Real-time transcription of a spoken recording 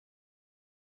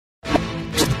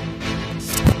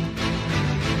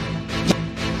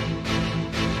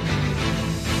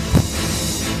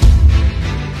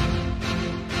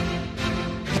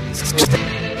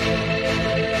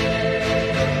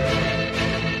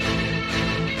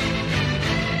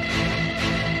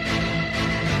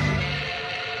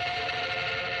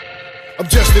I'm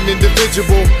just an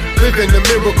individual, living a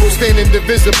miracle, staying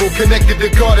indivisible, connected to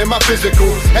God and my physical.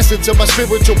 Essence of my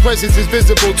spiritual presence is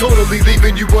visible, totally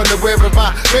leaving you unaware of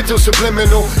my mental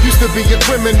subliminal. Used to be a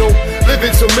criminal,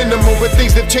 living so minimal, but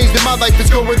things have changed in my life. It's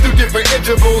going through different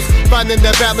intervals. Finding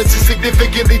that balance is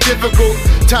significantly difficult.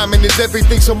 Timing is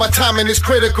everything, so my timing is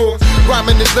critical.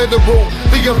 Rhyming is literal,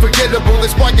 the unforgettable.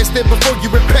 That's why I stand before you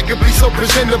impeccably so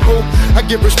presentable. I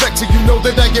give respect to you, know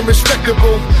that I am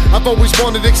respectable. I've always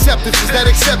wanted acceptance, is that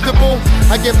acceptable?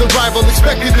 I am the rival,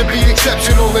 expected to be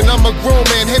exceptional. And I'm a grown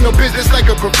man, handle business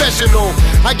like a professional.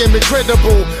 I am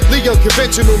incredible, the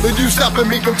unconventional. And you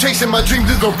stopping me from chasing my dreams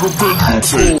is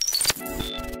unpreventable.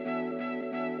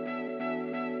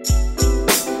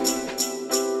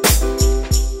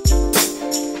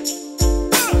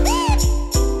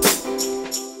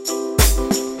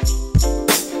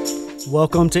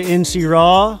 Welcome to NC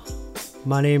Raw.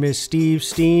 My name is Steve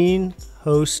Steen,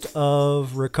 host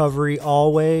of Recovery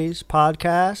Always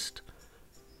podcast.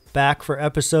 Back for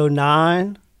episode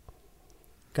 9.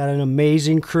 Got an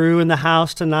amazing crew in the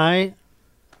house tonight.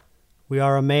 We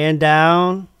are a man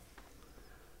down,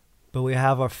 but we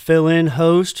have our fill-in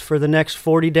host for the next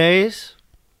 40 days,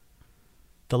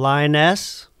 the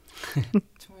Lioness. 20.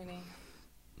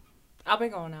 I'll be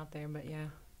going out there, but yeah.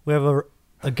 We have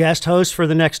a guest host for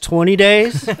the next 20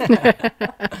 days,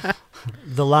 the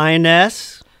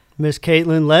Lioness, Miss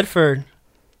Caitlin Ledford.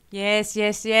 Yes.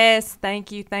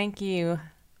 Thank you.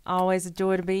 Always a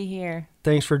joy to be here.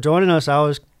 Thanks for joining us. I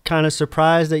was kind of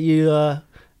surprised that you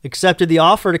accepted the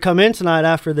offer to come in tonight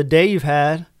after the day you've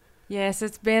had. Yes,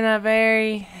 it's been a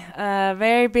very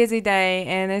busy day,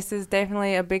 and this is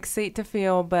definitely a big seat to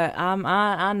fill. But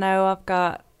I know I've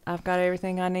got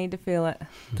everything I need to fill it.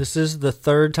 This is the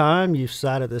third time you've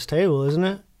sat at this table, isn't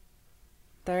it?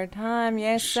 Third time,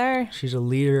 yes, sir. She's a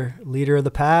leader of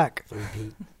the pack.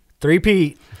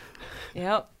 Three-peat.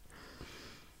 Yep.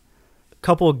 A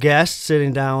couple of guests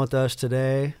sitting down with us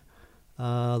today.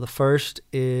 The first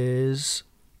is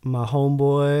my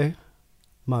homeboy,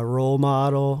 my role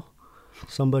model,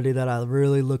 somebody that I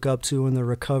really look up to in the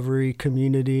recovery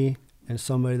community, and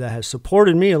somebody that has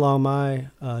supported me along my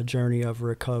journey of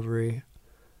recovery,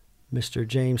 Mr.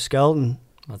 James Skelton.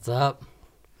 What's up?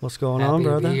 What's going on,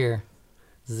 brother? Happy to be here.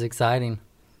 This is exciting.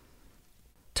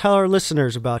 Tell our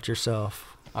listeners about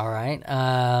yourself. All right.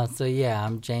 So yeah,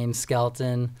 I'm James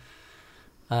Skelton.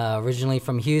 Originally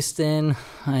from Houston.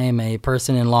 I am a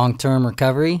person in long-term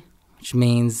recovery, which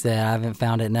means that I haven't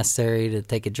found it necessary to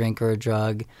take a drink or a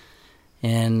drug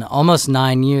in almost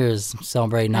 9 years.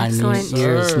 Celebrate 9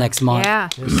 years next month. Yeah.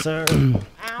 Yes, sir.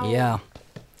 Yeah.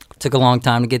 Took a long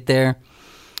time to get there.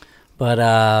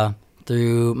 But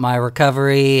through my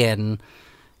recovery and,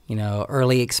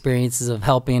 early experiences of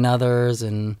helping others,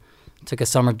 and took a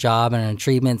summer job in a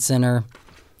treatment center,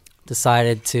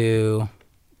 decided to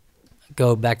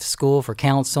go back to school for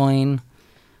counseling.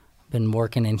 Been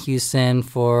working in Houston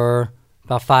for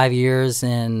about 5 years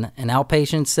in an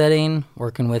outpatient setting,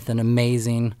 working with an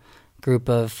amazing group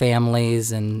of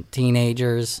families and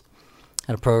teenagers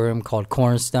at a program called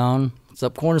Cornerstone. What's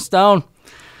up, Cornerstone?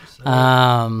 Those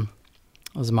are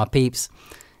my peeps.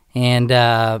 And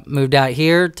moved out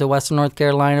here to Western North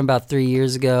Carolina about 3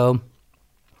 years ago.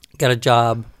 Got a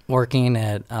job working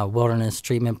at a wilderness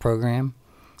treatment program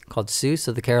called SUS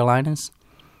of the Carolinas,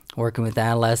 working with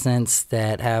adolescents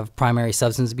that have primary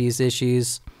substance abuse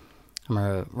issues. I'm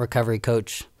a recovery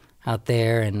coach out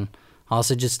there, and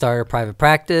also just started a private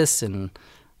practice and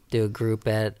do a group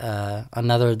at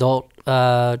another adult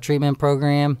treatment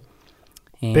program.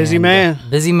 And, Busy man.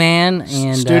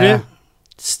 And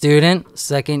student,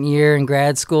 second year in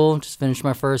grad school. Just finished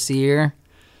my first year.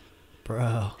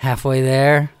 Bro. Halfway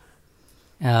there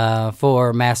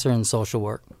for master in social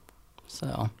work.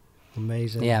 So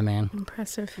amazing. Yeah, man.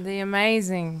 Impressive. The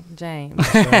amazing James.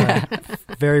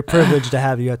 Very privileged to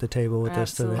have you at the table with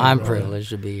Absolutely. us today. I'm brother. privileged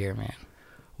to be here, man.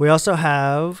 We also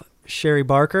have Sherry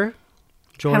Barker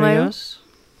joining Hello. us.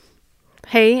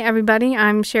 Hey, everybody.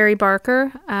 I'm Sherry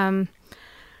Barker.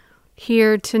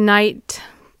 Here tonight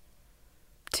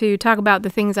to talk about the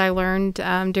things I learned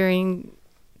during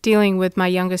dealing with my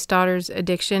youngest daughter's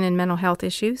addiction and mental health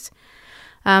issues.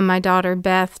 My daughter,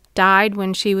 Beth, died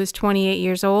when she was 28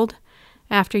 years old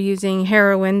after using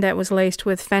heroin that was laced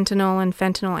with fentanyl and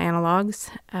fentanyl analogs.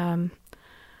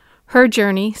 Her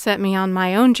journey set me on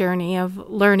my own journey of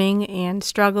learning and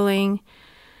struggling.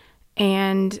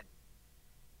 And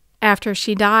after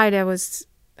she died, I was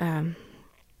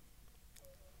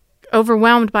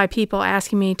overwhelmed by people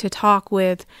asking me to talk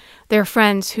with their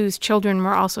friends whose children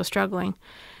were also struggling.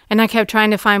 And I kept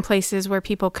trying to find places where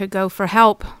people could go for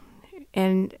help.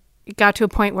 And it got to a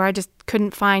point where I just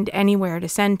couldn't find anywhere to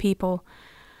send people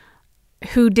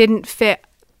who didn't fit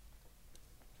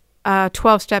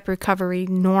 12-step recovery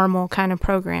normal kind of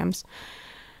programs.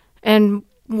 And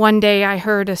one day I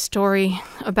heard a story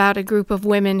about a group of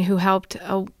women who helped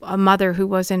a mother who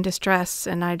was in distress,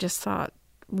 and I just thought,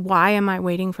 why am I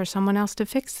waiting for someone else to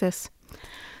fix this?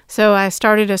 So I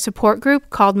started a support group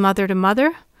called Mother to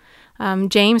Mother.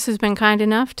 James has been kind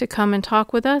enough to come and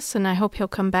talk with us, and I hope he'll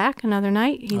come back another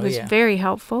night. He was very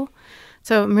helpful.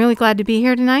 So I'm really glad to be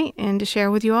here tonight and to share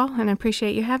with you all, and I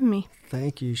appreciate you having me.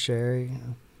 Thank you, Sherry.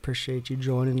 I appreciate you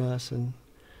joining us, and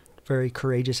very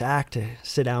courageous act to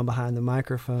sit down behind the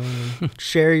microphone and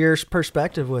share your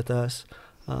perspective with us.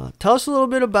 Tell us a little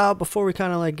bit about, before we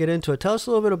kind of like get into it, tell us a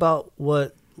little bit about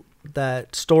what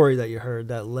that story that you heard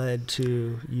that led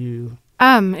to you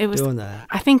doing that.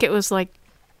 I think it was like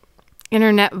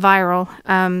internet viral.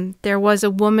 There was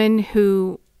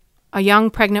a young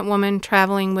pregnant woman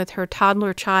traveling with her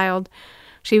toddler child.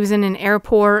 She was in an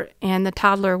airport, and the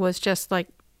toddler was just like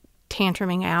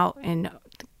tantruming out and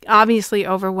obviously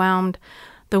overwhelmed.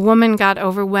 The woman got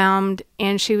overwhelmed,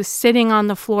 and she was sitting on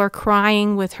the floor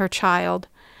crying with her child.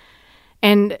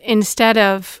 And instead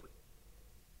of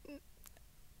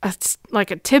a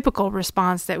typical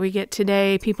response that we get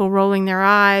today, people rolling their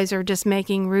eyes or just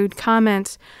making rude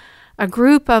comments, a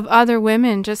group of other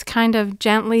women just kind of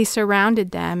gently surrounded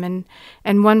them,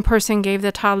 and one person gave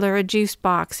the toddler a juice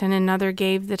box, and another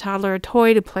gave the toddler a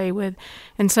toy to play with,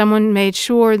 and someone made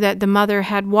sure that the mother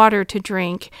had water to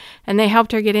drink, and they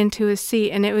helped her get into a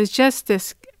seat. And it was just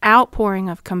this outpouring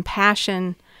of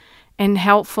compassion and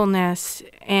helpfulness,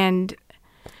 and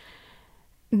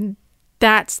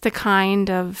that's the kind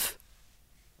of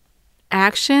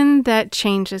action that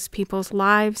changes people's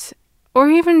lives, or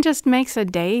even just makes a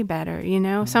day better, you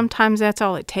know? Sometimes that's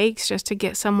all it takes, just to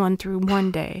get someone through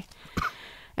one day.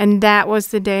 And that was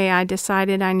the day I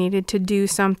decided I needed to do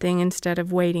something instead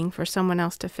of waiting for someone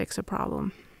else to fix a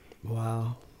problem.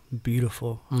 Wow.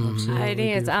 Beautiful. It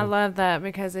is. I love that,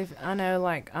 because if I know,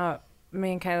 like,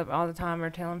 me and Caleb all the time are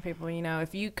telling people, you know,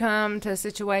 if you come to a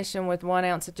situation with 1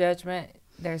 ounce of judgment,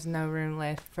 there's no room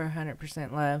left for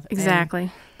 100% love. Exactly.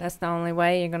 And that's the only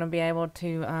way you're going to be able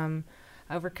to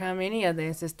overcome any of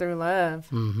this, is through love.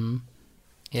 Mm-hmm.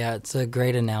 Yeah, it's a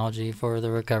great analogy for the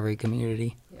recovery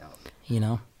community. You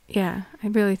know? Yeah, I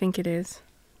really think it is.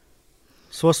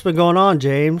 So what's been going on,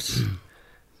 James?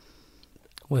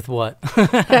 With what?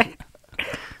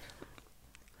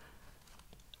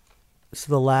 It's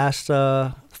the last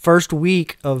first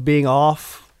week of being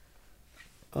off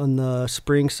on the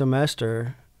spring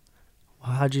semester.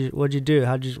 What'd you do?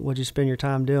 What'd you spend your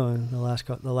time doing the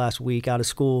last week out of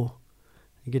school?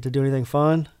 You get to do anything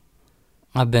fun?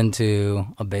 I've been to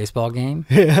a baseball game.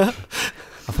 Yeah.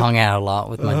 I've hung out a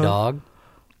lot with my dog.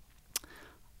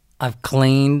 I've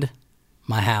cleaned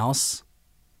my house,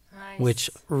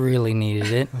 which really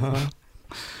needed it.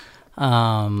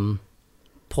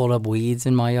 Pulled up weeds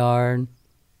in my yard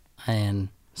and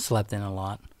slept in a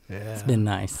lot. Yeah. It's been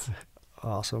nice.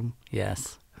 Awesome.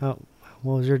 Yes. What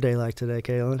was your day like today,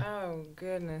 Kaylin? Oh,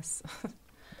 goodness.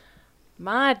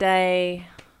 My day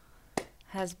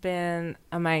has been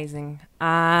amazing.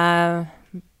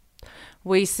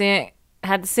 We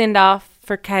had the send-off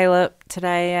for Caleb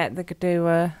today at the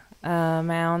Kadua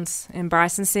Mounds in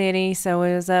Bryson City, so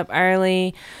we was up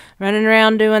early running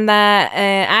around doing that.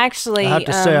 And actually, I have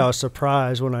to say I was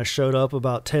surprised when I showed up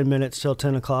about 10 minutes till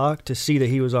 10 o'clock to see that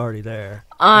he was already there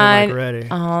and ready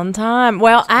on time.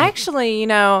 Well, actually, you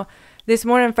know, this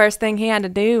morning first thing he had to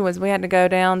do was we had to go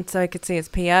down so he could see his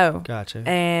PO. Gotcha.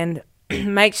 And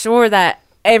make sure that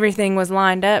everything was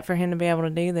lined up for him to be able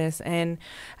to do this. And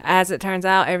as it turns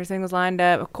out, everything was lined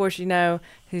up. Of course, you know,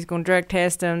 he's going to drug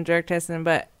test him,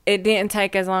 but it didn't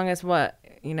take as long as what,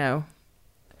 you know,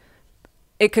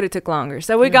 it could have took longer.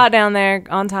 So we got down there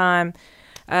on time,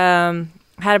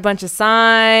 had a bunch of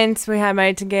signs we had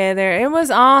made together. It was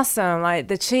awesome. Like,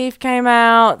 the chief came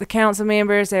out, the council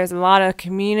members, there's a lot of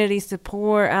community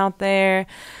support out there.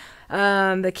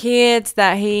 The kids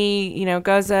that he, you know,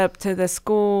 goes up to the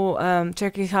school,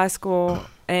 Cherokee High School,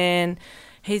 and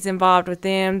he's involved with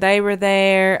them. They were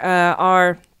there.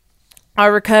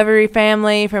 Our recovery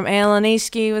family from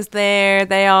Alanishki was there.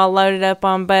 They all loaded up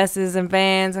on buses and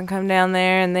vans and come down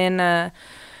there. And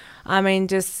then,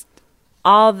 just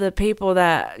all the people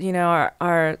that, you know,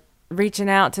 are reaching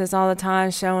out to us all the time,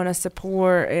 showing us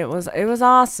support. It was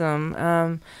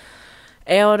awesome.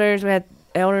 Elders, we had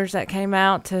elders that came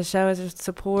out to show us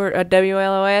support.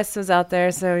 WLOS was out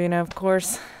there, so, you know, of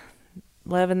course,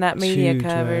 loving that media Huge,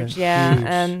 coverage. man. Yeah, Huge.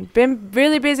 and been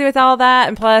really busy with all that,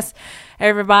 and plus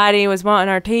everybody was wanting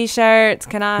our T-shirts.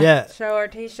 Can I show our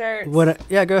T-shirts?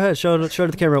 Yeah, go ahead. Show to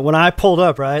the camera. When I pulled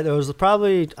up, right, there was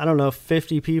probably, I don't know,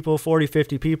 50 people, 40,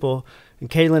 50 people, and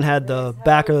Caitlin had the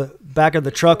back of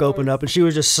the truck opened up, and she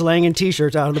was just slanging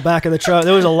T-shirts out of the back of the truck.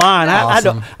 There was a line.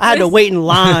 Awesome. I had to wait in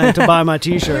line to buy my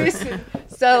T-shirt.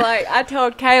 So, like, I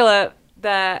told Caleb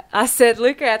that, I said,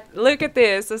 look at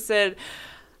this. I said,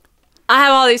 I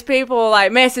have all these people,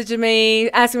 like, messaging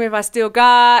me, asking me if I still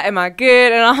got, am I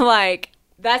good? And I'm like,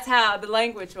 that's how the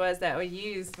language was that we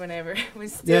used whenever we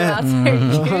still out there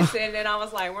juicing. And I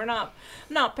was like, I'm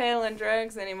not peddling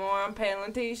drugs anymore. I'm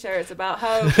peddling T-shirts about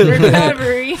hope,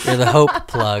 recovery. You're the hope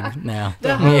plug now.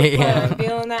 The hope plug,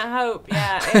 feeling that hope.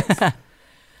 Yeah.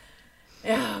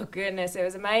 Oh, goodness. It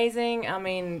was amazing. I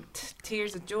mean,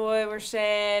 tears of joy were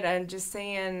shed. And just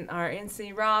seeing our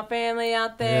NC Raw family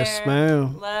out there. Yes,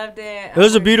 ma'am. Loved it. It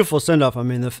was a beautiful send-off. I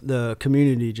mean, the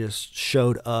community just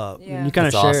showed up. Yeah. You kind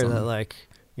of That's share awesome. that, like,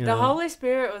 you The know. Holy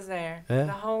Spirit was there. Yeah.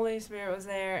 The Holy Spirit was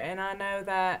there. And I know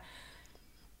that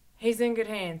he's in good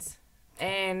hands.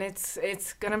 And it's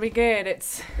gonna be good.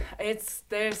 This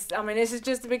is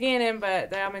just the beginning, but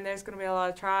there's gonna be a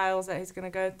lot of trials that he's gonna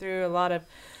go through, a lot of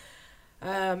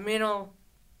mental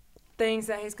things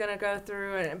that he's gonna go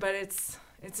through, but it's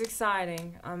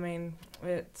exciting. I mean,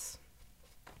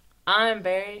 I'm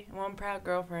one proud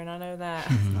girlfriend. I know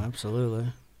that.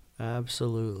 Absolutely.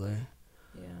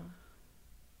 Yeah.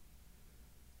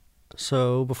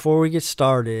 So before we get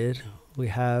started, we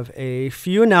have a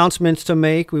few announcements to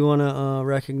make. We want to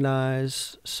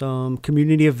recognize some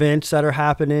community events that are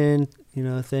happening,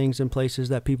 things and places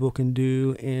that people can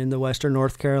do in the Western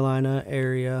North Carolina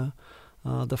area.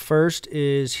 The first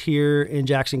is here in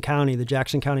Jackson County. The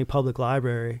Jackson County Public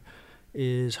Library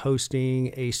is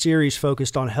hosting a series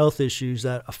focused on health issues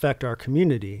that affect our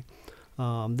community.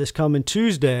 This coming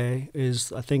Tuesday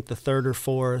is, I think, the third or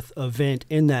fourth event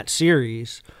in that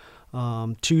series.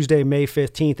 Tuesday, May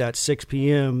 15th at 6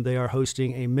 p.m., they are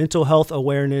hosting a mental health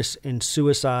awareness and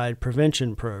suicide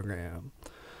prevention program.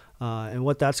 And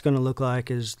what that's going to look like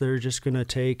is they're just going to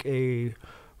take a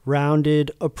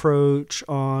rounded approach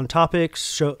on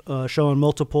topics, showing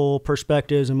multiple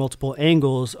perspectives and multiple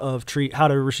angles of how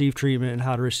to receive treatment and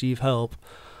how to receive help.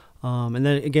 And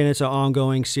then, again, it's an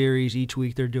ongoing series. Each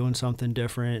week they're doing something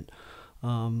different.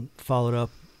 Followed up,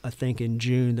 I think, in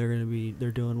June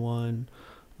they're doing one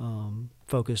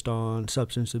focused on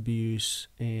substance abuse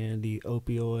and the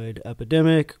opioid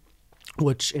epidemic,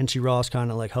 which NC Ross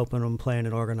kind of like helping them plan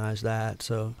and organize that.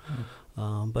 So,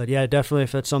 but yeah, definitely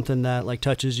if that's something that like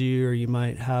touches you or you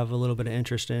might have a little bit of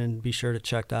interest in, be sure to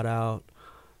check that out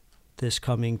this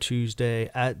coming Tuesday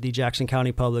at the Jackson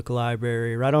County Public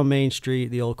Library, right on Main Street,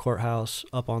 the old courthouse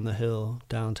up on the hill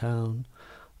downtown.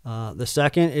 The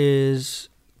second is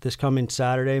this coming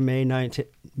Saturday, May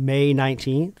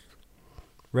 19th.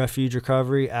 Refuge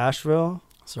Recovery Asheville.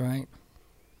 That's right.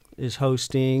 Is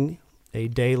hosting a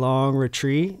day-long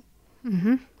retreat.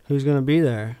 Mm-hmm. Who's going to be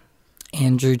there?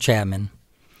 Andrew Chapman.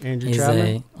 Andrew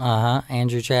Chapman?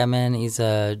 Andrew Chapman. He's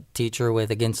a teacher with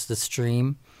Against the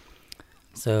Stream.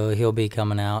 So he'll be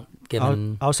coming out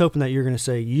giving... I was hoping that you were going to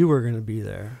say you were going to be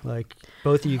there. Like,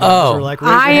 both of you guys were like,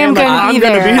 I am going to be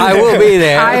there. I will be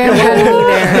there. I am going to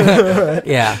be there.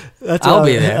 Yeah. I'll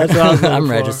be there. That's what I was I'm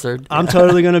for. registered. I'm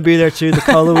totally going to be there, too. The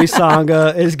Kolowi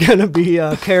Sangha is going to be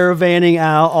caravanning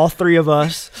out, all three of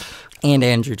us. And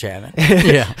Andrew Chapman.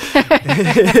 Yeah.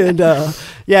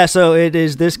 And, so it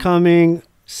is this coming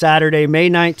Saturday, May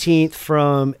 19th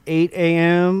from 8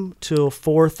 a.m. till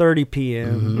 4:30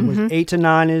 p.m. With 8 to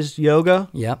 9 is yoga.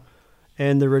 Yep.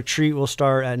 And the retreat will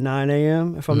start at 9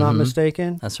 a.m., if I'm not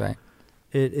mistaken. That's right.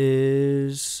 It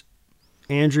is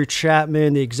Andrew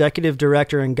Chapman, the executive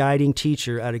director and guiding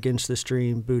teacher at Against the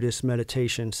Stream Buddhist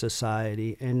Meditation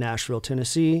Society in Nashville,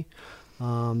 Tennessee.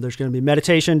 There's going to be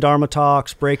meditation, Dharma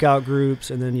talks, breakout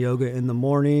groups, and then yoga in the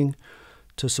morning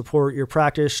to support your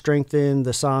practice, strengthen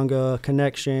the Sangha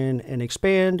connection, and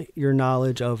expand your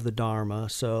knowledge of the Dharma.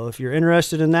 So if you're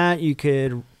interested in that, you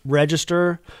could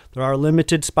register. There are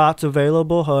limited spots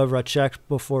available. However, I checked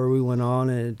before we went on,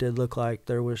 and it did look like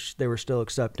they were still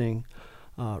accepting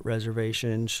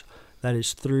reservations. That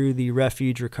is through the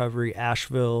Refuge Recovery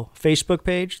Asheville Facebook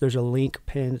page. There's a link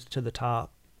pinned to the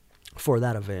top for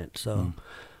that event. So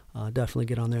definitely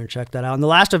get on there and check that out. And the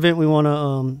last event we want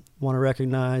to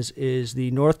recognize is the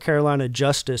North Carolina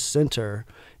Justice Center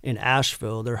in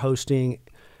Asheville. They're hosting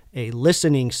a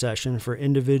listening session for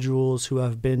individuals who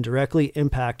have been directly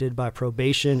impacted by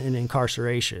probation and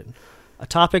incarceration, a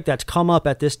topic that's come up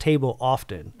at this table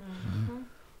often.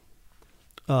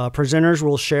 Presenters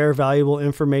will share valuable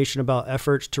information about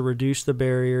efforts to reduce the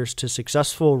barriers to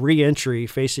successful reentry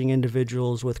facing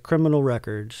individuals with criminal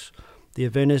records. The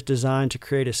event is designed to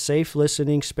create a safe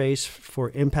listening space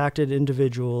for impacted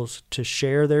individuals to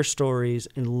share their stories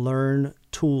and learn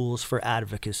tools for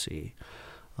advocacy.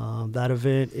 That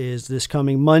event is this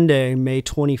coming Monday, May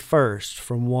 21st,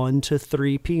 from 1 to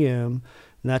 3 p.m.,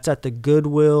 and that's at the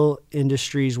Goodwill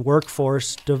Industries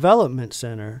Workforce Development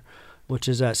Center, which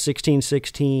is at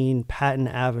 1616 Patton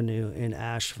Avenue in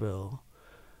Asheville.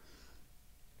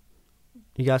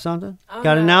 You got something? Oh,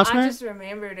 got an no, announcement? I just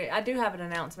remembered it. I do have an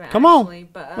announcement. Come actually, on.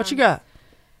 But, What you got?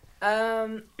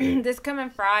 This coming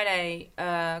Friday,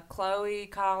 Chloe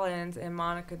Collins and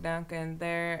Monica Duncan,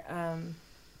 they're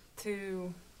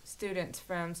 2 students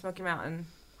from Smoky Mountain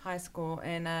High School,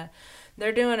 and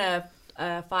they're doing a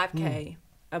 5K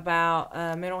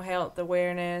about mental health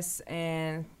awareness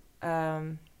and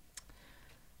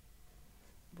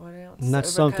what else? And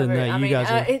that's something that you guys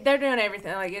are... they're doing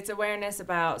everything. Like, it's awareness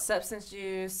about substance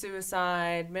use,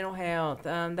 suicide, mental health.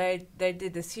 They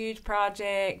did this huge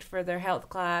project for their health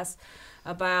class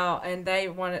about, and they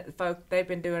wanted folk. They've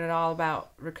been doing it all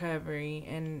about recovery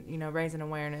and raising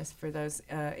awareness for those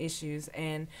issues.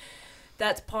 And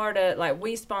that's part of, like,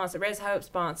 we sponsored, Res Hope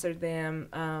sponsored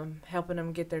them, helping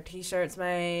them get their T-shirts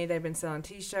made. They've been selling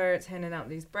T-shirts, handing out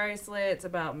these bracelets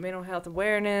about mental health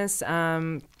awareness.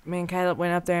 Me and Caleb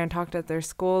went up there and talked at their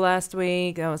school last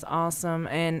week. That was awesome.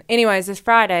 And anyways, this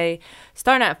Friday,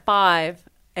 starting at 5,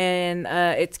 and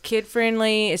it's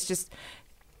kid-friendly.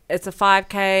 It's a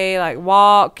 5K, like,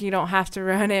 walk. You don't have to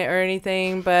run it or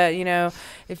anything. But,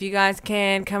 if you guys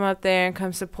can, come up there and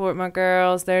come support my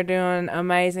girls. They're doing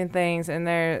amazing things. And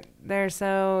they're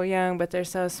so young, but they're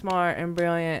so smart and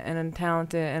brilliant and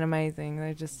talented and amazing.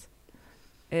 It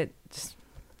just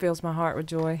fills my heart with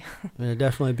joy. Yeah,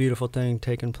 definitely a beautiful thing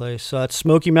taking place. So that's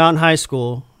Smoky Mountain High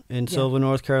School in Sylvan,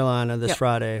 North Carolina this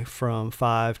Friday from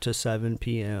 5 to 7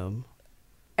 p.m.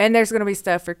 And there's going to be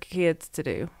stuff for kids to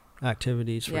do.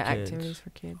 Activities for kids. Activities for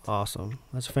kids. Awesome.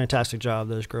 That's a fantastic job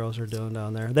those girls are doing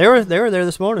down there. They were there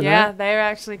this morning, Yeah, right? they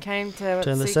actually came to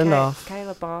the see send-off.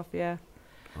 Caleb off, yeah.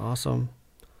 Awesome.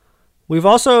 We've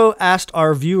also asked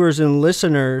our viewers and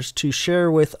listeners to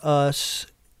share with us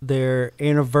their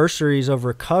anniversaries of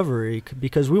recovery,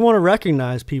 because we want to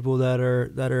recognize people that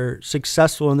are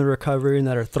successful in the recovery and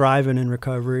that are thriving in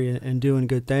recovery and doing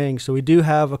good things. So we do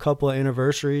have a couple of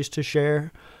anniversaries to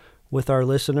share with our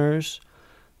listeners.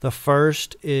 The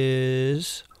first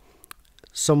is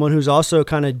someone who's also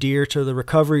kind of dear to the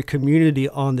recovery community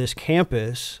on this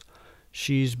campus.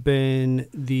 She's been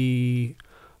the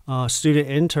student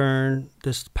intern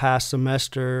this past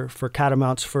semester for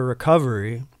Catamounts for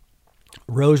Recovery.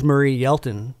 Rosemarie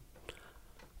Yelton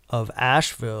of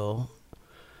Asheville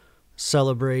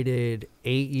celebrated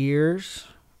 8 years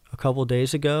a couple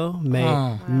days ago,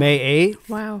 May 8th.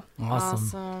 Wow.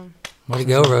 Awesome. Way to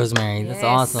go, Rosemary. That's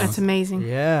awesome. That's amazing.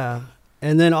 Yeah.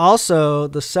 And then also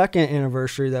the second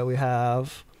anniversary that we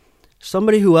have,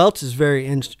 somebody who else is very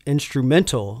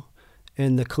instrumental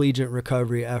in the collegiate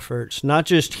recovery efforts, not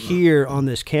just here on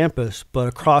this campus, but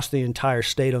across the entire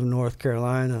state of North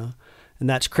Carolina. And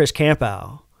that's Chris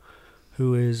Campow,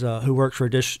 who works for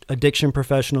addiction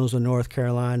professionals in North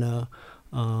Carolina,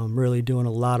 really doing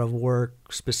a lot of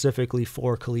work specifically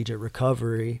for collegiate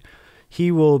recovery. He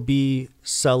will be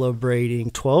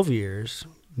celebrating 12 years,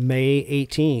 May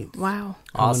 18th. Wow.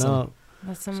 Awesome. Up.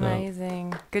 That's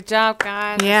amazing. Good job,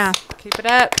 guys. Yeah. Keep it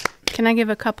up. Can I give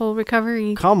a couple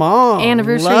recovery Come on.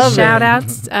 anniversary Love shout it.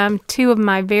 outs? 2 of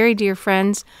my very dear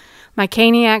friends. My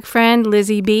Caniac friend,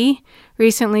 Lizzie B.,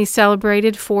 recently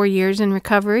celebrated 4 years in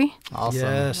recovery. Awesome.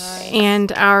 Yes.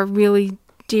 And our really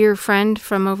dear friend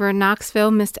from over in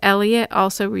Knoxville, Miss Elliott,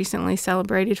 also recently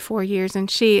celebrated 4 years,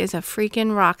 and she is a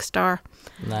freaking rock star.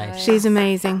 Nice. She's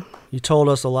amazing. You told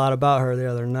us a lot about her the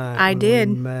other night. I when did.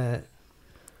 We met.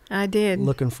 I did.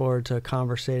 Looking forward to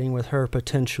conversating with her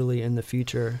potentially in the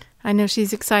future. I know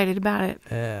she's excited about it.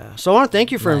 Yeah. So I want to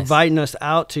thank you for Nice. inviting us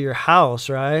out to your house,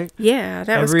 right? Yeah,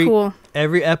 that was cool.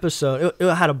 Every episode,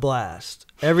 it had a blast.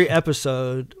 Every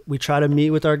episode, we try to meet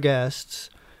with our guests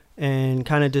and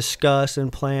kind of discuss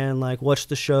and plan, like, what's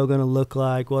the show going to look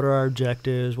like? What are our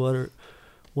objectives?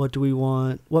 What do we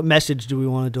want? What message do we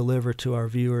want to deliver to our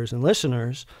viewers and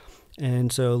listeners?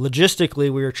 And so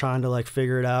logistically, we were trying to, like,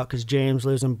 figure it out because James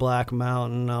lives in Black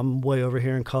Mountain. I'm way over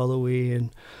here in Cullowhee. And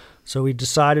so we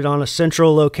decided on a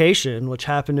central location, which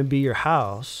happened to be your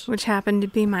house. Which happened to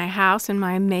be my house and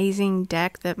my amazing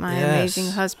deck that my Yes.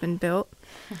 amazing husband built.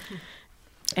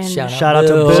 And Shout out to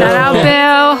Bill. Shout out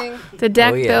Bill, the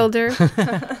deck Oh, yeah. builder.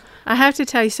 I have to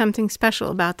tell you something special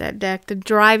about that deck. The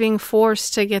driving force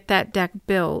to get that deck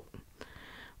built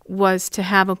was to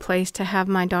have a place to have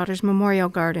my daughter's memorial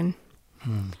garden.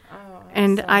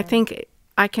 And I think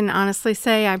I can honestly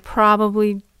say I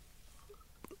probably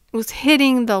was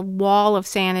hitting the wall of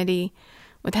sanity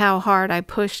with how hard I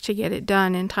pushed to get it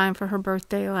done in time for her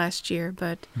birthday last year.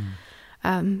 But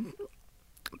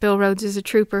Bill Rhodes is a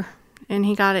trooper, and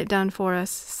he got it done for us.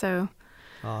 So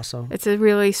Awesome. it's a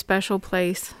really special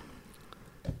place.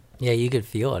 Yeah, you could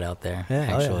feel it out there, Yeah, oh,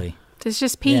 yeah. actually. There's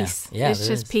just peace. Yeah, it's there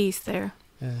just is. peace there.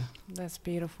 Yeah. That's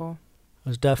beautiful. It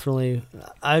was definitely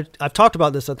I've talked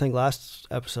about this I think last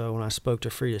episode when I spoke to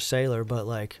Frida Saylor, but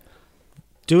like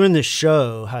doing this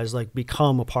show has like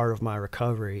become a part of my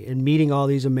recovery, and meeting all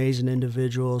these amazing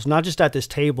individuals, not just at this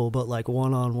table but like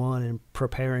one-on-one, and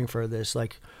preparing for this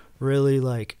like really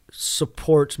like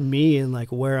supports me and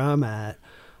like where I'm at.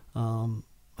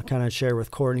 I kind of shared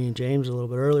with Courtney and James a little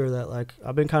bit earlier that like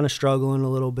I've been kind of struggling a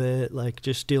little bit, like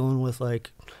just dealing with like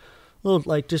a little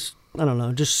like just I don't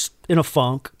know, just in a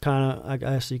funk kind of, I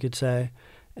guess you could say.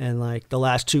 And like the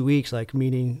last 2 weeks, like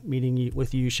meeting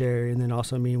with you, Sherry, and then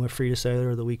also meeting with Frida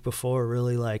Saylor the week before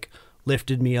really like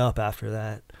lifted me up after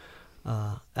that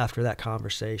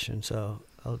conversation. So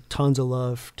tons of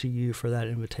love to you for that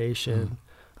invitation.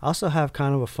 I also have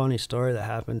kind of a funny story that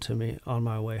happened to me on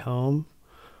my way home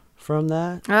from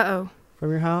that, from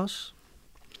your house.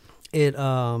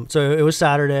 So it was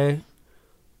Saturday,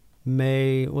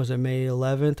 May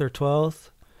 11th or 12th,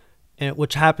 and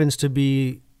which happens to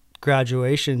be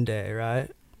graduation day, right?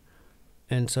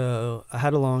 And so I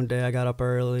had a long day. I got up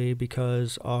early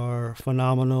because our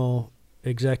phenomenal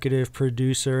executive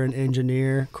producer and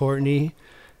engineer, Courtney,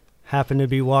 happened to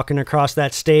be walking across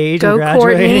that stage and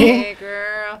graduating. Hey,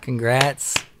 girl.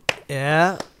 Congrats.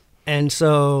 Yeah. And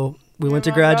so we went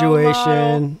to You're my role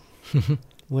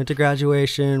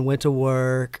graduation, went to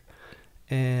work,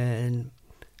 and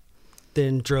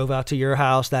then drove out to your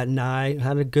house that night,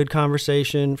 had a good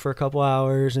conversation for a couple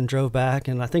hours, and drove back.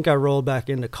 And I think I rolled back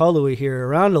into Cullowhee here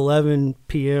around 11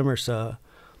 p.m. or so.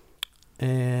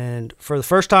 And for the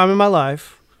first time in my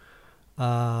life,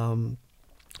 I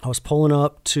was pulling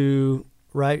up to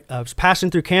I was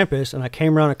passing through campus, and I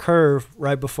came around a curve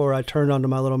right before I turned onto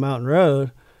my little mountain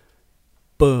road.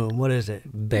 Boom. What is it?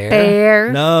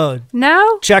 Bear. No.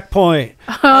 No? Checkpoint.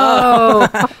 Oh.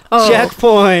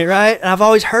 Checkpoint, right? And I've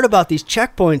always heard about these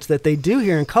checkpoints that they do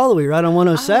here in Cullowhee, right on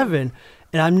 107.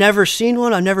 And I've never seen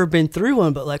one. I've never been through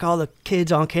one, but like all the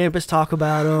kids on campus talk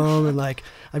about them, and like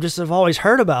I've always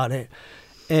heard about it.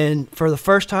 And for the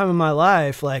first time in my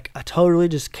life, like I totally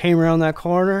just came around that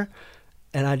corner,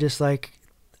 and I just like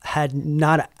had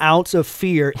not an ounce of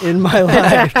fear in my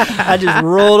life. I just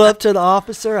rolled up to the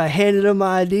officer. I handed him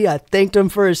my ID. I thanked him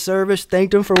for his service,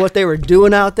 thanked him for what they were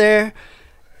doing out there.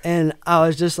 And I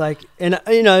was just like, and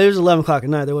you know, it was 11 o'clock at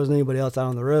night. There wasn't anybody else out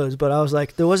on the roads, but I was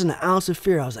like, there wasn't an ounce of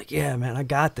fear. I was like, yeah, man, I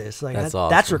got this. Like, That's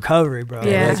that's awesome. recovery, bro.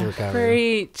 Yeah. That's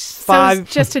recovery. Preach. So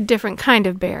it's just a different kind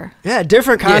of bear. Yeah,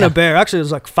 different kind Yeah. of bear. Actually, it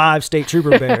was like 5 state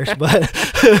trooper bears, but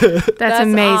That's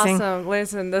amazing. Awesome.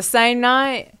 Listen, the same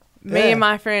night, me Yeah. and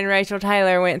my friend Rachel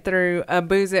Taylor went through a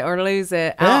Booze It or Lose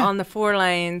It Yeah. out on the 4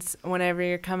 lanes whenever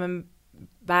you're coming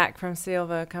back from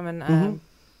Silva,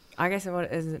 I guess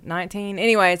what is it, 19?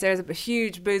 Anyways, there's a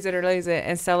huge Booze It or Lose It.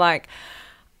 And so, like,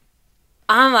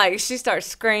 I'm like, she starts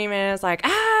screaming. It's like,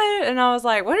 ah. And I was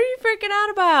like, what are you freaking out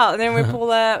about? And then we pull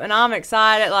up, and I'm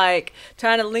excited, like,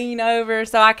 trying to lean over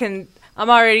so I'm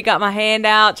already got my hand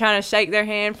out trying to shake their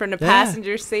hand from the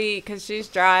passenger seat because she's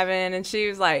driving. And she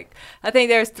was like, I think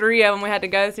there was 3 of them we had to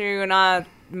go through. And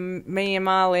me and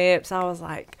my lips, I was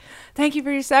like, thank you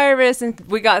for your service. And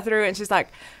we got through it. And she's like,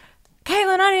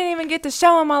 Caitlin, I didn't even get to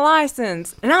show him my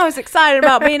license. And I was excited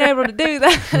about being able to do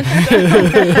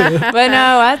that. But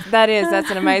no, that's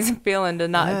an amazing feeling to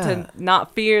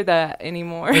not fear that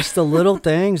anymore. it's the little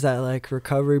things that like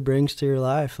recovery brings to your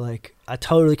life. Like I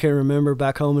totally can remember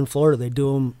back home in Florida, they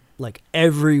do them like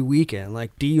every weekend,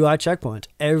 like DUI checkpoints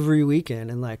every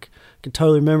weekend. And like I can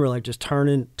totally remember like just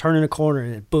turning a corner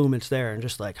and boom, it's there, and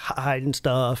just like hiding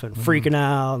stuff and freaking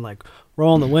out and like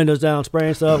rolling the windows down,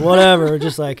 spraying stuff, whatever.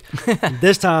 Just like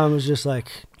this time it was just like,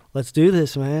 let's do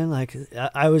this, man. Like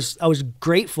I was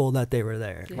grateful that they were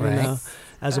there, you Right. know,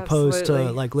 as opposed to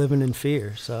Absolutely. like living in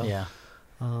fear. So Yeah.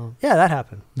 yeah, that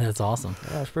happened. That's awesome.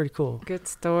 Yeah, that's pretty cool. Good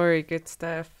story, good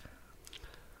stuff.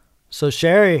 So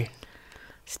Sherry,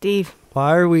 Steve,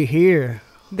 why are we here?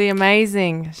 The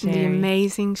amazing Sherry. the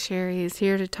amazing Sherry is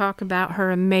here to talk about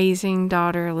her amazing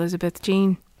daughter, Elizabeth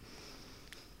Jean.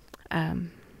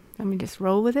 Let me just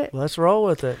roll with it. Let's roll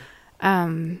with it.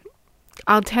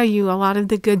 I'll tell you a lot of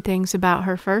the good things about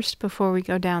her first before we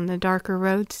go down the darker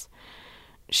roads.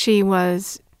 She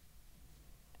was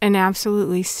an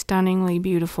absolutely stunningly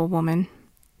beautiful woman,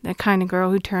 the kind of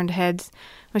girl who turned heads.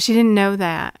 But she didn't know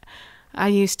that. I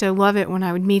used to love it when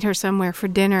I would meet her somewhere for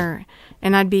dinner,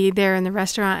 and I'd be there in the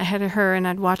restaurant ahead of her, and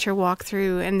I'd watch her walk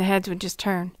through, and the heads would just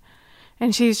turn.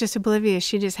 And she was just oblivious.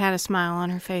 She just had a smile on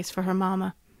her face for her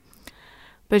mama.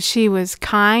 But she was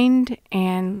kind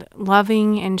and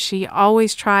loving, and she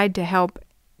always tried to help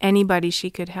anybody she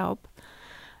could help.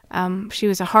 She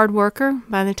was a hard worker.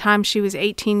 By the time she was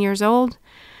 18 years old,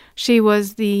 she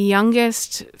was the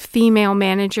youngest female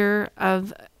manager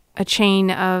of a chain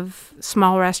of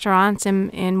small restaurants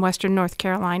in Western North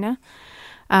Carolina.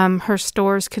 Her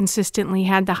stores consistently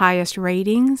had the highest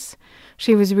ratings.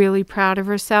 She was really proud of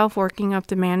herself working up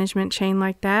the management chain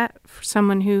like that for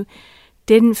someone who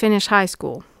didn't finish high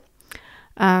school.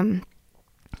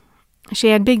 She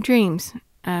had big dreams.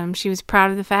 She was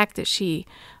proud of the fact that she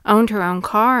owned her own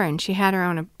car and she had her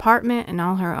own apartment and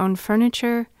all her own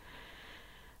furniture.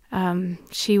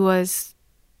 She was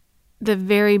the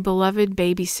very beloved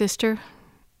baby sister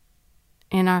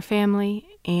in our family,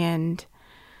 and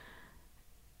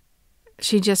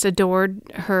she just adored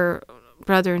her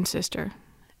brother and sister.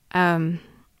 And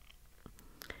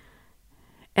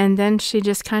then she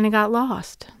just kind of got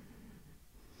lost.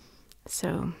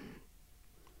 So,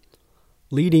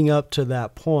 leading up to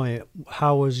that point,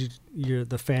 how was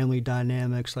the family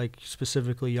dynamics, like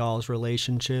specifically y'all's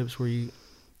relationships? Were you?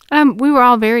 We were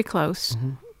all very close.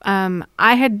 Mm-hmm.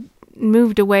 I had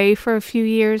moved away for a few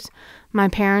years. My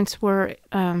parents were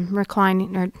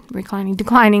declining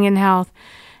in health,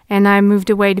 and I moved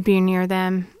away to be near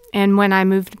them. And when I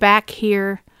moved back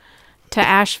here to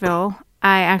Asheville,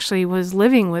 I actually was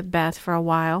living with Beth for a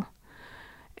while.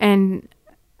 And,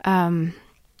 we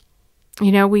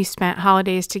spent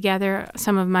holidays together.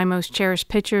 Some of my most cherished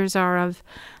pictures are of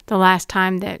the last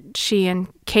time that she and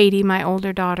Katie, my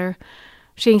older daughter,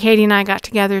 she and Katie and I got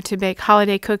together to bake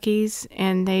holiday cookies,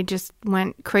 and they just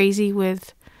went crazy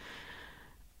with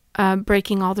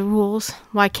breaking all the rules.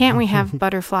 Why can't we have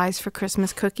butterflies for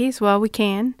Christmas cookies? Well, we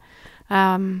can.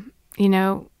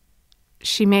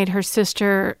 She made her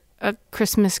sister a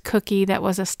Christmas cookie that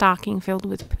was a stocking filled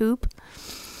with poop.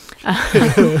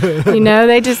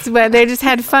 They just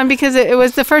had fun because it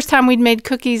was the first time we'd made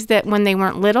cookies that when they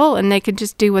weren't little and they could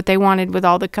just do what they wanted with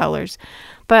all the colors.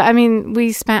 But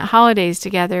we spent holidays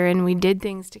together and we did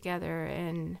things together,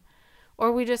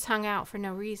 or we just hung out for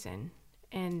no reason.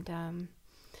 And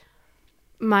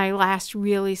my last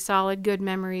really solid good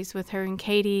memories with her and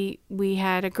Katie, we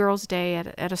had a girls' day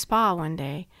at a spa one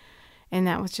day, and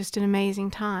that was just an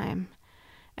amazing time.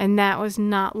 And that was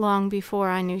not long before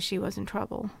I knew she was in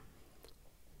trouble.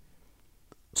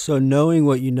 So knowing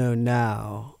what you know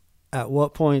now, at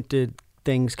what point did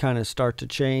things kind of start to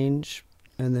change?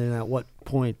 And then at what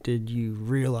point did you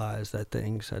realize that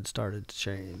things had started to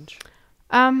change?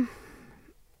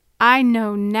 I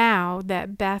know now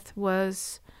that Beth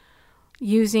was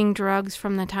using drugs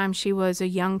from the time she was a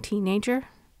young teenager,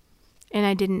 and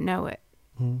I didn't know it.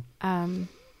 Mm-hmm.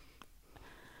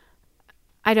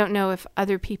 I don't know if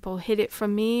other people hid it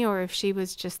from me or if she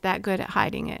was just that good at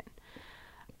hiding it.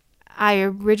 I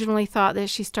originally thought that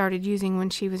she started using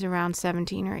when she was around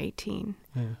 17 or 18.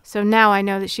 Yeah. So now I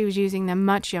know that she was using them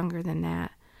much younger than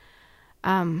that.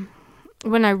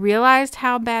 When I realized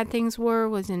how bad things were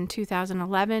was in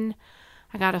 2011.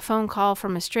 I got a phone call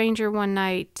from a stranger one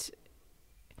night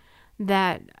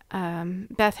that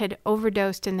Beth had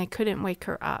overdosed and they couldn't wake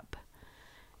her up.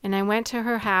 And I went to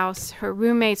her house. Her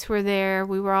roommates were there.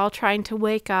 We were all trying to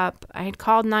wake up. I had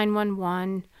called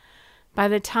 911. By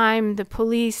the time the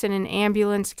police and an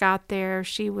ambulance got there,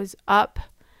 she was up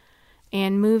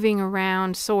and moving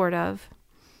around, sort of.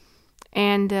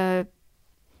 And a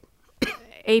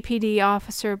APD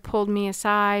officer pulled me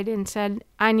aside and said,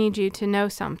 I need you to know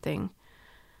something.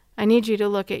 I need you to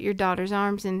look at your daughter's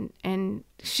arms. And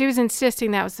she was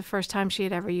insisting that was the first time she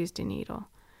had ever used a needle.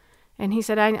 And he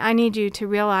said, I need you to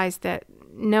realize that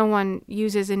no one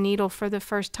uses a needle for the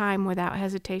first time without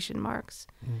hesitation marks.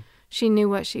 Mm. She knew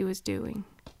what she was doing.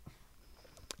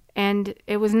 And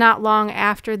it was not long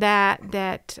after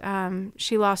that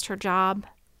she lost her job,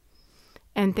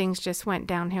 and things just went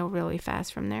downhill really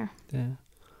fast from there. Yeah.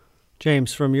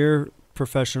 James, from your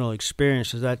professional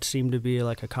experience, does that seem to be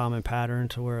like a common pattern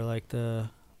to where like the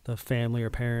family or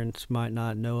parents might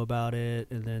not know about it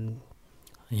and then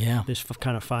just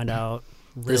kind of find out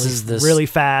really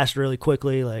fast, really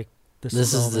quickly, like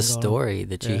this is the story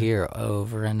that you hear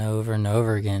over and over and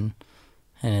over again,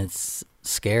 and it's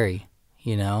scary,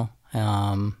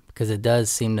 because it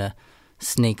does seem to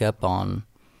sneak up on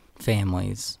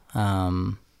families.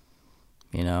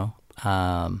 You know,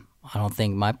 I don't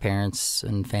think my parents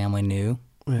and family knew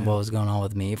what was going on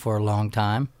with me for a long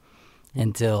time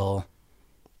until,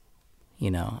 you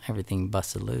know, everything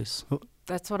busted loose.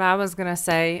 That's what I was going to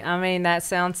say. I mean, that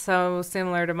sounds so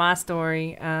similar to my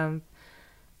story.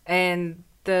 And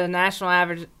the national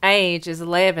average age is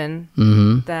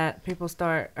 11 that people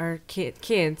start, or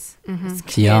kids.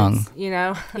 It's young. You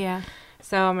know? Yeah.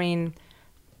 So, I mean,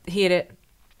 hit it.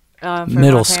 For Middle my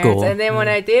parents. school. And then when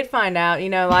I did find out, you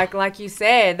know, like you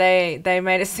said, they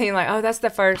made it seem like, oh, that's the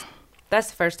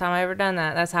first time I ever done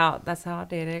that. That's how I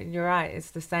did it. You're right.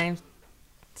 It's the same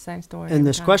story. And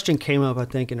this question came up, I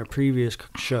think, in a previous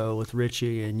show with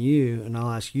Richie and you, and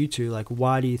I'll ask you two, like,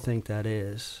 why do you think that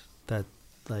is? That,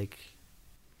 like,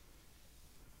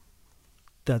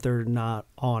 that they're not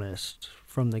honest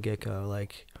from the get-go,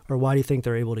 like, or why do you think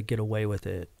they're able to get away with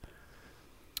it?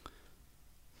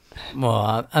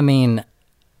 Well, I mean,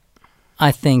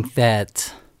 I think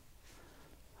that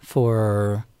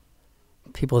for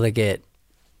people that get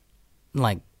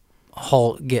a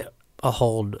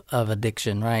hold of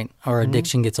addiction, right? Or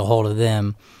addiction gets a hold of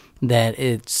them, that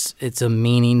it's a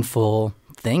meaningful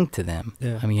thing to them.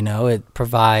 Yeah. I mean, you know, it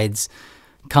provides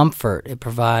comfort. It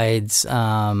provides,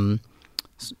 you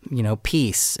know,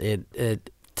 peace.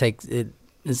 It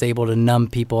is able to numb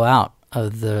people out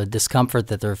of the discomfort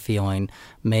that they're feeling.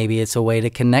 Maybe it's a way to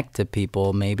connect to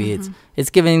people. Maybe it's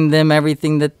giving them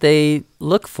everything that they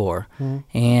look for.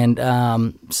 And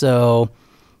so,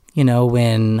 you know,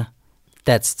 when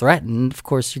that's threatened, of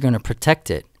course you're going to protect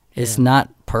it. It's not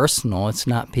personal. It's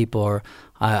not people or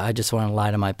I just want to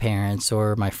lie to my parents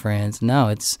or my friends. No,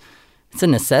 it's a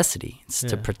necessity. It's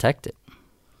to protect it.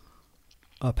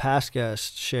 A past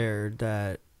guest shared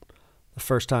that the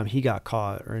first time he got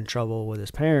caught or in trouble with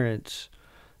his parents,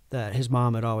 that his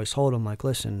mom had always told him, like,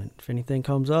 listen, if anything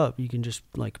comes up, you can just,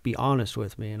 like, be honest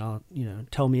with me and I'll, you know,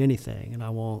 tell me anything and I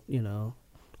won't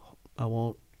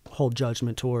hold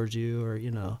judgment towards you, or,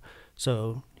 you know.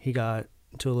 So he got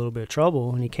into a little bit of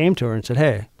trouble and he came to her and said,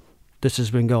 hey, this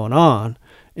has been going on.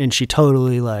 And she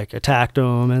totally, like, attacked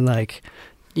him and, like,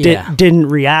 didn't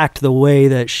react the way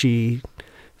that she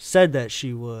said that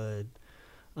she would.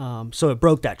 So it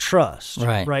broke that trust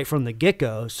right from the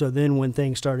get-go. So then when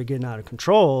things started getting out of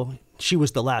control, she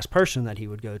was the last person that he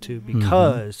would go to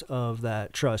because of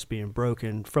that trust being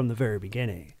broken from the very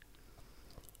beginning.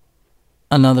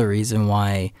 Another reason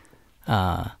why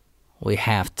we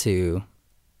have to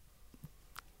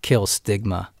kill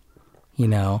stigma, you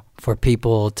know, for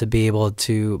people to be able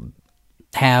to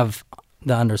have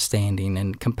the understanding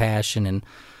and compassion and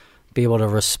be able to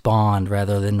respond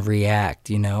rather than react,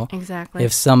 you know? Exactly.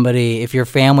 If your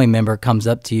family member comes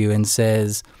up to you and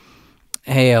says,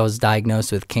 hey, I was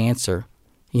diagnosed with cancer,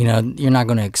 you know, you're not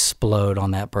going to explode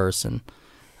on that person.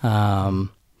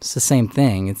 It's the same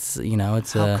thing. It's, you know,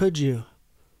 it's How could you?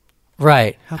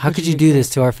 Right. How could you do this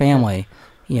to our family,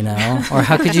 you know? Or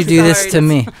how could you do this to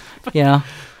me, you know?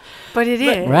 But it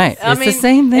is. Right. It's the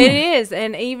same thing. It is.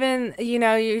 And even, you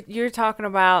know, you're talking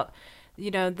about,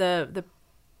 you know, the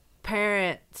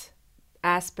parent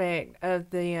aspect of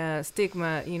the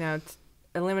stigma, you know,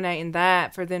 eliminating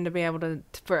that for them to be able to,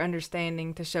 for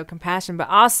understanding, to show compassion, but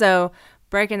also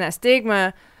breaking that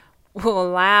stigma will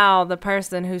allow the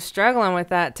person who's struggling with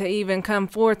that to even come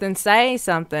forth and say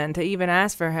something, to even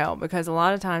ask for help. Because a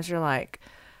lot of times you're like,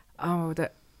 oh,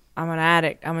 I'm an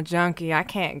addict, I'm a junkie, I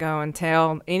can't go and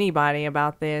tell anybody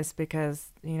about this because,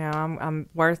 you know, I'm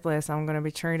worthless, I'm going to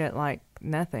be treated like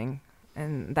nothing.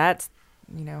 And that's,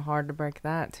 you know, hard to break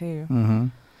that too. Mm-hmm.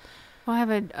 Well, I have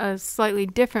a slightly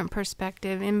different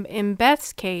perspective. In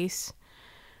Beth's case,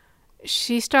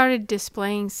 she started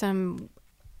displaying some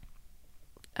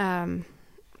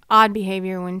odd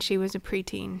behavior when she was a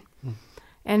preteen.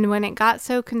 And when it got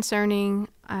so concerning,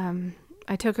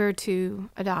 I took her to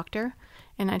a doctor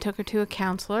and I took her to a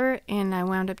counselor and I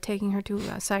wound up taking her to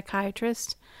a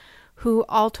psychiatrist who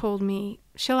all told me,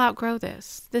 she'll outgrow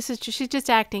this. She's just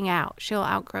acting out. She'll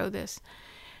outgrow this.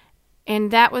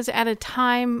 And that was at a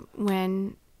time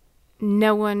when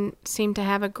no one seemed to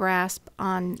have a grasp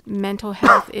on mental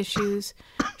health issues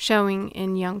showing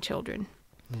in young children.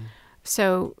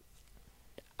 So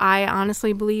I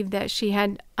honestly believe that she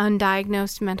had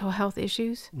undiagnosed mental health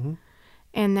issues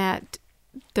and that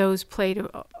those played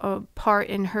a part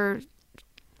in her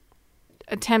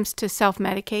attempts to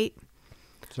self-medicate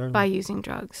by using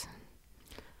drugs.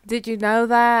 Did you know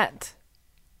that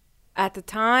at the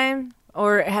time,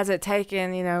 or has it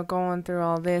taken, you know, going through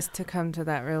all this to come to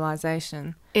that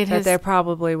realization that there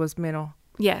probably was mental?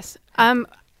 Yes.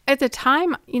 At the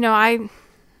time, you know,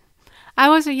 I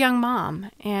was a young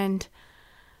mom, and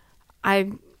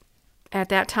I, at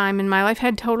that time in my life,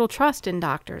 had total trust in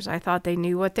doctors. I thought they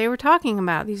knew what they were talking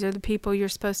about. These are the people you're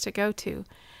supposed to go to.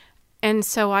 And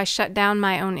so I shut down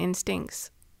my own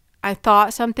instincts. I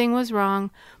thought something was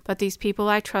wrong, but these people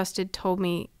I trusted told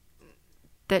me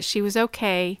that she was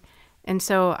okay. And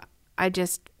so I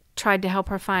just tried to help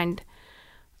her find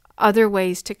other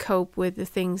ways to cope with the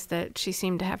things that she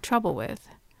seemed to have trouble with.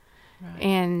 Right.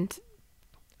 And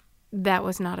that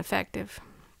was not effective.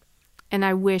 And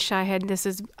I wish I had, this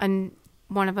is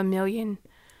one of a million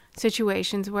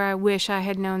situations where I wish I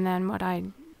had known then what I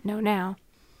know now.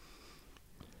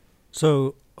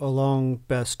 So, along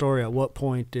Beth's story, at what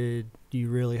point did you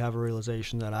really have a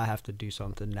realization that I have to do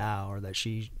something now, or that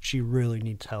she really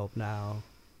needs help now?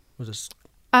 Was this...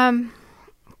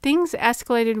 Things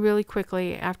escalated really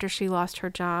quickly after she lost her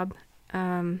job.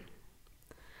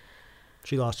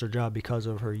 She lost her job because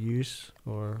of her use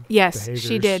or yes, behaviors?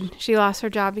 She did. She lost her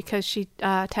job because she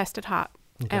tested hot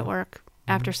at work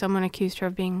after someone accused her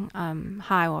of being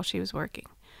high while she was working.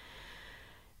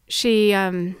 She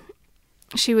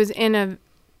was in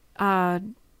a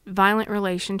violent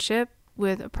relationship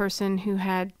with a person who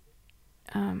had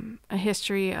a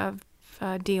history of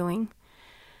dealing,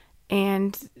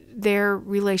 and their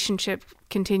relationship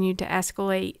continued to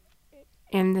escalate,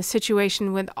 and the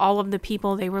situation with all of the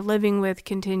people they were living with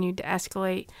continued to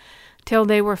escalate till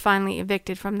they were finally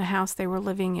evicted from the house they were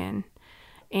living in.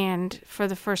 And for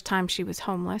the first time, she was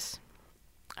homeless.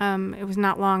 It was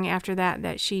not long after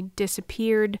that she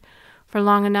disappeared for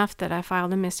long enough that I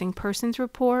filed a missing persons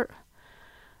report.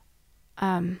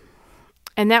 And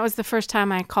that was the first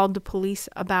time I called the police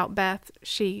about Beth.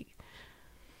 She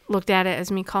looked at it as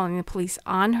me calling the police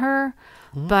on her,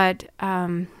 but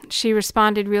she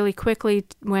responded really quickly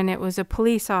when it was a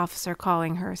police officer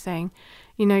calling her saying,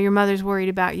 you know, your mother's worried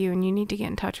about you and you need to get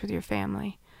in touch with your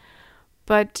family.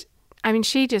 But, I mean,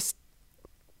 she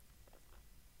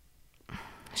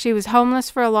was homeless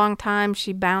for a long time.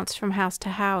 She bounced from house to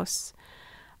house.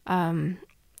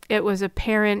 It was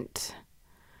apparent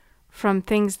from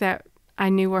things that I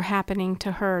knew were happening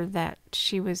to her that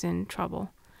she was in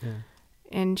trouble. Yeah.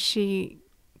 And she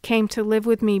came to live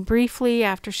with me briefly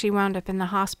after she wound up in the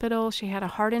hospital. She had a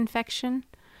heart infection,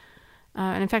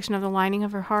 an infection of the lining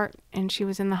of her heart, and she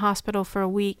was in the hospital for a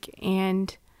week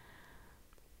and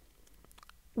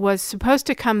was supposed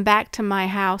to come back to my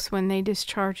house when they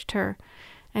discharged her.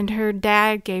 And her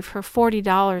dad gave her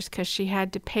 $40 because she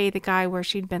had to pay the guy where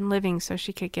she'd been living so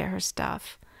she could get her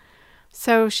stuff.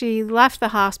 So she left the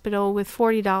hospital with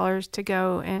 $40 to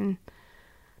go and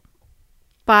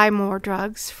buy more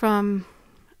drugs from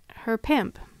her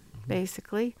pimp,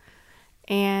 basically.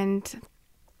 And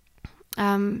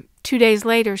 2 days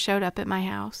later showed up at my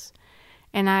house.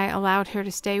 And I allowed her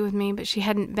to stay with me, but she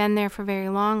hadn't been there for very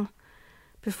long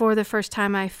before the first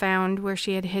time I found where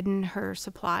she had hidden her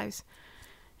supplies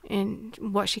in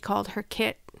what she called her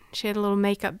kit. She had little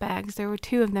makeup bags. There were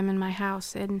 2 of them in my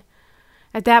house. And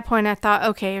at that point I thought,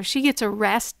 okay, if she gets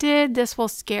arrested, this will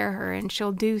scare her and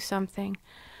she'll do something.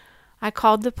 I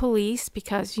called the police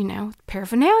because, you know,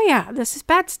 paraphernalia, this is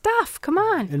bad stuff. Come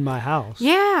on. In my house.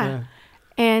 Yeah.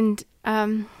 And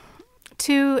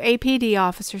 2 APD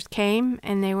officers came,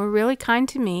 and they were really kind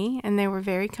to me, and they were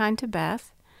very kind to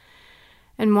Beth.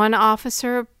 And one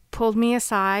officer pulled me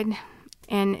aside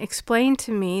and explained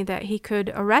to me that he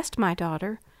could arrest my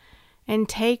daughter and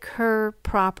take her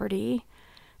property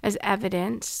as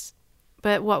evidence.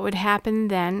 But what would happen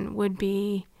then would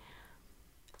be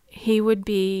she would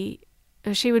be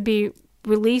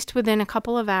released within a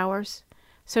couple of hours.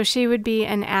 So she would be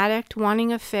an addict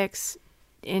wanting a fix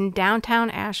in downtown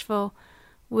Asheville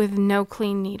with no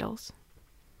clean needles.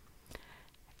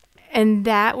 And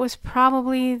that was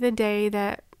probably the day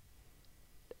that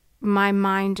my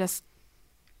mind just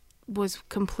was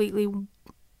completely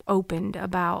opened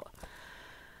about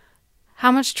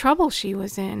how much trouble she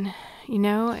was in, you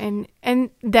know, and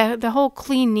the whole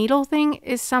clean needle thing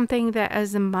is something that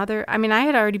as a mother, I mean, I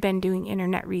had already been doing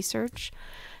internet research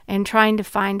and trying to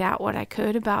find out what I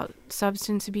could about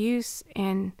substance abuse,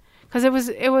 and because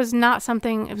it was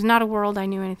not a world I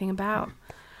knew anything about.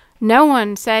 No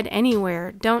one said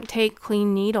anywhere, don't take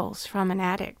clean needles from an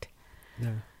addict.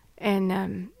 Yeah.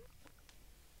 And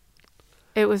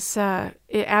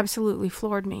it absolutely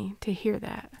floored me to hear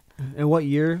that. And what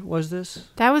year was this?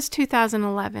 That was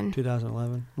 2011.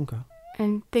 2011. Okay.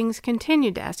 And things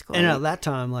continued to escalate. And at that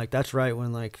time, like, that's right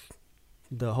when, like,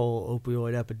 the whole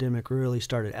opioid epidemic really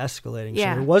started escalating.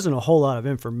 Yeah. So there wasn't a whole lot of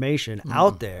information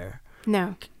out there.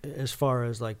 No. As far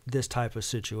as, like, this type of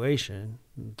situation.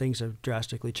 Things have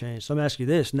drastically changed. So let me ask you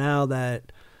this. Now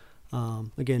that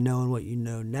Again, knowing what you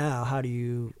know now, how do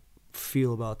you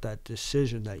feel about that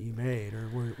decision that you made, or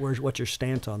what's your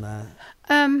stance on that?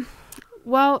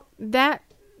 Well, that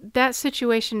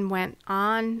situation went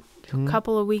on a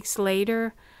couple of weeks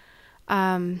later.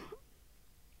 I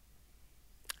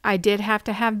did have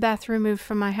to have Beth removed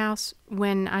from my house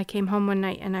when I came home one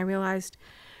night and I realized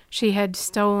she had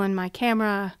stolen my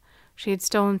camera. She had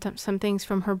stolen some things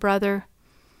from her brother.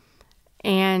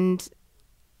 And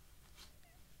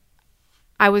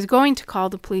I was going to call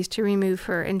the police to remove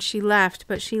her, and she left,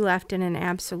 but she left in an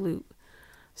absolute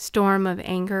storm of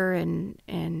anger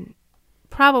and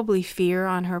probably fear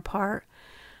on her part.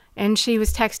 And she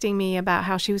was texting me about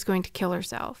how she was going to kill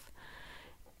herself.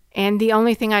 And the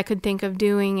only thing I could think of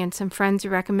doing, and some friends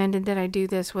recommended that I do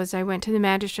this, was I went to the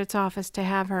magistrate's office to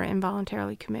have her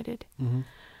involuntarily committed. Mm-hmm.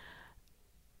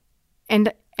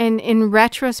 And in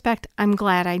retrospect, I'm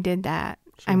glad I did that.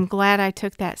 Sure. I'm glad I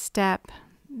took that step.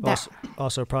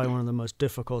 Also, probably one of the most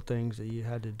difficult things that you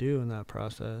had to do in that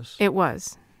process. It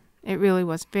was. It really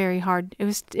was very hard. It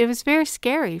was very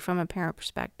scary from a parent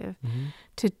perspective. Mm-hmm.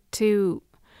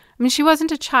 I mean, she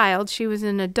wasn't a child, she was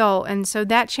an adult, and so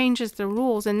that changes the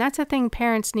rules, and that's a thing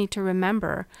parents need to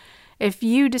remember. If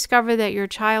you discover that your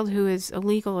child who is a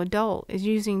legal adult is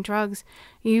using drugs,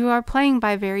 you are playing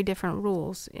by very different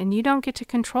rules, and you don't get to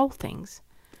control things.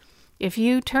 If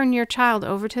you turn your child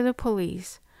over to the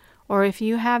police, or if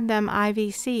you have them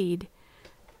IVC'd,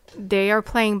 they are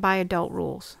playing by adult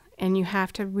rules, and you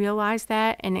have to realize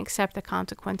that and accept the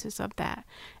consequences of that.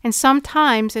 And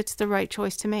sometimes it's the right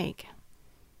choice to make.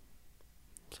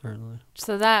 Certainly.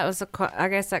 So that was I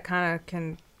guess that kind of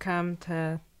can come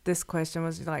to this question,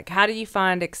 was like, how do you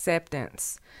find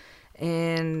acceptance?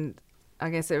 And I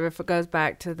guess if it goes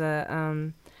back to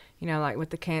the, like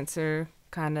with the cancer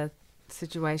kind of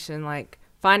situation, like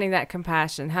finding that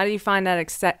compassion. How do you find that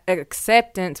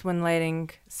acceptance when letting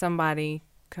somebody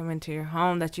come into your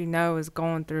home that you know is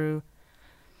going through,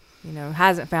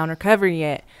 hasn't found recovery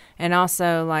yet? And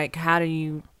also, like, how do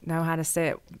you know how to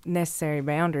set necessary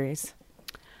boundaries?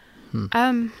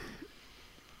 I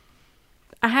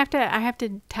have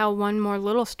to tell one more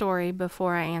little story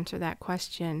before I answer that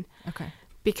question. Okay.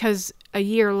 Because a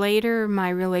year later, my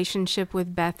relationship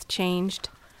with Beth changed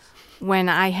when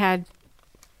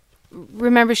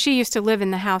remember, she used to live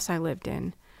in the house I lived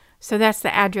in. So that's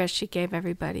the address she gave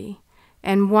everybody.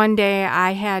 And one day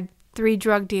I had 3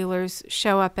 drug dealers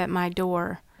show up at my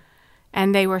door,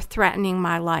 and they were threatening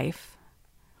my life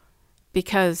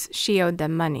because she owed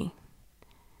them money.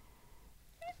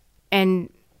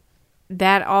 And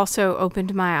that also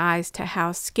opened my eyes to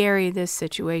how scary this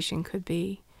situation could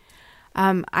be.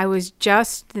 I was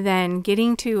just then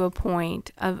getting to a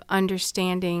point of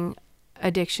understanding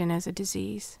addiction as a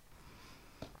disease.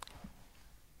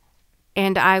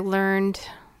 And I learned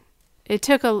it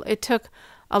took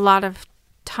a lot of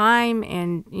time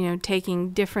and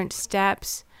taking different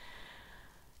steps.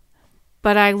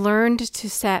 But I learned to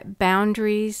set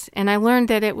boundaries, and I learned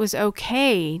that it was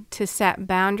okay to set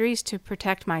boundaries to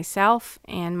protect myself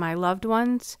and my loved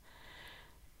ones,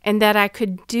 and that I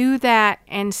could do that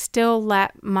and still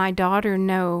let my daughter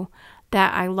know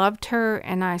that I loved her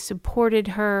and I supported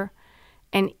her,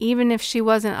 and even if she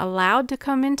wasn't allowed to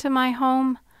come into my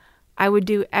home, I would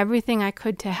do everything I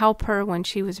could to help her when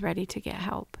she was ready to get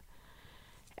help.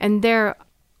 And there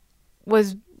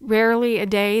was rarely a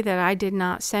day that I did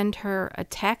not send her a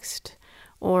text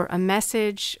or a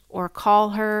message or call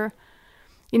her.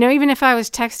 Even if I was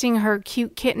texting her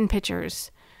cute kitten pictures,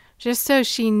 just so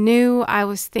she knew I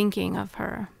was thinking of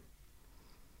her.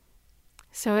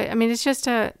 So,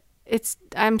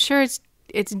 I'm sure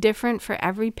it's different for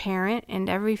every parent and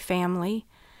every family.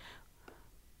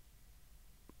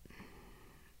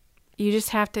 You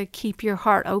just have to keep your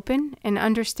heart open and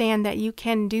understand that you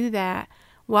can do that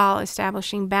while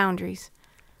establishing boundaries.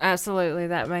 Absolutely.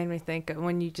 That made me think of,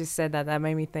 when you just said that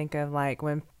made me think of like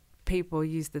when people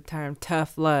use the term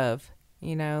tough love,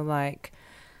 like,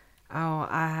 oh,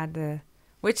 I had to,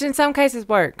 which in some cases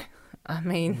work. I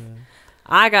mean,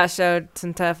 I got showed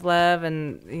some tough love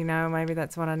and, maybe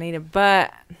that's what I needed.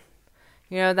 But,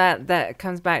 that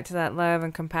comes back to that love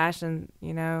and compassion,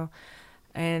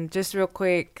 And just real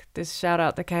quick, just shout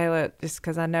out to Caleb, just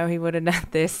because I know he would have done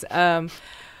this.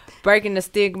 Breaking the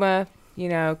stigma,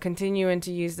 continuing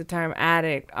to use the term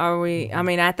addict. Are we,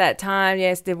 at that time,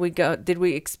 yes, did we go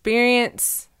through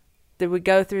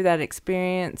that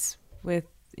experience with,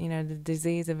 the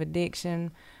disease of addiction?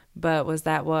 But was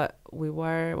that what we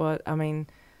were? Well,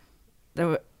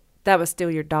 that was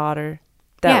still your daughter.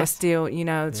 That was still,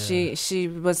 she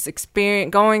was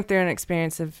going through an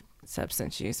experience of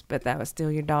substance use, but that was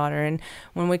still your daughter. And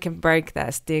when we can break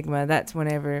that stigma, that's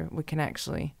whenever we can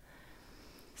actually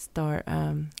start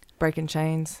breaking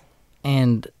chains.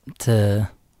 And to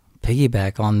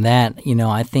piggyback on that, you know,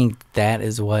 I think that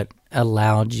is what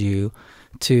allowed you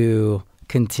to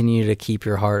continue to keep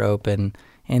your heart open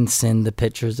and send the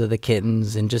pictures of the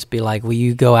kittens and just be like, will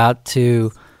you go out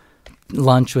to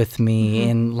lunch with me?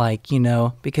 And like, you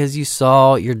know, because you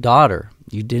saw your daughter,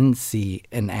 you didn't see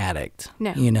an addict,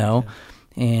 you know,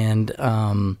 and,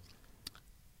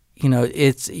 you know,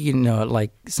 it's, you know,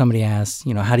 like somebody asked,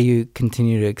 you know, how do you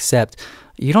continue to accept?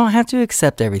 You don't have to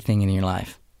accept everything in your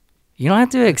life. You don't have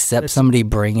to accept somebody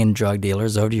bringing drug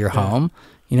dealers over to your home.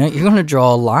 You know, you're going to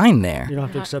draw a line there. You don't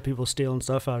have to accept people stealing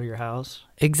stuff out of your house.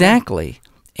 Exactly.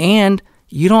 And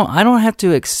I don't have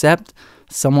to accept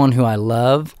someone who I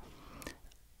love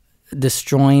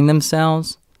destroying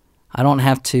themselves. I don't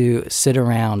have to sit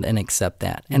around and accept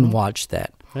that and watch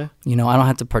that. Yeah. You know, I don't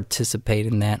have to participate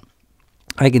in that.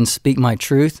 I can speak my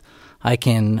truth. I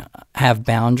can have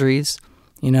boundaries.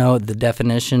 You know,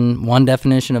 one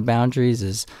definition of boundaries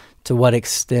is to what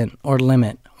extent or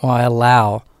limit will I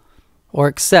allow or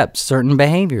accept certain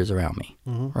behaviors around me,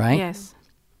 right? Yes.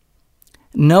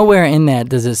 Nowhere in that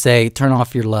does it say turn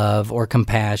off your love or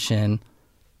compassion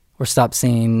or stop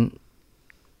seeing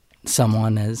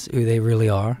someone as who they really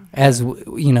are, as,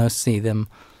 you know, see them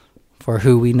for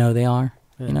who we know they are,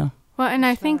 you know? Well, and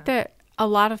I think that a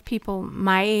lot of people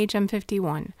my age, I'm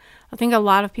 51. I think a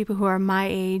lot of people who are my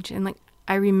age, and like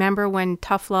I remember when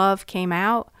Tough Love came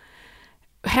out,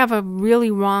 have a really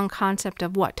wrong concept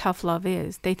of what tough love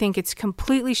is. They think it's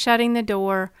completely shutting the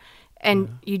door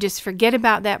and you just forget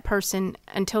about that person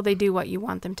until they do what you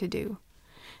want them to do.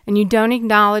 And you don't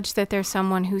acknowledge that there's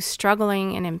someone who's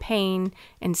struggling and in pain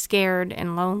and scared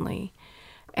and lonely.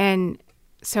 And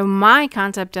so my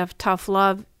concept of tough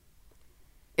love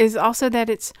is also that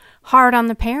it's hard on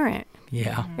the parent.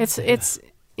 Yeah. It's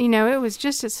you know, it was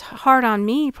just as hard on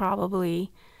me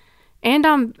probably and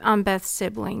on Beth's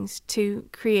siblings to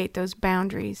create those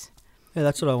boundaries. Yeah,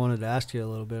 that's what I wanted to ask you a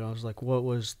little bit. I was like, what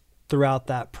was throughout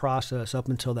that process up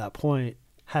until that point,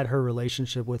 had her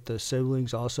relationship with the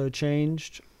siblings also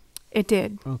changed? It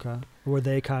did. Okay. Were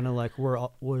they kind of like,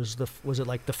 was it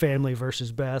like the family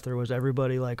versus Beth, or was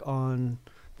everybody like on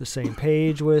the same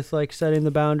page with like setting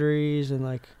the boundaries and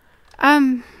like?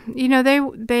 You know,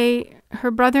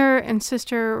 her brother and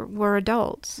sister were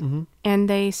adults, and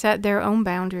they set their own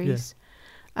boundaries.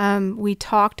 Yeah. We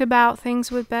talked about things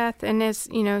with Beth, and as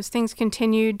things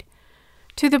continued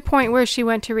to the point where she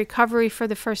went to recovery for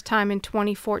the first time in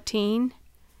 2014,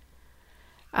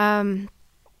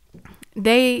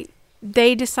 they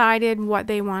decided what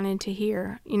they wanted to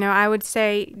hear. You know, I would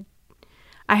say,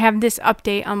 I have this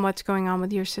update on what's going on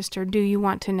with your sister. Do you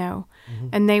want to know?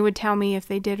 And they would tell me if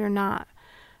they did or not.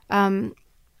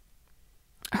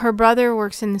 Her brother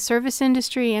works in the service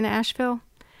industry in Asheville,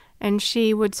 and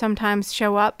she would sometimes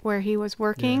show up where he was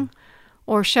working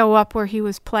or show up where he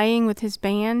was playing with his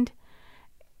band.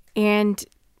 And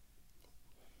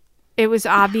it was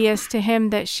obvious to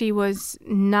him that she was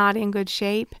not in good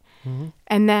shape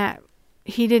and that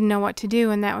he didn't know what to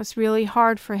do, and that was really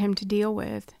hard for him to deal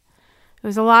with. It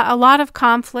was a lot of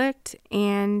conflict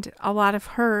and a lot of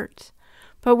hurt.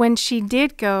 But when she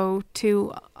did go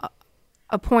to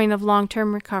a point of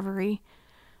long-term recovery,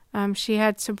 she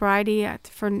had sobriety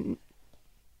for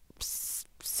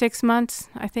 6 months,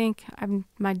 I think.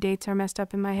 My dates are messed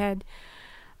up in my head.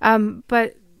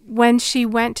 But when she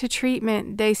went to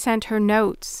treatment, they sent her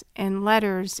notes and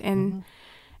letters and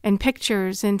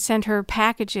pictures and sent her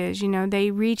packages. You know,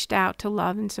 they reached out to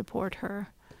love and support her.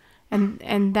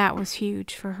 And that was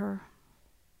huge for her.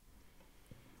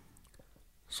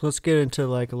 So let's get into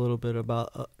like a little bit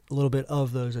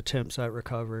of those attempts at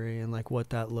recovery and like what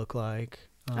that looked like.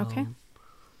 Okay.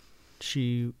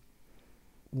 She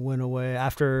went away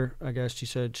after, I guess you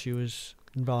said she was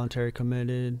involuntary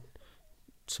committed.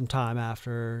 Some time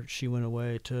after, she went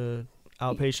away to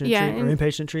outpatient treatment or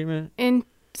inpatient treatment.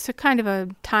 It's a kind of a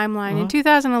timeline. In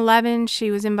 2011,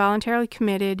 she was involuntarily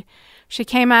committed. She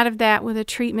came out of that with a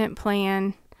treatment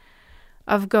plan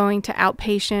of going to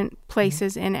outpatient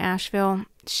places in Asheville.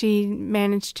 She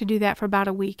managed to do that for about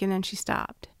a week, and then she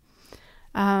stopped.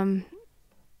 About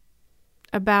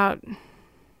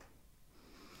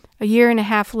a year and a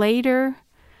half later,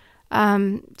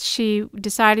 she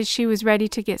decided she was ready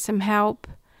to get some help,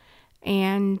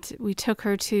 and we took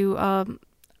her to a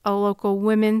local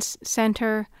women's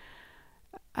center.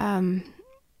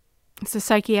 It's a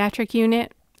psychiatric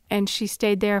unit, and she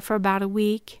stayed there for about a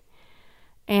week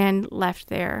and left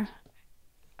there.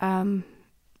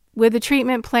 with a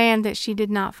treatment plan that she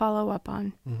did not follow up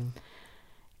on.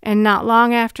 And not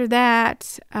long after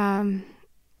that,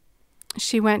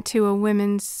 she went to a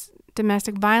women's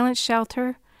domestic violence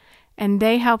shelter, and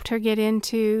they helped her get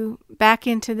back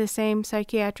into the same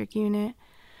psychiatric unit.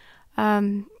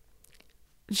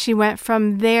 She went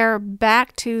from there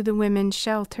back to the women's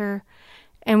shelter,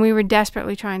 and we were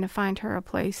desperately trying to find her a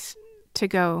place to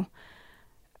go.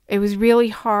 It was really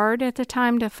hard at the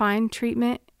time to find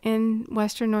treatment in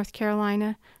Western North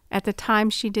Carolina. At the time,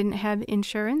 she didn't have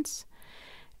insurance.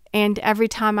 And every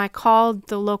time I called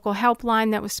the local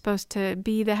helpline that was supposed to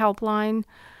be the helpline,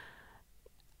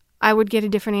 I would get a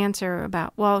different answer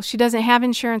about, well, she doesn't have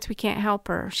insurance, we can't help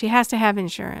her. She has to have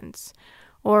insurance.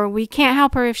 Or we can't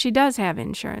help her if she does have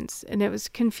insurance. And it was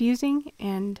confusing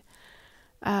and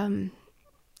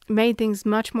made things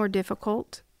much more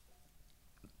difficult.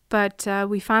 But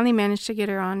we finally managed to get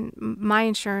her on my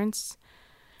insurance.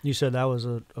 You said that was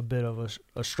a bit of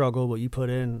a struggle, but you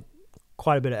put in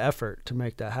quite a bit of effort to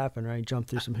make that happen, right? Jump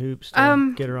through some hoops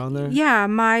to get her on there? Yeah,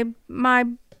 my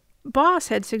boss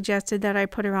had suggested that I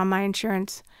put her on my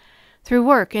insurance through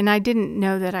work, and I didn't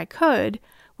know that I could.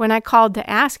 When I called to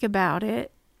ask about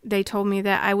it, they told me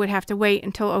that I would have to wait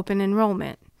until open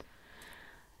enrollment.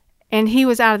 And he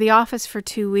was out of the office for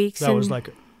 2 weeks. That was like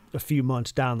a few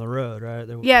months down the road, right?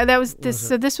 Yeah, that was this.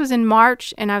 So this was in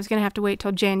March, and I was going to have to wait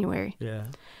till January. Yeah.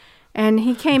 And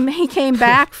he came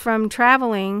back from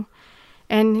traveling,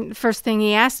 and first thing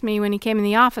he asked me when he came in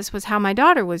the office was how my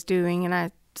daughter was doing, and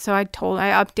I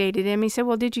updated him. He said,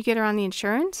 "Well, did you get her on the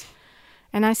insurance?"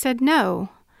 And I said, "No."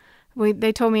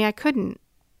 They told me I couldn't.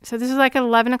 So this was like at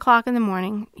 11 o'clock in the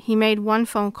morning. He made one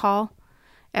phone call.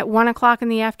 At 1 o'clock in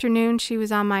the afternoon, she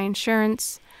was on my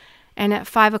insurance. And at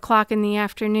 5 o'clock in the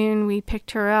afternoon, we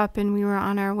picked her up and we were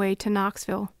on our way to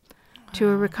Knoxville to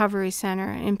a recovery center,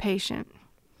 inpatient.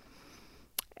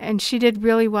 And she did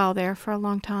really well there for a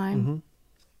long time.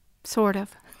 Sort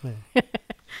of. Yeah.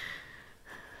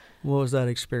 What was that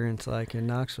experience like in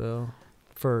Knoxville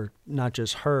for not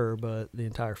just her, but the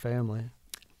entire family?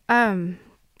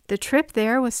 The trip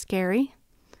there was scary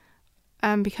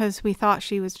because we thought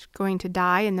she was going to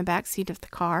die in the back seat of the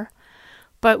car.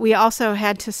 But we also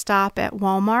had to stop at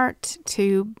Walmart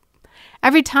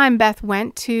every time Beth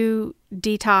went to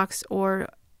detox or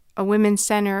a women's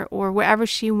center or wherever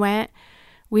she went,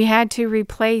 we had to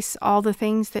replace all the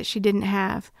things that she didn't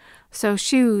have. So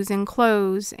shoes and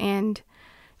clothes and,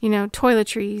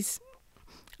 toiletries,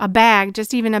 a bag,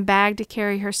 just even a bag to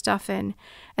carry her stuff in.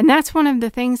 And that's one of the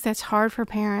things that's hard for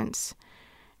parents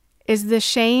is the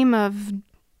shame of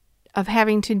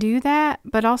having to do that,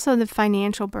 but also the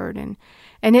financial burden.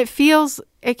 And it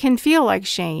can feel like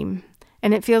shame.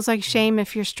 And it feels like shame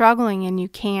if you're struggling and you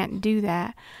can't do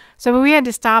that. So we had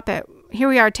to here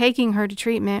we are taking her to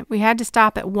treatment. We had to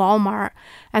stop at Walmart.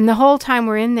 And the whole time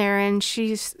we're in there and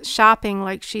she's shopping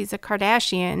like she's a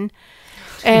Kardashian.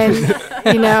 And,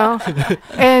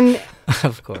 and...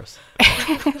 Of course.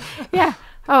 Yeah.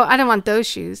 Oh, I don't want those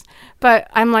shoes. But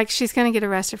I'm like, she's going to get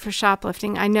arrested for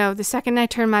shoplifting. I know. The second I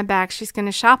turn my back, she's going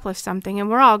to shoplift something and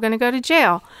we're all going to go to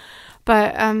jail.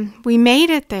 But we made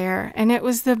it there. And it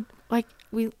was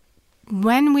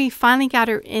when we finally got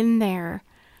her in there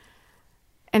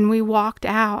and we walked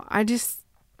out, I just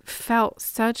felt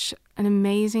such an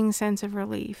amazing sense of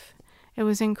relief. It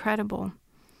was incredible.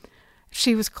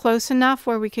 She was close enough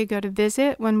where we could go to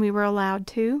visit when we were allowed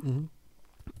to.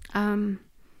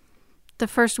 The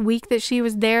first week that she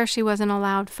was there, she wasn't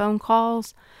allowed phone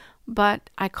calls, but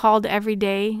I called every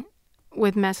day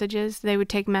with messages. They would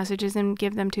take messages and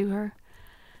give them to her.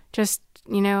 Just,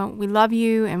 we love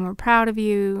you and we're proud of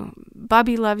you.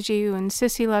 Bubby loves you and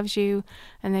Sissy loves you,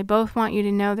 and they both want you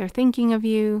to know they're thinking of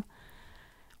you.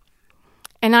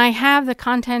 And I have the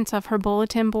contents of her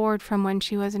bulletin board from when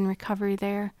she was in recovery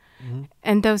there.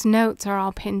 And those notes are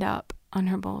all pinned up on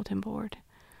her bulletin board.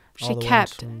 She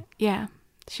kept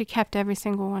every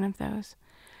single one of those.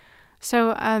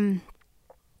 So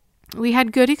we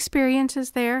had good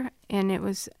experiences there, and it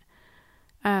was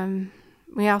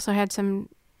we also had some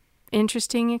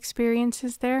interesting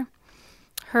experiences there.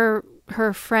 Her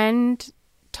friend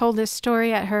told this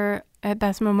story at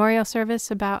Beth's memorial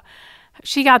service about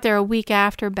she got there a week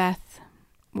after Beth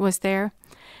was there.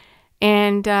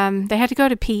 And they had to go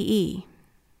to PE,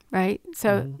 right?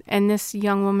 So, and this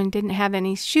young woman didn't have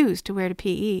any shoes to wear to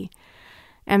PE.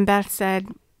 And Beth said,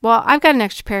 "Well, I've got an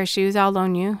extra pair of shoes. I'll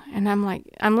loan you." And I'm like,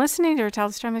 I'm listening to her tell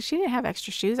the story. I'm like, she didn't have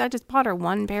extra shoes. I just bought her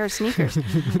one pair of sneakers.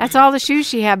 That's all the shoes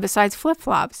she had besides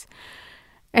flip-flops.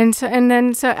 And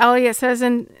so Elliot says,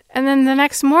 and then the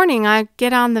next morning I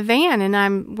get on the van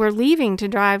and we're leaving to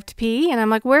drive to PE, and I'm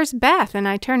like, where's Beth? And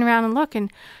I turn around and look,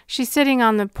 and she's sitting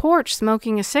on the porch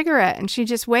smoking a cigarette, and she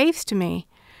just waves to me.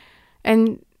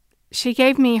 And she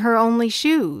gave me her only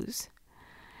shoes.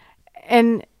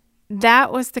 And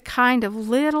that was the kind of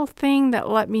little thing that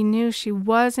let me know she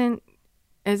wasn't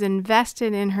as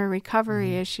invested in her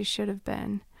recovery as she should have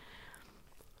been.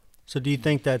 So do you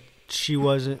think that she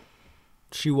wasn't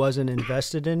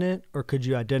invested in it, or could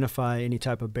you identify any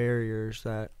type of barriers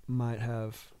that might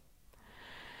have?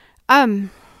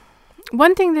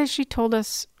 One thing that she told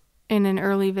us in an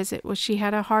early visit was she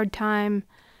had a hard time.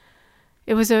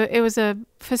 It was a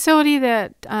facility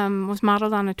that was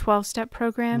modeled on a 12-step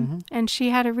program, and she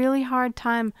had a really hard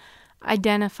time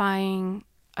identifying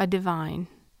a divine.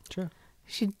 Sure.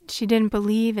 She didn't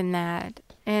believe in that,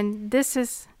 and this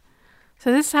is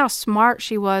how smart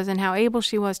she was and how able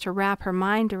she was to wrap her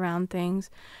mind around things.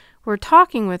 We're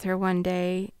talking with her one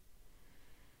day,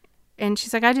 and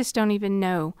she's like, I just don't even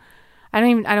know. I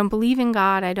don't believe in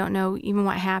God. I don't know even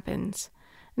what happens.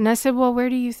 And I said, well, where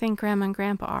do you think Grandma and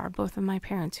Grandpa are, both of my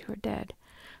parents who are dead?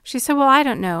 She said, well, I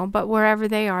don't know, but wherever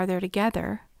they are, they're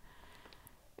together.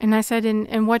 And I said,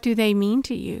 and what do they mean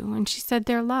to you? And she said,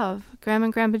 they're love. Grandma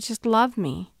and Grandpa just love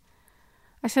me.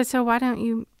 I said, so why don't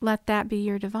you let that be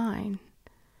your divine?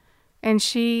 And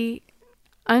she,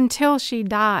 until she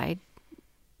died,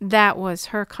 that was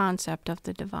her concept of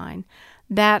the divine,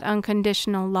 that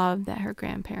unconditional love that her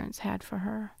grandparents had for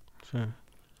her. Sure.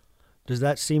 Does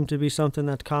that seem to be something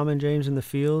that's common, James, in the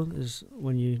field, is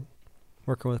when you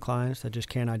working with clients that just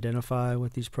can't identify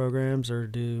with these programs, or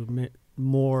do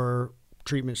more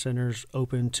treatment centers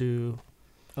open to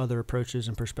other approaches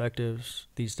and perspectives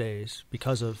these days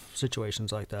because of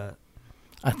situations like that?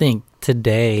 I think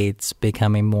today it's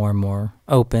becoming more and more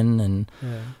open and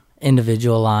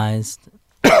individualized.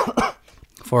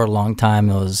 For a long time,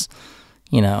 it was,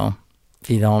 if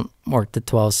you don't work the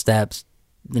 12 steps,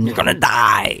 then you're going to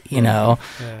die, know.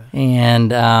 Yeah.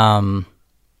 And,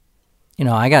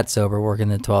 I got sober working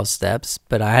the 12 steps,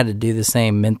 but I had to do the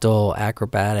same mental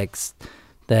acrobatics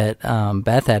that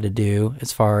Beth had to do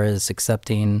as far as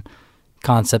accepting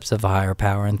concepts of a higher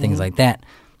power and things like that.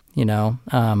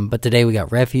 But today we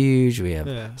got Refuge, we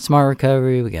have Smart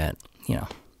Recovery, we got, So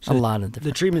a lot of different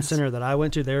the treatment things. center that I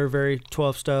went to, they were very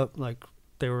 12-step,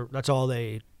 that's all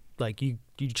they, you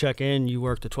check in, you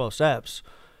work the 12 steps.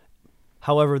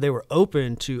 However, they were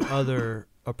open to other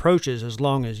approaches as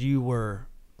long as you were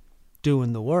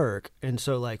doing the work. And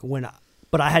so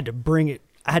but I had to bring it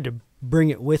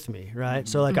with me, right?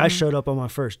 So I showed up on my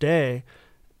first day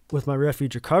with my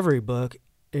Refuge Recovery book,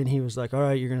 and he was like, all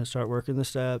right, you're going to start working the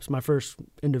steps. My first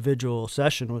individual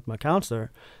session with my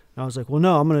counselor. And I was like, well,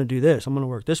 no, I'm going to do this. I'm going to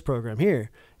work this program here.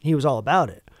 And he was all about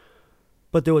it.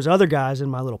 But there was other guys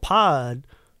in my little pod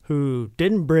who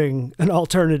didn't bring an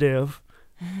alternative,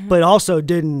 but also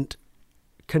didn't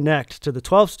connect to the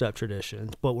 12-step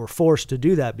traditions, but were forced to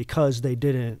do that because they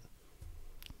didn't.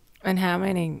 And how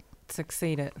many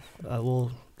succeeded?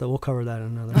 We'll cover that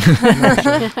in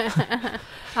another.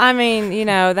 I mean,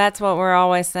 that's what we're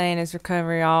always saying is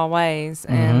recovery always.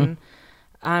 And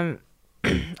I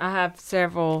have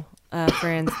several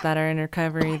friends that are in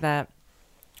recovery that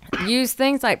use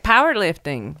things like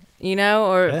powerlifting,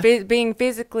 or being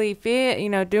physically fit,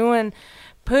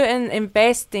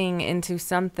 investing into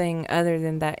something other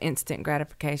than that instant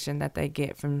gratification that they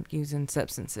get from using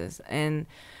substances. And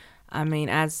I mean,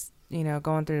 as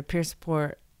going through the peer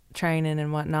support training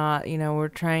and whatnot, we're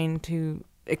trained to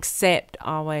accept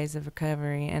all ways of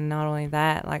recovery. And not only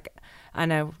that,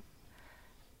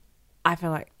 I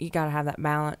feel like you got to have that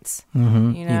balance,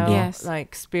 Yes.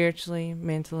 like spiritually,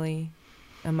 mentally,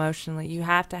 emotionally. You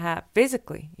have to have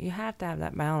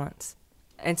that balance.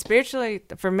 And spiritually,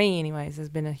 for me anyways, has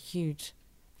been a huge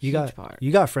part.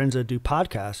 You got friends that do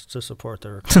podcasts to support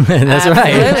their recovery. That's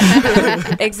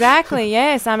right. Exactly,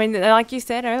 yes. I mean, like you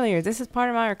said earlier, this is part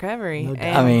of my recovery. No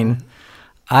doubt. I mean,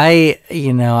 I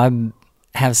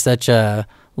have such a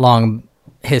long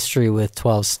history with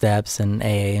 12 steps and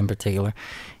AA in particular.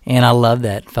 And I love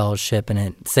that fellowship, and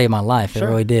it saved my life. Sure. It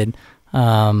really did.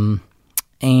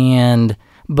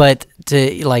 But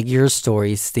to like your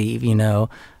story, Steve,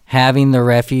 having the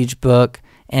Refuge book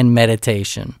and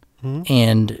meditation,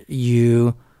 and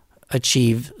you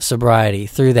achieve sobriety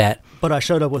through that. But I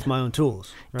showed up with my own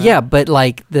tools. Right? Yeah, but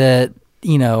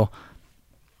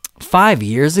 5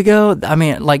 years ago, I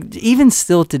mean, even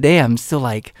still today, I'm still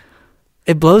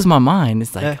it blows my mind.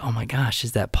 It's oh my gosh,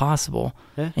 is that possible?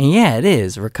 Yeah. And yeah, it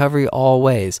is. Recovery all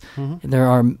ways. There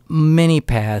are many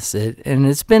paths, and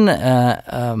it's been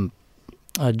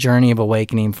a journey of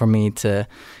awakening for me to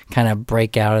kind of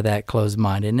break out of that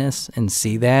closed-mindedness and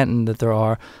see that, and that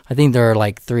I think there are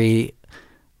like 3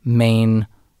 main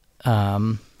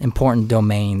important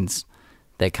domains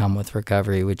that come with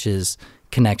recovery, which is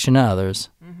connection to others.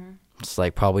 Mm-hmm. It's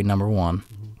like probably number 1,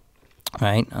 mm-hmm.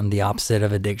 right? And the opposite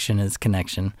of addiction is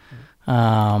connection.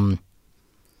 Mm-hmm.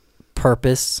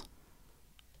 Purpose,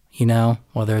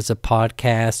 whether it's a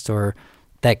podcast or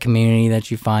that community that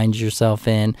you find yourself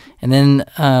in, and then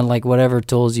like whatever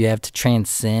tools you have to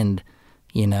transcend,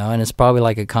 and it's probably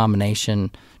like a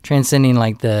combination, transcending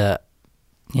like the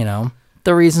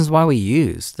reasons why we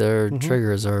use the mm-hmm.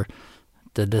 triggers or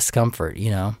the discomfort,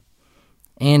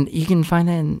 and you can find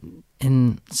that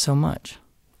in so much,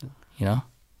 And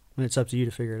it's up to you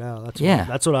to figure it out.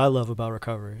 That's what I love about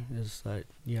recovery, is that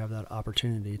you have that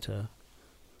opportunity to.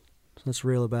 So let's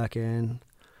reel it back in.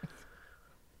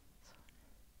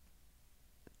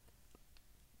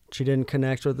 She didn't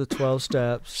connect with the 12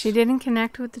 steps. She didn't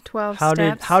connect with the 12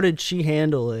 steps. How did she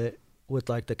handle it with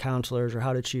like the counselors,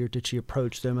 or did she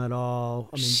approach them at all?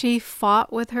 She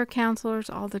fought with her counselors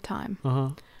all the time.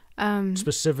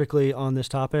 Specifically on this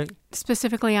topic?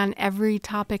 Specifically on every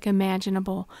topic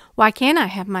imaginable. Why can't I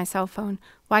have my cell phone?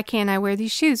 Why can't I wear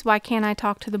these shoes? Why can't I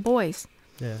talk to the boys?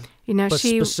 Yeah. But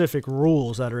specific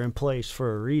rules that are in place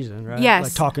for a reason, right? Yes.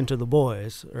 Like talking to the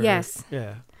boys. Yes.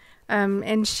 Yeah.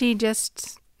 And she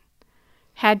just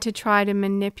had to try to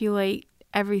manipulate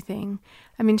everything.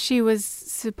 She was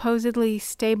supposedly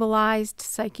stabilized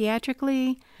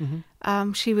psychiatrically.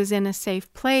 Mm-hmm. She was in a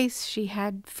safe place. She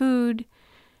had food.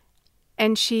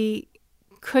 And she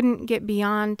couldn't get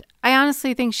beyond... I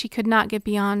honestly think she could not get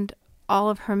beyond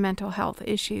all of her mental health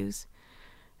issues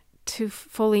to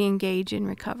fully engage in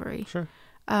recovery. Sure.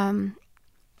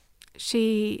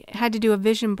 She had to do a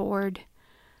vision board,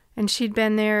 and she'd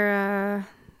been there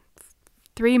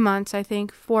 3 months, I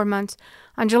think, 4 months.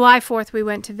 On July 4th, we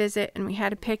went to visit, and we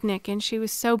had a picnic, and she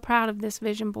was so proud of this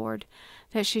vision board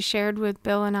that she shared with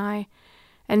Bill and I.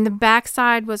 And the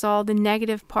backside was all the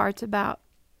negative parts about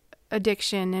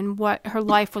addiction and what her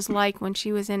life was like when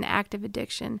she was in active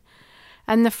addiction.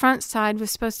 And the front side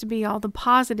was supposed to be all the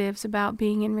positives about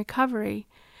being in recovery.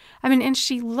 And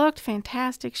she looked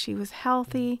fantastic. She was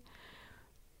healthy.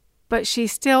 But she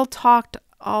still talked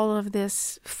all of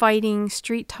this fighting,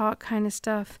 street talk kind of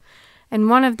stuff. And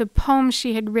one of the poems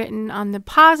she had written on the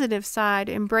positive side,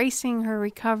 embracing her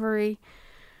recovery,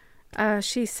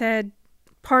 she said,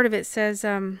 part of it says,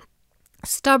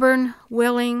 stubborn,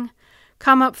 willing,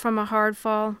 come up from a hard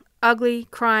fall, ugly,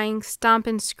 crying, stomp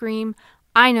and scream,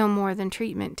 I know more than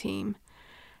treatment team.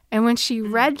 And when she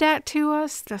read that to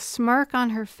us, the smirk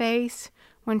on her face,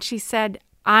 when she said,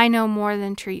 I know more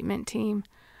than treatment team,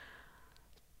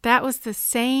 that was the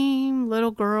same little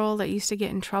girl that used to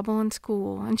get in trouble in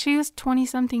school. And she was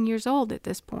 20-something years old at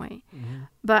this point. Mm-hmm.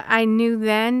 But I knew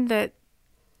then that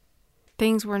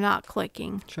things were not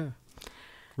clicking. Sure.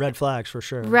 Red flags for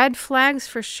sure. Red flags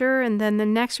for sure. And then the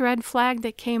next red flag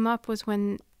that came up was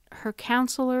when her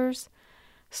counselors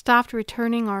stopped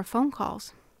returning our phone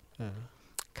calls.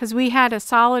 Because we had a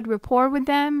solid rapport with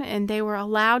them, and they were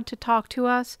allowed to talk to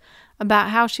us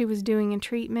about how she was doing in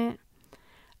treatment.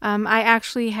 I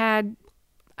actually had,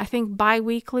 I think,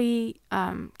 bi-weekly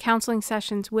counseling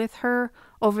sessions with her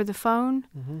over the phone.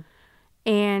 Mm-hmm.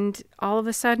 And all of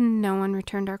a sudden, no one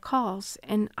returned our calls.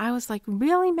 And I was like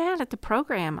really mad at the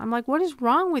program. I'm like, what is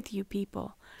wrong with you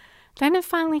people? Then it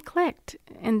finally clicked.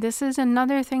 And this is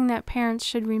another thing that parents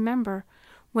should remember.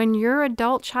 When your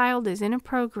adult child is in a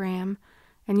program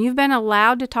and you've been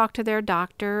allowed to talk to their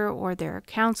doctor or their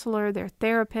counselor, their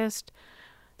therapist,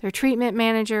 their treatment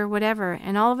manager, whatever,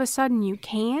 and all of a sudden you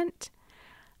can't,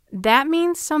 that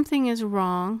means something is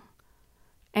wrong,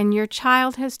 and your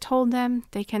child has told them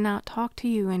they cannot talk to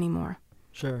you anymore.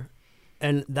 Sure.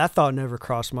 And that thought never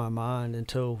crossed my mind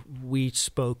until we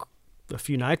spoke a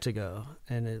few nights ago,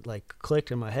 and it like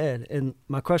clicked in my head. And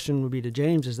my question would be to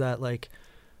James, is that like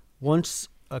once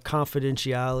a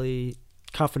confidentiality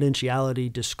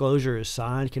disclosure is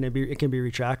signed, it can be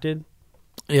retracted?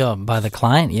 Yeah, by the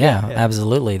client. Yeah.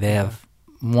 Absolutely. They have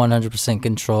 100%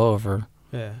 control over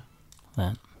that.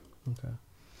 Okay.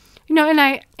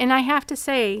 And I have to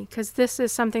say, because this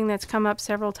is something that's come up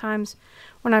several times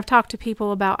when I've talked to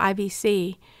people about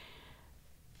IVC,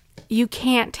 you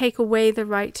can't take away the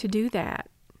right to do that.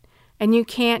 And you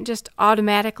can't just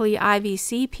automatically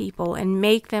IVC people and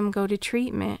make them go to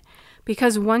treatment,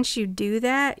 because once you do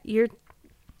that, you're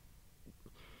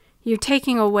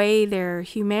taking away their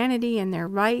humanity and their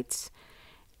rights.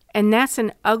 And that's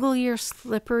an uglier,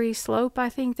 slippery slope, I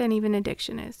think, than even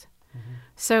addiction is. Mm-hmm.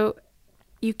 So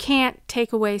you can't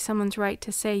take away someone's right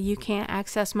to say you can't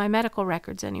access my medical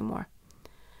records anymore.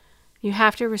 You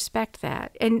have to respect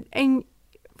that. And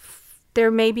there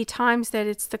may be times that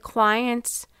it's the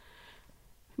client's,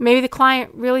 maybe the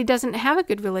client really doesn't have a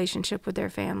good relationship with their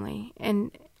family.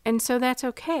 And so that's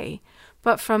okay.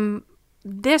 But from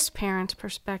this parent's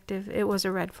perspective, it was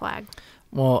a red flag.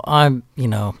 Well, I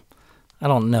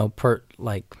don't know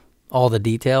all the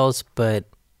details, but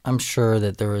I'm sure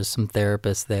that there was some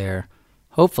therapists there,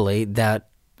 hopefully, that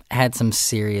had some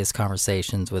serious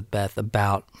conversations with Beth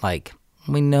about, like,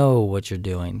 we know what you're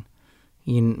doing.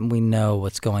 We know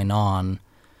what's going on.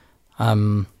 I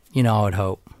would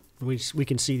hope. We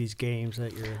can see these games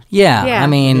that you're... Yeah. I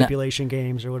mean... manipulation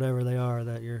games or whatever they are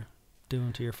that you're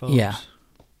doing to your folks. Yeah.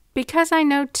 Because I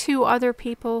know 2 other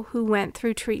people who went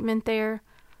through treatment there,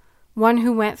 one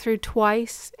who went through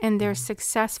twice, and they're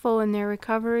successful in their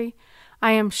recovery,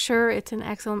 I am sure it's an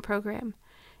excellent program.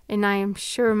 And I am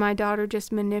sure my daughter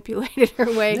just manipulated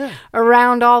her way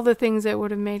around all the things that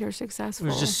would have made her successful. It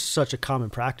was just such a common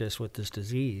practice with this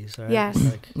disease, right? Yes.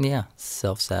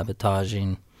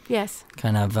 Self-sabotaging. Yes.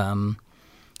 Kind of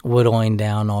whittling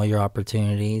down all your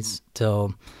opportunities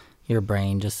till your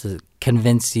brain just to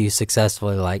convince you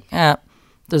successfully, like,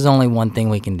 there's only one thing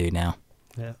we can do now.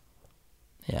 Yeah.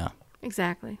 Yeah.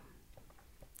 Exactly.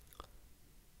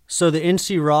 So the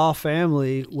NC Raw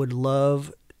family would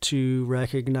love to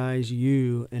recognize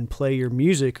you and play your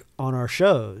music on our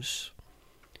shows.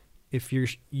 If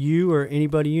you or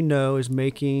anybody you know is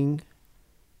making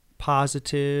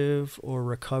positive or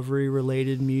recovery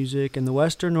related music in the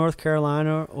Western North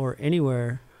Carolina or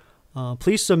anywhere,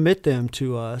 please submit them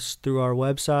to us through our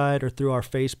website or through our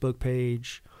Facebook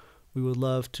page. We would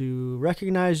love to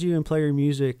recognize you and play your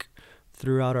music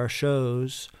throughout our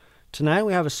shows. Tonight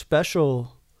we have a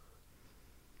special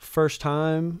first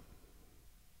time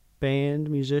band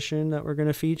musician that we're going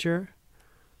to feature.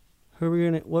 Who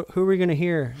are we going to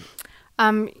hear?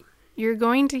 You're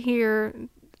going to hear,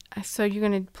 so you're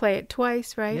going to play it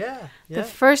twice, right? Yeah. The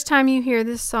first time you hear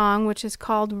this song, which is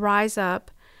called Rise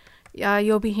Up,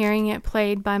 you'll be hearing it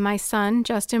played by my son,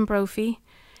 Justin Brophy,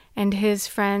 and his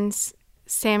friends,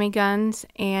 Sammy Guns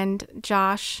and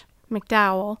Josh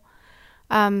McDowell.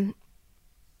 And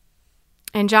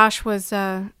Josh was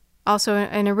also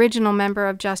an original member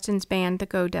of Justin's band, the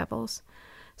Go Devils.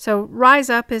 So Rise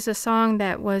Up is a song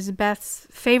that was Beth's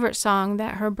favorite song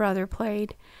that her brother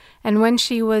played. And when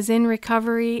she was in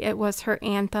recovery, it was her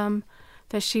anthem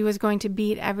that she was going to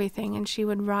beat everything and she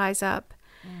would rise up.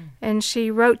 And she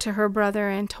wrote to her brother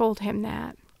and told him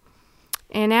that.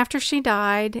 And after she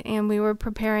died and we were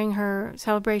preparing her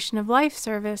celebration of life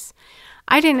service,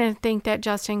 I didn't think that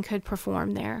Justin could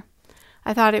perform there.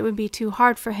 I thought it would be too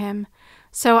hard for him.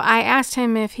 So I asked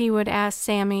him if he would ask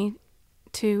Sammy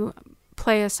to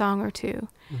play a song or two.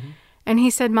 Mm-hmm. And he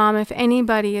said, Mom, if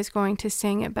anybody is going to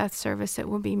sing at Beth's service, it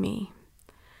will be me.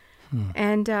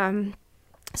 And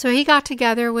so he got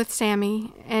together with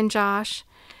Sammy and Josh,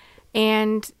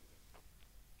 and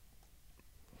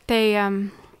they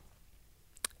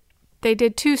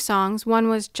did 2 songs. One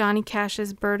was Johnny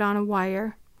Cash's Bird on a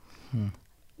Wire,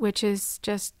 which is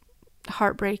just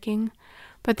heartbreaking.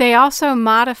 But they also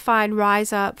modified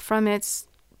Rise Up from its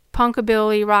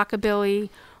punkabilly, rockabilly,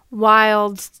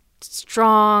 wild,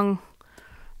 strong,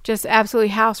 just absolutely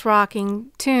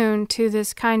house-rocking tune to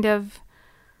this kind of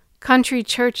country,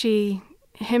 churchy,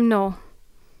 hymnal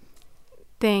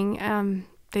thing.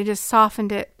 They just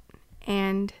softened it,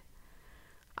 and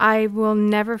I will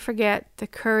never forget the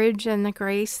courage and the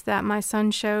grace that my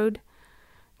son showed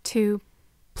to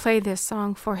play this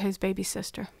song for his baby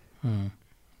sister.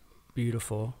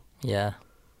 Beautiful. Yeah.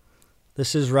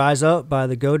 This is Rise Up by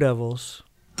the Go Devils.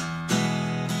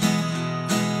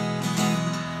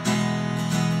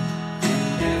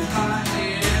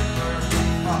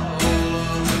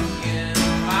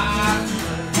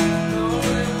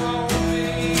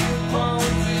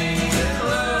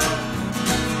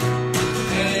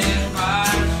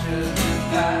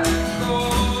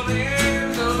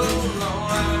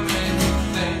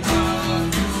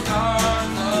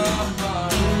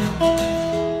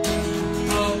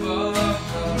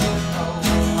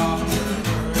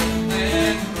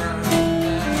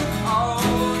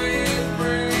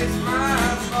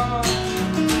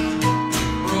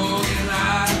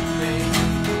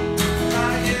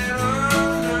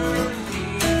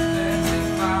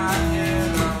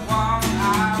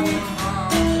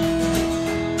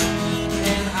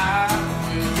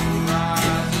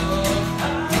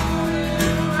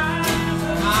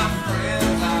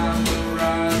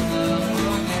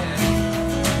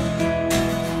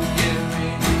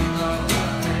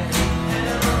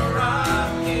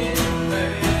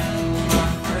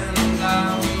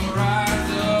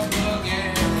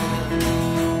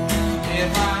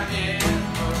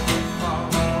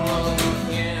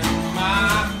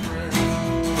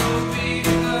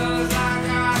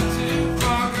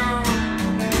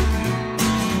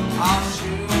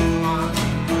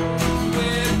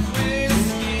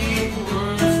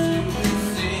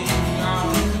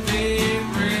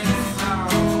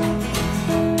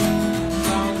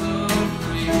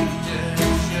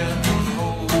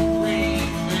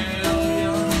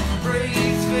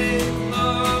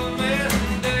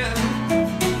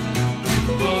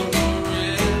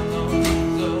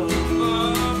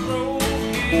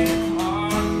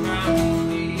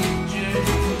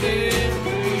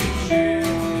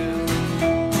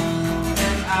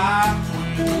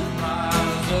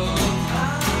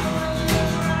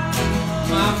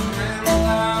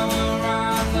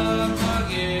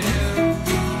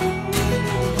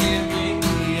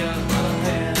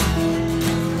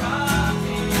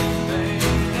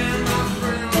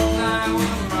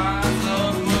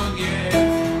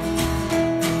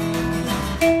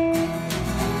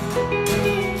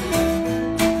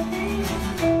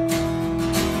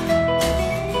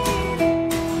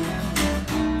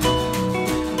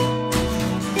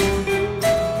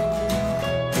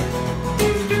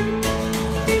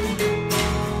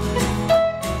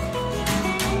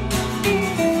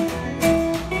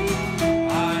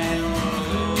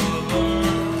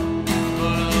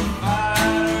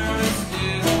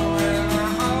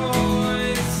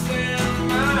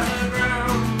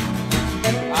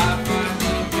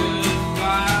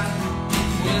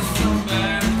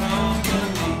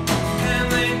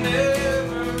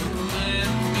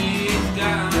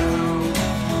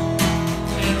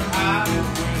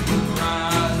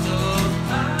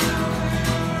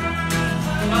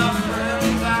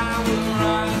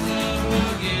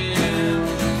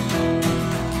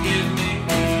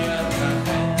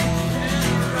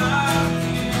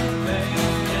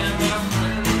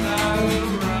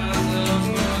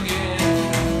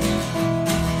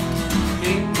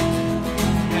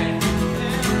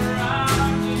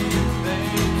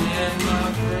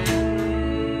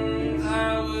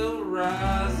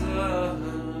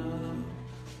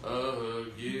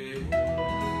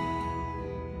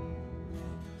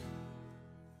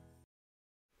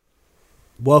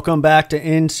 Welcome back to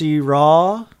NC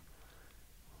Raw.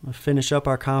 We'll finish up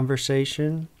our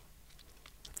conversation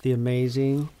with the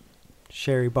amazing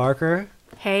Sherry Barker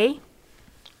Hey.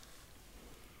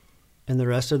 and the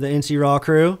rest of the NC Raw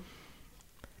crew.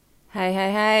 Hey,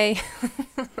 hey, hey.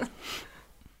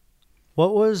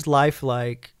 What was life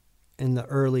like in the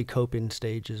early coping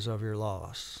stages of your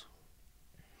loss?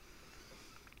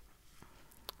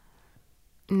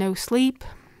 No sleep,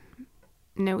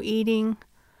 no eating.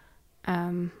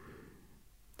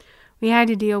 We had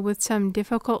to deal with some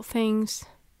difficult things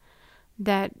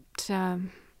that,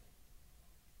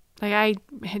 I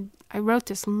wrote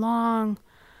this long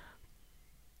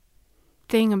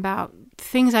thing about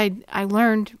things I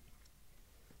learned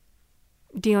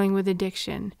dealing with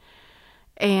addiction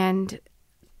and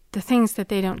the things that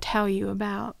they don't tell you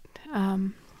about.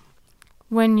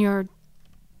 When your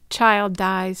child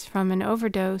dies from an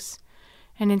overdose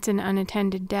and it's an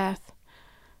unattended death,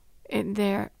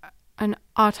 an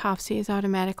autopsy is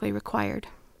automatically required.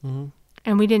 Mm-hmm.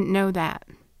 And we didn't know that.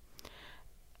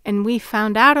 And we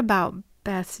found out about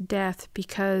Beth's death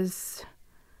because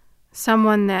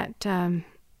someone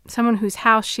whose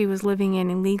house she was living in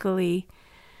illegally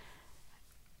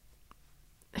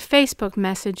Facebook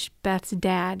messaged Beth's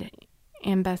dad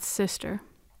and Beth's sister.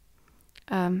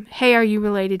 Hey, are you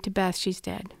related to Beth? She's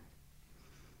dead.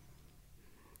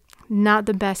 Not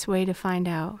the best way to find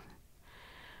out.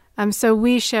 So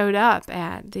we showed up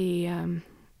at the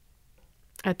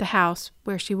house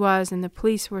where she was, and the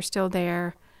police were still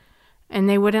there, and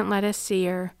they wouldn't let us see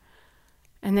her,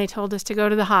 and they told us to go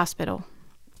to the hospital,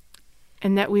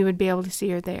 and that we would be able to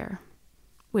see her there,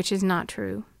 which is not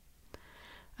true.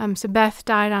 So Beth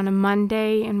died on a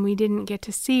Monday, and we didn't get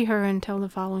to see her until the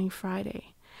following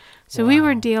Friday. So we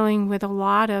were dealing with a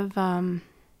lot of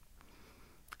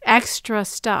extra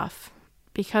stuff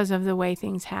because of the way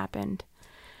things happened.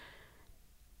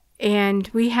 And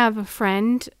we have a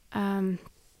friend,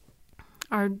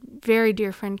 our very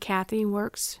dear friend Kathy,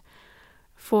 works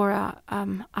for a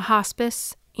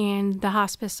hospice, and the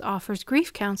hospice offers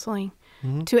grief counseling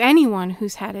to anyone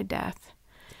who's had a death.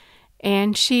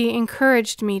 And she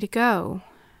encouraged me to go.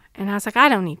 And I was like, I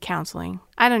don't need counseling.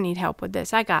 I don't need help with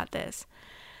this. I got this.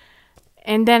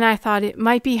 And then I thought it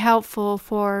might be helpful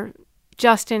for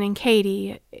Justin and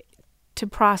Katie to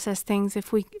process things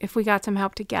if we got some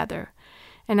help together.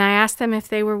 And I asked them if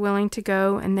they were willing to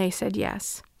go, and they said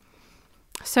yes.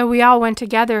 So we all went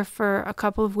together for a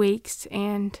couple of weeks,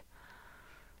 and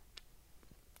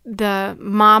the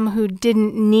mom who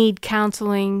didn't need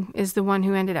counseling is the one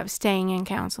who ended up staying in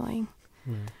counseling.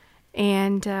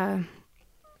 And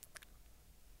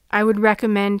I would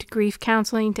recommend grief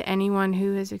counseling to anyone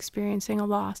who is experiencing a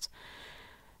loss.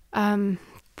 The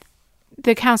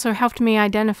counselor helped me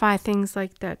identify things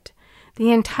like that.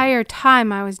 The entire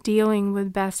time I was dealing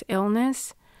with Beth's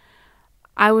illness,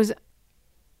 I was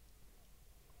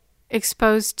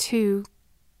exposed to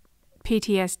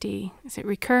PTSD. Is it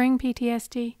recurring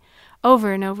PTSD?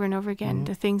 Over and over and over again,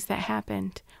 the things that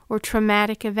happened were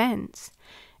traumatic events.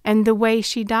 And the way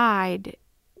she died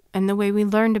and the way we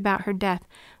learned about her death,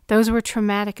 those were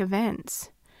traumatic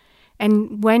events.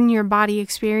 And when your body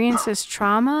experiences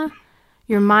trauma,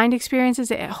 your mind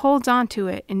experiences it, it holds on to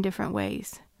it in different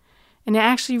ways. And it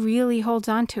actually really holds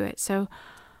on to it. So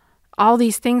all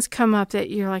these things come up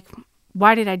that you're like,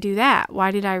 why did I do that?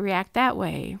 Why did I react that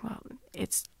way? Well,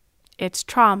 it's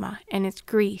trauma and it's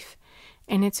grief.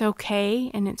 And it's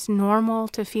okay and it's normal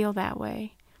to feel that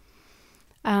way.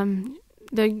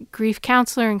 The grief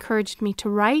counselor encouraged me to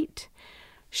write.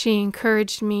 She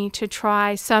encouraged me to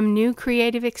try some new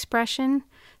creative expression.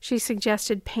 She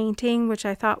suggested painting, which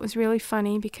I thought was really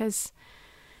funny because,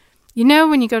 you know,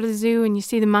 when you go to the zoo and you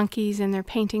see the monkeys and they're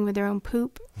painting with their own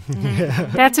poop?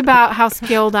 That's about how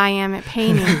skilled I am at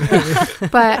painting.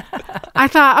 But I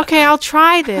thought, okay, I'll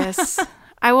try this.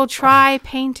 I will try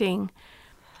painting.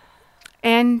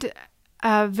 And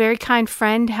a very kind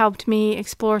friend helped me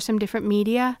explore some different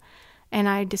media. And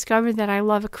I discovered that I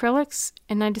love acrylics,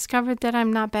 and I discovered that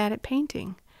I'm not bad at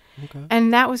painting. Okay.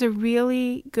 And that was a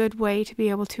really good way to be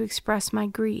able to express my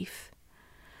grief.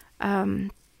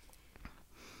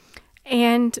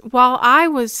 And while I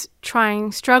was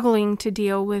struggling to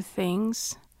deal with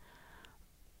things,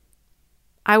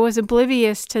 I was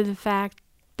oblivious to the fact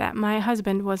that my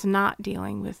husband was not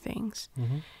dealing with things.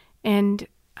 Mm-hmm. And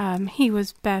he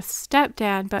was Beth's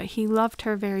stepdad, but he loved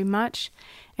her very much,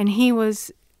 and he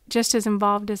was just as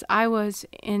involved as I was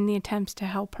in the attempts to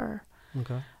help her.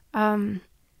 Okay.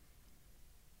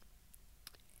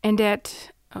 And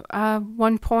at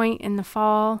one point in the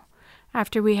fall,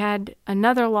 after we had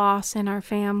another loss in our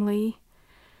family,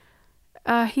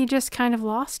 he just kind of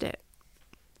lost it.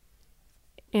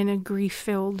 in a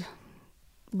grief-filled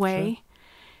way.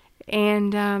 Sure.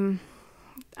 And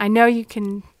I know you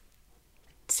can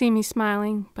see me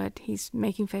smiling, but he's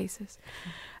making faces.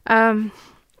 And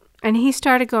he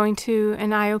started going to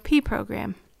an IOP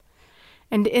program.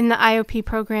 And in the IOP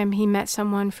program, he met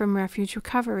someone from Refuge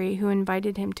Recovery who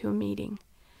invited him to a meeting.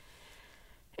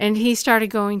 And he started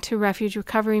going to Refuge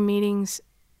Recovery meetings.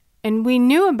 And we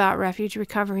knew about Refuge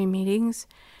Recovery meetings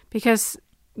because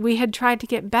we had tried to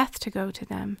get Beth to go to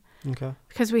them. Okay.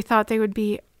 Because we thought they would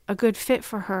be a good fit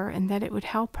for her and that it would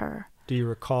help her. Do you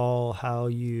recall how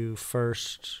you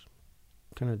first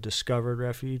kind of discovered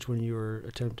Refuge when you were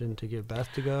attempting to get Beth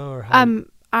to go? Or how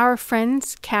our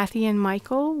friends, Kathy and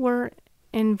Michael, were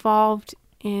involved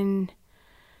in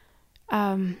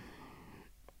the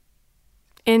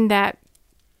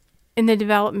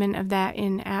development of that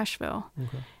in Asheville.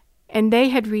 Okay. And they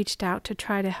had reached out to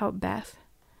try to help Beth.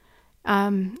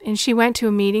 And she went to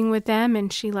a meeting with them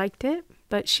and she liked it,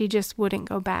 but she just wouldn't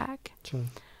go back. Sure.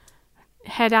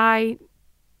 If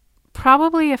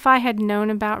I had known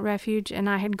about Refuge and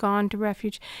I had gone to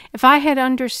Refuge, if I had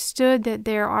understood that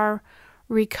there are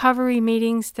recovery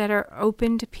meetings that are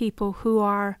open to people who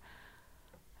are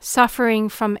suffering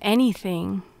from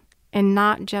anything and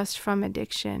not just from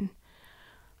addiction,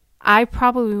 I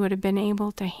probably would have been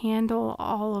able to handle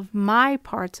all of my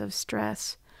parts of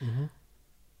stress. Mm-hmm.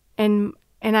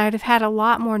 And I'd have had a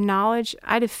lot more knowledge.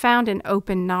 I'd have found an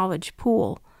open knowledge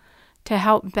pool to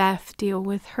help Beth deal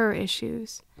with her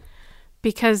issues.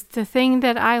 Because the thing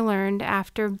that I learned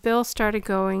after Bill started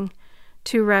going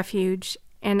to Refuge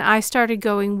and I started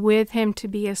going with him to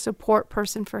be a support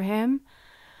person for him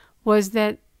was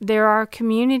that there are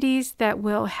communities that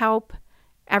will help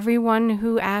everyone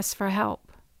who asks for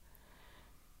help.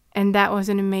 And that was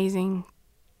an amazing,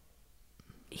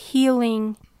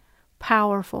 healing,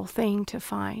 powerful thing to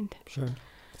find. Sure.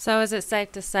 So is it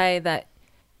safe to say that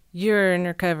you're in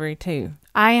recovery too?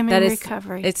 I am That in it's-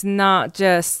 recovery. It's not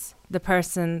just the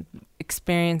person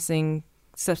experiencing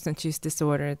substance use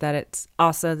disorder, that it's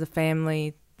also the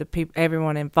family, the people,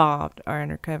 everyone involved are in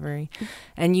recovery.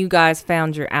 And you guys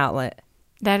found your outlet.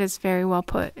 That is very well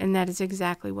put, and that is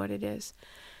exactly what it is.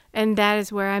 And that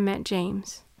is where I met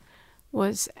James,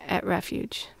 was at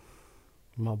Refuge.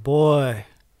 My boy.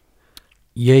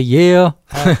 Yeah.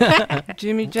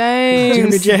 Jimmy James.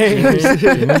 Jimmy James.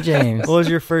 Jimmy James. What was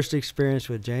your first experience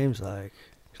with James like?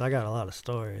 'Cause I got a lot of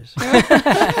stories.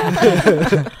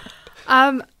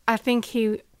 I think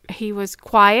he was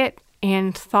quiet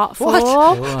and thoughtful.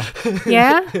 What?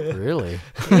 Yeah, Really?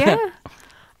 yeah.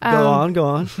 Go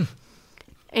on.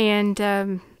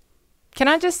 And Can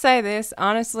I just say this?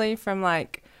 Honestly, from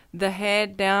like the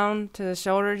head down to the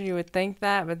shoulders, you would think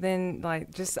that, but then maybe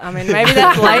that's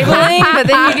labeling, but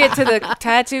then you get to the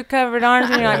tattoo covered arms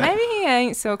and you're like, maybe he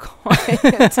ain't so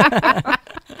quiet.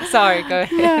 Sorry, go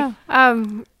ahead.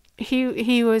 yeah,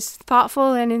 he was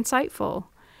thoughtful and insightful,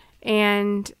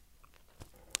 and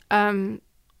I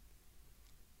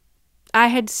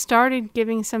had started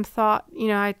giving some thought.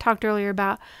 I talked earlier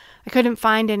about I couldn't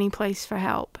find any place for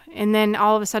help. And then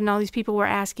all of a sudden, all these people were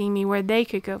asking me where they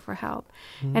could go for help.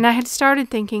 Mm-hmm. And I had started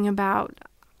thinking about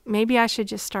maybe I should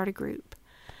just start a group.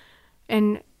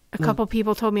 And a couple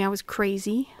people told me I was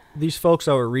crazy. These folks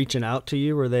that were reaching out to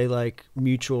you, were they like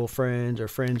mutual friends or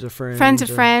friends of friends? Friends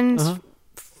of friends, Uh-huh.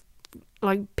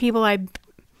 like people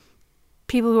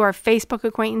who are Facebook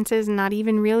acquaintances and not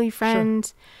even really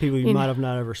friends. Sure. People you might have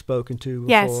not ever spoken to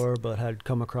before, but had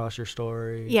come across your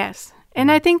story. Yes. And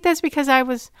I think that's because I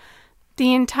was,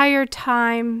 the entire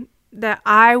time that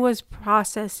I was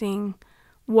processing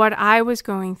what I was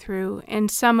going through and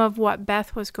some of what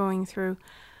Beth was going through,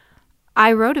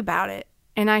 I wrote about it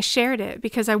and I shared it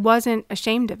because I wasn't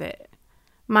ashamed of it.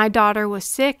 My daughter was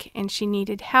sick and she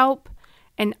needed help,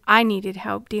 and I needed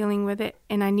help dealing with it,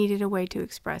 and I needed a way to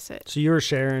express it. So you were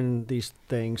sharing these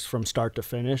things from start to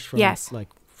finish? From, Yes. Like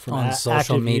from On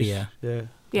social active media. Use? Yeah.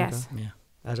 Yes. Okay. Yeah.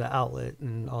 As an outlet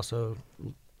and also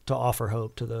to offer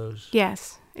hope to those.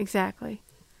 Yes, exactly.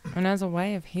 And as a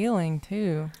way of healing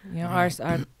too. Our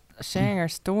sharing our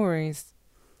stories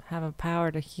have a power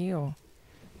to heal.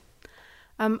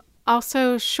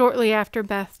 Also, shortly after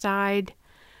Beth died,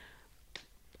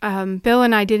 Bill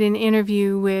and I did an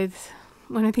interview with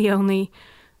one of the only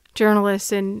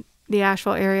journalists in the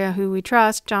Asheville area who we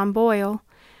trust, John Boyle,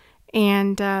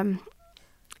 and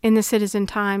in the Citizen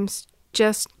Times,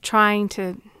 just trying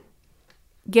to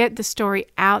get the story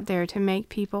out there to make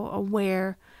people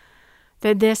aware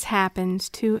that this happens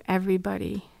to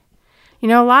everybody. A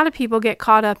lot of people get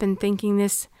caught up in thinking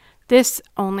this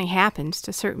only happens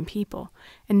to certain people,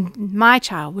 and my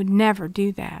child would never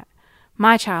do that.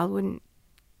 My child wouldn't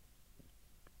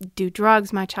do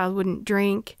drugs. My child wouldn't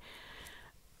drink.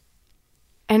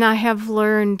 And I have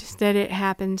learned that it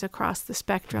happens across the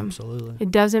spectrum. Absolutely.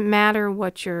 It doesn't matter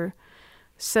what your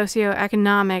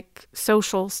socioeconomic,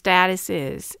 social status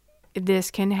is. This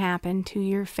can happen to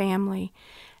your family.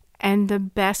 And the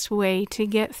best way to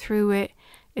get through it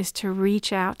is to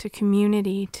reach out to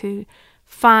community, to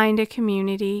find a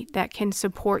community that can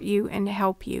support you and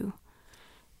help you.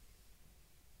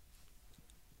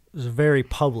 It's a very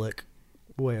public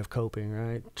way of coping,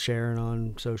 right? Sharing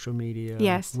on social media,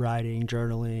 Yes. writing,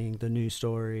 journaling, the news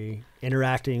story,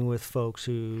 interacting with folks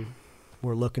who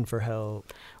were looking for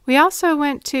help. We also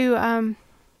went to, I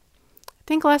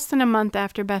think less than a month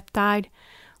after Beth died,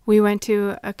 we went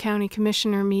to a county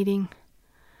commissioner meeting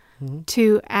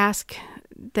to ask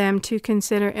them to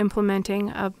consider implementing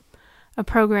a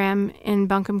program in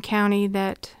Buncombe County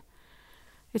that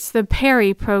it's the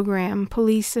PARI program,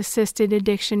 Police Assisted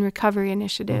Addiction Recovery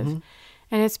Initiative.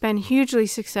 And it's been hugely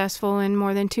successful in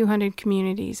more than 200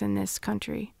 communities in this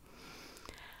country.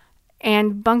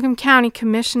 And Buncombe County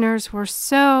commissioners were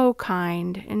so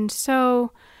kind and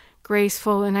so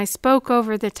graceful. And I spoke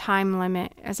over the time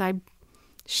limit as I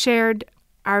shared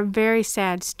our very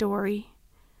sad story.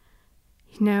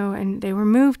 You know, and they were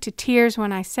moved to tears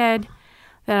when I said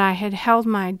that I had held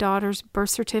my daughter's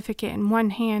birth certificate in one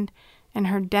hand and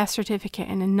her death certificate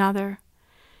in another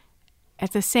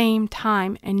at the same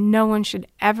time, and no one should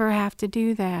ever have to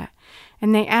do that.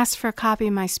 And they asked for a copy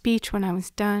of my speech when I was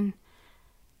done.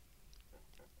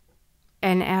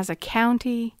 And as a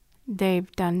county, they've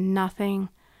done nothing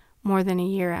more than a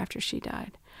year after she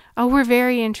died. Oh, we're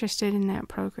very interested in that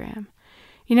program.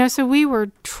 You know, so we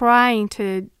were trying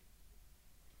to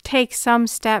take some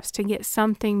steps to get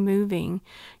something moving.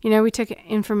 You know, we took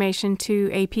information to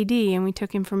APD and we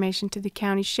took information to the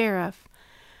county sheriff.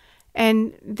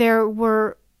 And there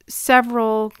were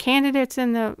several candidates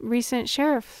in the recent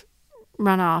sheriff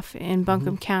runoff in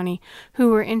Buncombe County who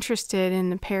were interested in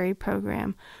the PARI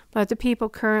program. But the people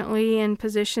currently in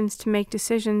positions to make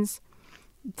decisions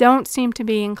don't seem to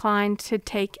be inclined to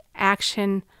take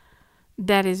action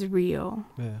that is real.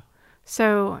 Yeah.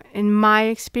 So in my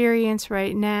experience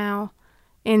right now,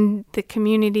 in the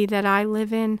community that I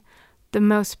live in, the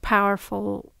most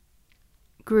powerful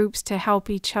groups to help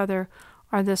each other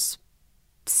are the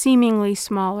seemingly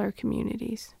smaller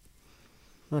communities.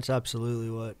 That's absolutely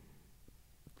what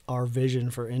our vision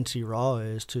for NC Raw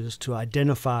is, to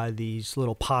identify these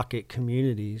little pocket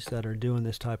communities that are doing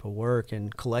this type of work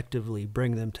and collectively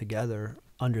bring them together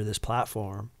under this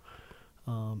platform,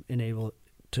 enable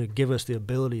to give us the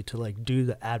ability to like do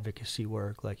the advocacy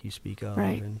work like you speak of,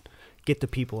 Right. and get the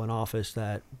people in office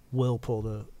that will pull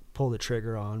the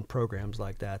trigger on programs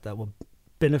like that will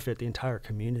benefit the entire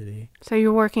community. So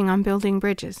you're working on building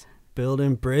bridges.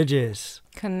 Building bridges.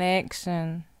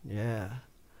 Connection. Yeah.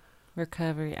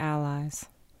 Recovery allies.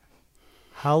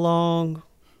 How long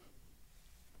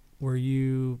were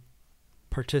you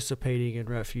participating in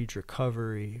Refuge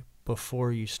Recovery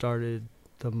before you started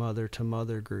the Mother to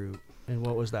Mother group? And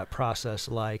what was that process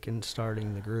like in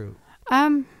starting the group?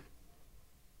 I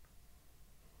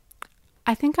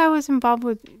think I was involved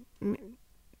with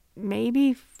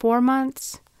maybe 4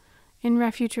 months in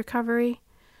Refuge Recovery.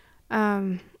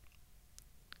 And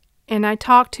I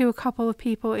talked to a couple of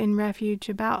people in Refuge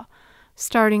about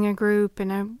starting a group,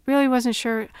 and I really wasn't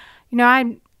sure. You know,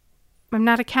 I'm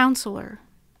not a counselor.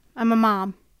 I'm a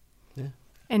mom. Yeah.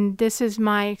 And this is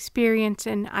my experience,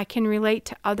 and I can relate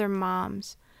to other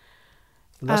moms.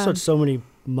 And that's what so many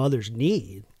mothers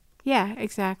need. Yeah,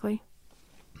 exactly.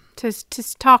 To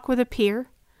talk with a peer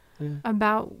Yeah.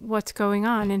 about what's going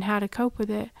on and how to cope with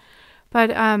it.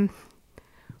 But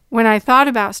when I thought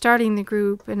about starting the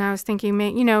group, and I was thinking,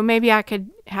 maybe I could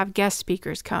have guest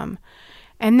speakers come.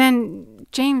 And then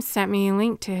James sent me a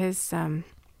link to his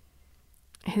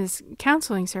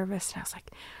counseling service. And I was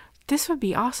like, this would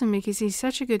be awesome because he's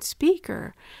such a good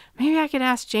speaker. Maybe I could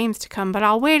ask James to come, but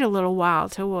I'll wait a little while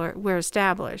till we're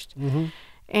established. Mm-hmm.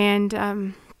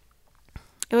 And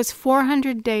it was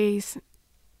 400 days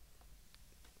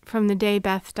from the day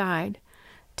Beth died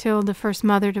till the first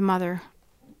Mother to Mother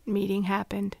meeting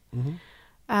happened.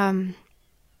 Mm-hmm.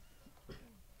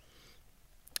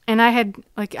 And I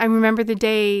remember the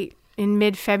day in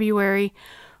mid-February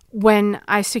when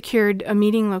I secured a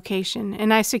meeting location.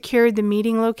 And I secured the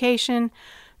meeting location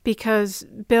because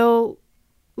Bill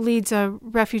leads a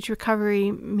Refuge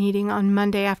Recovery meeting on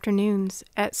Monday afternoons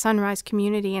at Sunrise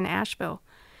Community in Asheville.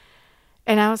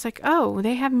 And I was like, oh,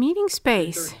 they have meeting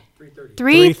space.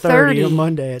 3:30 on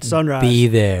Monday at Sunrise. Be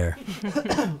there.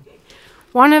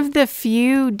 One of the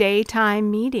few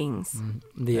daytime meetings.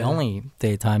 The only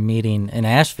daytime meeting in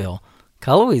Asheville,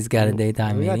 Cullowhee's got a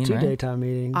daytime We meeting, got two right? daytime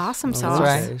meetings. Awesome on sauce.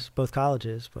 Wednesdays, both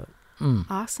colleges, but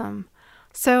Awesome.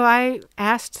 So I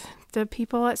asked the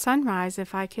people at Sunrise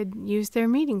if I could use their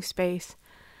meeting space,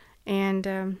 and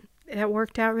it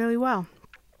worked out really well.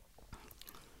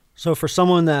 so for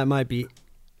someone that might be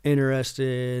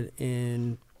interested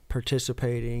in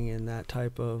participating in that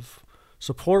type of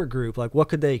support group, like what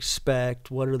could they expect?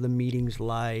 What are the meetings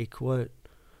like? What?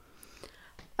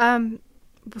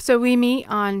 So we meet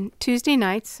on Tuesday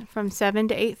nights from 7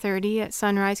 to 8:30 at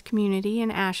Sunrise Community in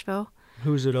Asheville.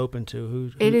 Who's it open to?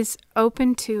 Who? It is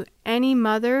open to any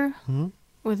mother Hmm?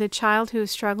 with a child who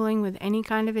is struggling with any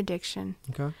kind of addiction.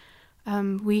 Okay.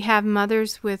 We have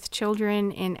mothers with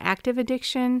children in active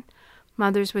addiction,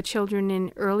 mothers with children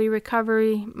in early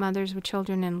recovery, mothers with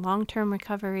children in long-term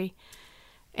recovery,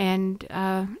 and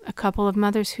a couple of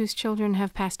mothers whose children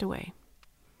have passed away.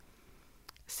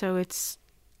 So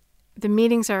the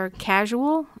meetings are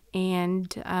casual,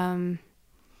 and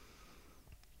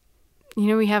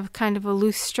we have kind of a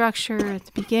loose structure at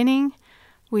the beginning.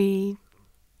 We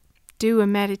do a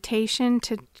meditation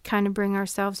to kind of bring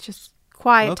ourselves just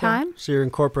quiet time. So you're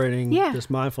incorporating Yeah. this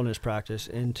mindfulness practice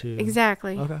into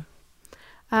Exactly. Okay.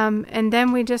 And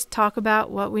then we just talk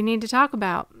about what we need to talk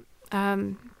about.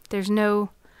 There's no,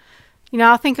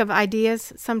 I'll think of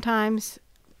ideas sometimes,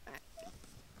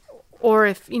 or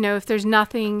if there's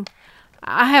nothing,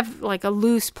 I have like a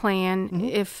loose plan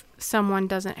if someone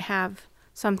doesn't have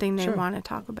something they Sure. want to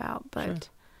talk about. But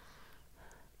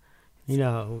You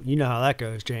know how that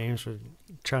goes, James. With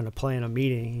trying to plan a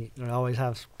meeting, you always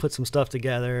put some stuff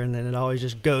together, and then it always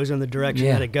just goes in the direction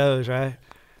Yeah. that it goes, right?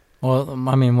 Well,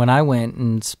 I mean, when I went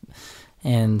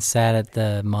and sat at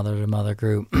the mother-to-mother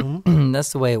group,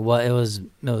 that's the way it was.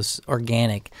 It was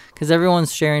organic because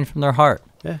everyone's sharing from their heart.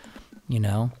 Yeah.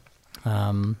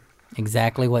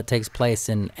 Exactly what takes place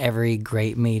in every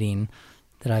great meeting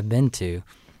that I've been to.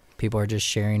 People are just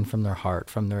sharing from their heart,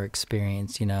 from their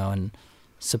experience, and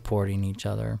supporting each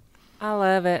other. I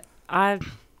love it. I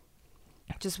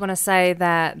just want to say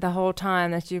that the whole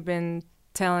time that you've been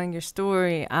telling your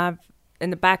story, in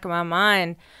the back of my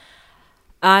mind,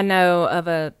 I know of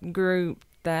a group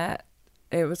that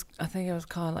I think it was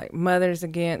called like Mothers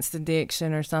Against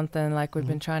Addiction or something. Like we've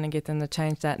been trying to get them to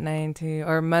change that name to,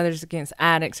 or Mothers Against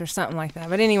Addicts or something like that.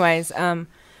 But anyways,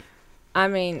 I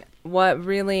mean, what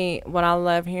I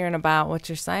love hearing about what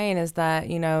you're saying is that,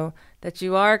 that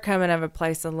you are coming out of a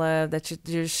place of love, that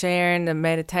you're sharing the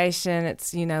meditation.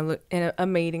 It's, in a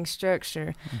meeting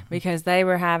structure, because they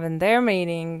were having their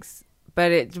meetings,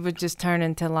 but it would just turn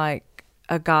into like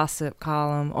a gossip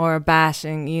column or a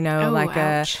bashing,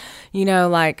 ouch.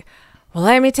 Like, well,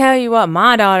 let me tell you what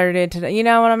my daughter did today. You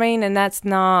know what I mean? And that's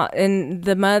not, and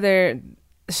the mother,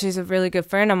 she's a really good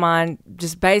friend of mine,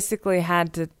 just basically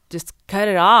had to just cut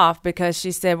it off because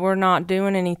she said, we're not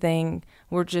doing anything.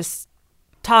 We're just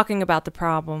talking about the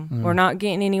problem. We're not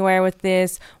getting anywhere with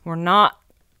this. We're not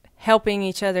helping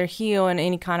each other heal in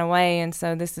any kind of way. And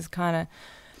so this is kind of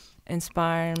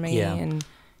inspiring me and,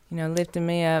 lifting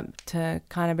me up to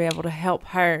kind of be able to help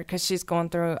her because she's going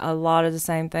through a lot of the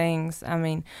same things. I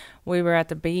mean, we were at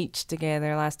the beach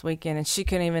together last weekend and she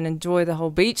couldn't even enjoy the whole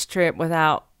beach trip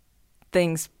without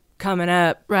things coming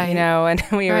up, Right. and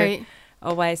we Right.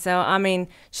 were away. So, I mean,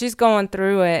 she's going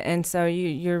through it. And so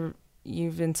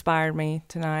you've inspired me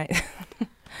tonight.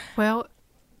 Well,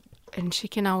 and she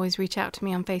can always reach out to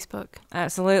me on Facebook.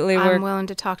 Absolutely. I'm We're willing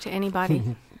to talk to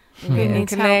anybody. getting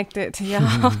needs help. connected to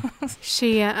y'all.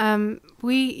 She, in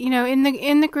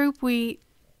the group, we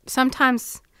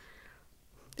sometimes,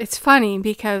 it's funny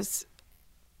because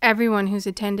everyone who's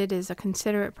attended is a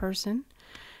considerate person.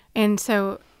 And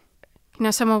so,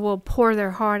 someone will pour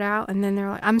their heart out and then they're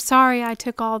like, I'm sorry I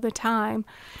took all the time.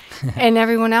 And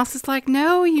everyone else is like,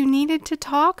 no, you needed to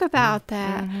talk about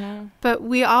that. But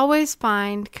we always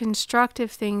find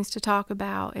constructive things to talk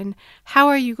about. And how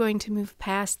are you going to move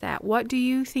past that? What do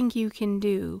you think you can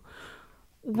do?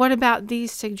 What about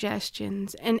these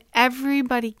suggestions? And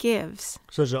everybody gives.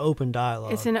 So it's an open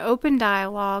dialogue. It's an open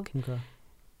dialogue. Okay.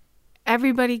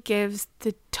 Everybody gives.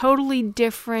 The totally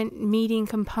different meeting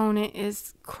component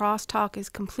is crosstalk is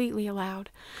completely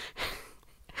allowed.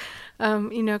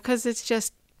 Because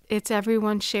it's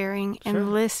everyone sharing and Sure.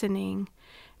 listening.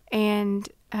 And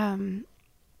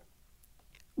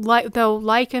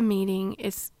like a meeting,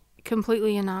 it's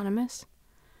completely anonymous.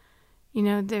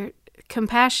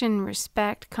 Compassion,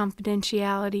 respect,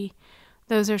 confidentiality,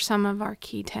 those are some of our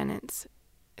key tenets.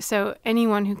 So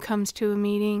anyone who comes to a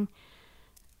meeting,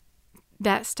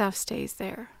 that stuff stays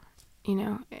there,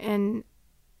 and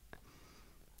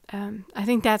I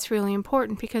think that's really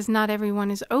important because not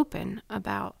everyone is open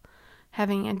about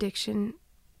having addiction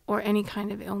or any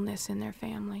kind of illness in their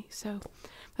family. So,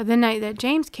 but the night that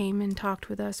James came and talked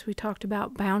with us, we talked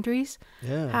about boundaries,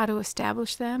 how to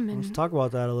establish them. And let's talk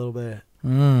about that a little bit.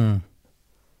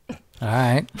 All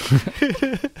right.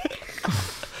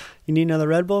 You need another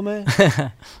Red Bull, man?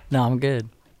 No, I'm good.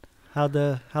 How'd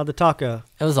the talk go?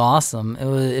 It was awesome.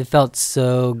 It felt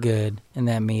so good in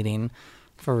that meeting,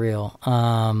 for real.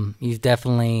 You've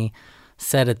definitely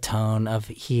set a tone of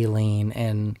healing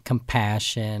and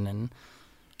compassion and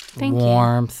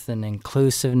warmth and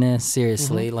inclusiveness.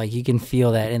 Seriously, like you can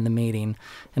feel that in the meeting.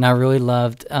 And I really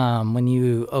loved when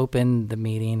you opened the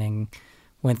meeting and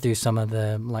went through some of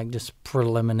the like just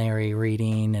preliminary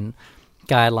reading and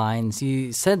guidelines.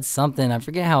 You said something, I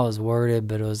forget how it was worded,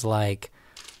 but it was like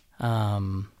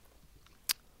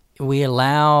we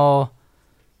allow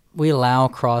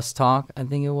crosstalk, I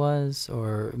think it was,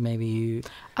 or maybe you...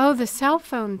 Oh, the cell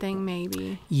phone thing,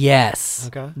 maybe. Yes.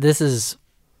 Okay. This is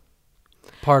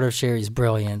part of Sherry's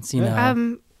brilliance, you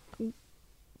know.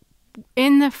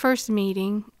 In the first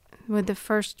meeting with the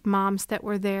first moms that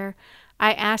were there,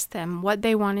 I asked them what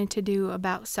they wanted to do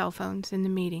about cell phones in the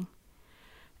meeting.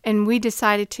 And we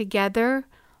decided together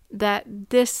that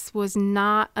this was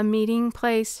not a meeting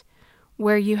place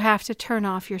where you have to turn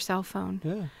off your cell phone.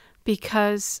 Yeah.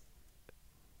 Because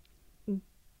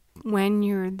when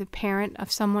you're the parent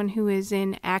of someone who is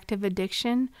in active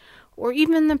addiction, or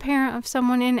even the parent of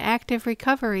someone in active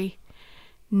recovery,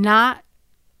 not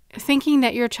thinking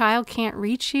that your child can't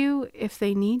reach you if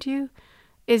they need you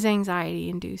is anxiety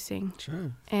inducing.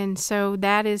 Sure. And so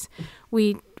that is,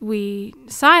 we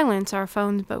silence our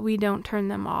phones, but we don't turn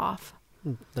them off.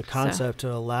 The concept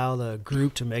to allow the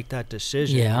group to make that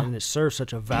decision, and it serves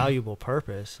such a valuable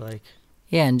purpose. Like,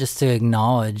 yeah, and just to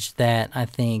acknowledge that, I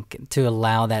think to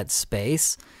allow that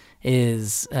space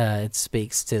is it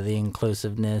speaks to the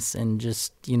inclusiveness and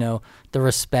just, you know, the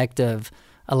respect of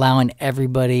allowing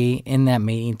everybody in that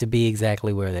meeting to be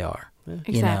exactly where they are. Yeah.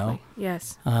 Exactly. You know?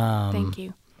 Yes. Thank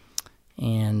you.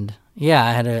 And yeah,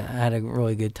 I had a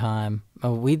really good time.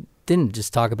 We didn't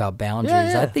just talk about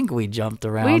boundaries. Yeah. I think we jumped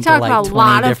around. We to talked like about a 20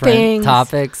 lot of different things.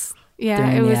 Topics. Yeah,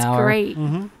 during it the was hour. great.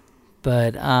 Mm-hmm.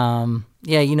 But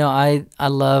yeah, you know, I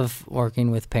love working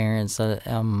with parents. I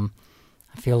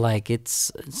feel like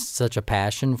it's such a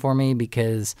passion for me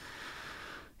because,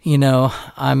 you know,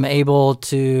 I'm able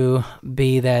to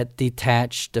be that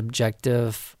detached,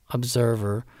 objective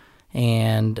observer,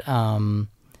 and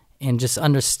just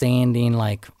understanding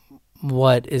like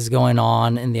what is going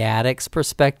on in the addict's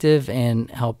perspective and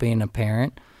helping a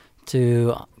parent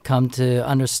to come to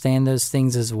understand those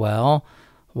things as well,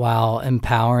 while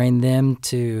empowering them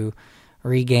to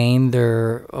regain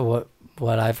their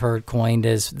what I've heard coined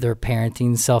as their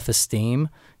parenting self-esteem,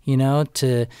 you know,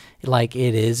 to like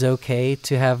it is okay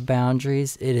to have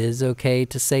boundaries. It is okay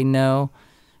to say no.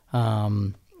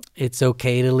 It's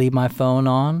okay to leave my phone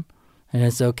on, and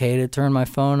it's okay to turn my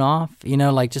phone off. You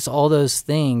know, like just all those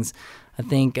things. I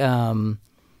think,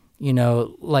 you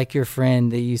know, like your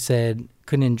friend that you said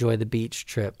couldn't enjoy the beach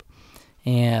trip.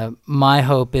 And my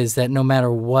hope is that no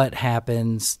matter what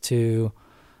happens to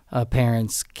a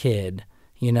parent's kid,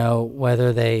 you know,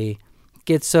 whether they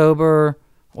get sober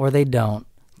or they don't,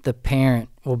 the parent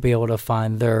will be able to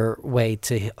find their way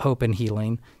to hope and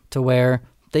healing to where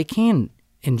they can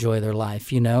enjoy their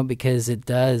life, you know, because it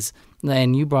does.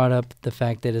 And you brought up the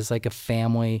fact that it's like a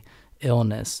family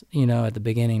illness, you know, at the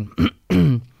beginning.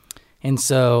 And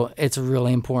so it's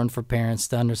really important for parents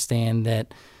to understand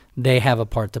that they have a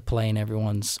part to play in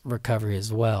everyone's recovery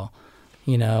as well.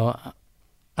 You know,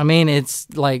 I mean, it's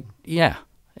like, yeah,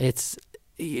 it's,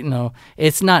 you know,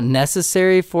 it's not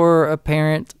necessary for a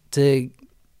parent to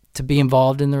be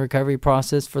involved in the recovery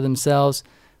process for themselves,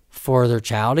 for their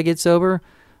child to get sober,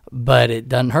 but it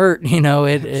doesn't hurt, you know,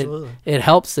 it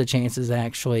helps the chances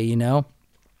actually, you know?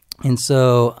 And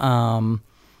so,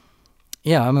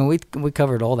 yeah, I mean, we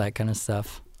covered all that kind of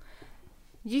stuff.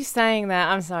 You saying that,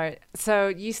 I'm sorry. So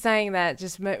you saying that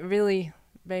just really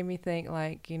made me think,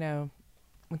 like, you know,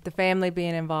 with the family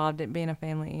being involved, it being a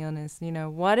family illness, you know,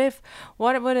 what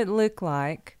would it look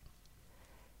like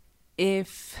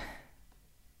if,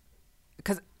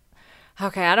 because,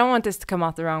 okay, I don't want this to come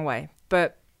off the wrong way,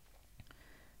 but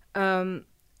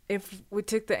if we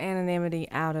took the anonymity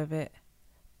out of it,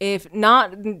 if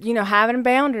not, you know, having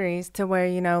boundaries to where,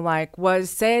 you know, like what's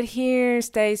said here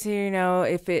stays here, you know,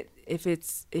 if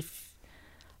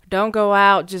don't go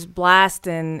out just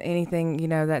blasting anything, you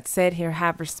know, that's said here,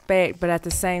 have respect, but at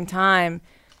the same time,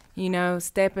 you know,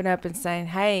 stepping up and saying,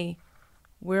 hey,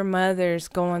 we're mothers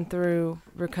going through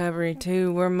recovery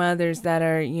too. We're mothers that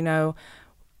are, you know,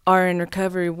 are in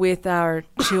recovery with our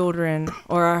children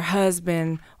or our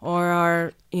husband or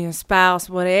our spouse,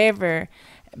 whatever,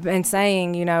 and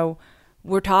saying,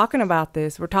 we're talking about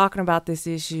this. We're talking about this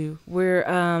issue. We're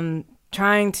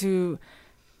trying to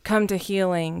come to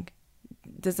healing.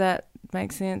 Does that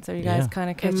make sense? Are you guys kind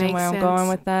of catching where I'm going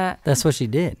with that? That's what she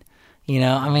did.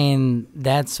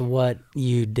 That's what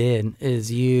you did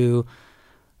is you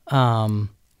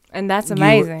and that's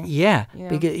amazing.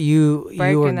 Because you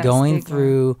were going stigma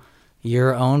through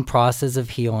your own process of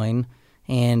healing,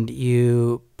 and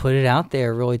you put it out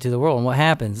there really to the world. And what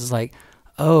happens is like,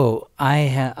 oh,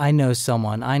 I know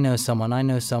someone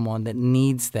that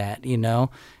needs that,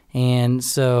 and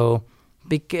so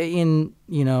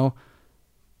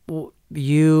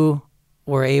you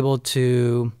were able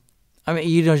to.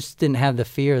 You just didn't have the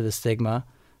fear of the stigma,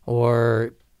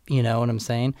 or you know what I'm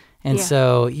saying. And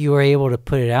so you were able to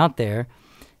put it out there,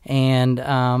 and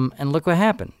look what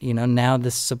happened. Now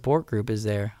this support group is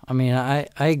there. I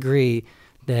agree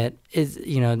that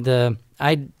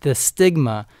the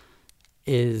stigma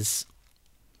is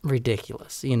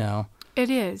ridiculous. It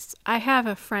is. I have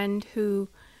a friend who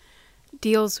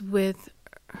deals with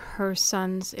her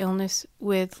son's illness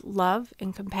with love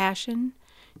and compassion.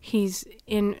 He's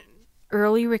in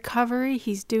early recovery.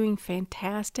 He's doing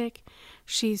fantastic.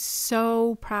 She's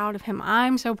so proud of him.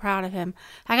 I'm so proud of him.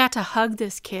 I got to hug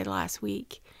this kid last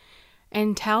week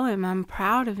and tell him I'm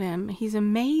proud of him. He's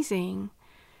amazing.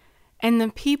 And the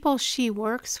people she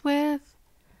works with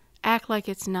act like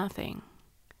it's nothing.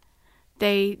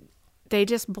 They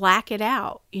just black it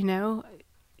out,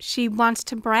 She wants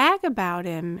to brag about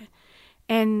him,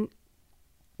 and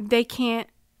they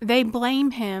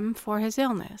blame him for his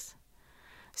illness.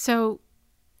 So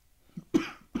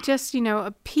just,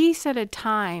 a piece at a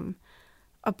time,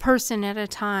 a person at a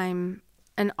time,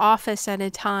 an office at a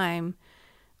time,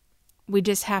 we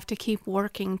just have to keep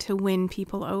working to win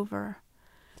people over.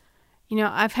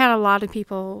 I've had a lot of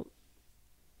people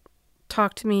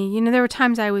talk to me. There were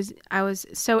times I was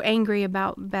so angry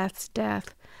about Beth's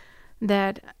death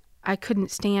that I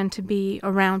couldn't stand to be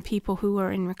around people who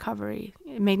were in recovery.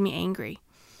 It made me angry.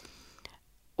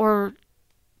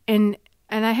 And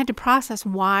I had to process,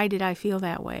 why did I feel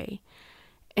that way?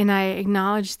 And I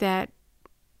acknowledged that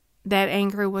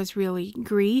anger was really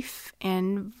grief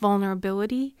and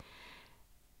vulnerability.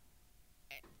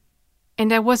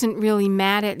 And I wasn't really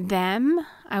mad at them.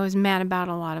 I was mad about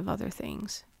a lot of other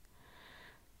things.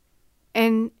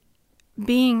 And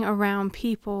being around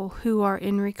people who are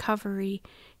in recovery,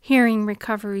 hearing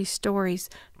recovery stories,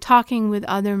 talking with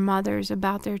other mothers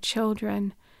about their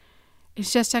children,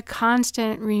 it's just a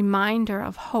constant reminder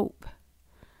of hope,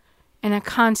 and a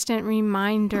constant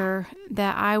reminder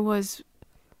that I was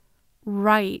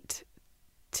right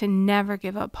to never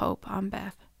give up hope on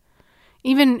Beth.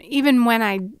 Even when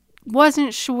I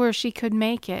wasn't sure she could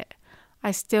make it,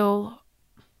 I still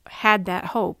had that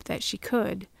hope that she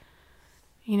could.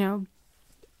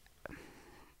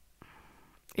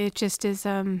 It just is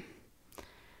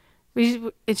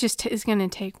it just is going to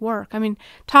take work.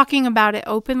 Talking about it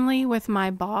openly with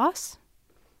my boss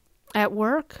at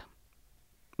work,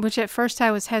 which at first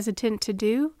I was hesitant to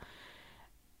do.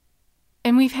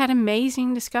 And we've had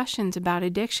amazing discussions about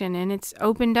addiction, and it's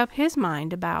opened up his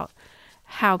mind about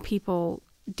how people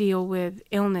deal with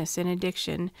illness and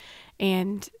addiction,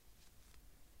 and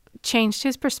changed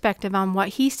his perspective on what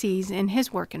he sees in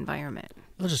his work environment.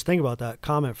 Let's just think about that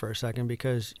comment for a second,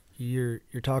 because you're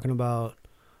talking about,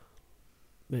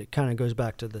 it kind of goes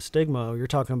back to the stigma. You're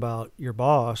talking about your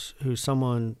boss, who's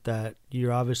someone that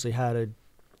you obviously had a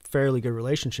fairly good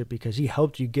relationship because he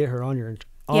helped you get her on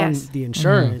the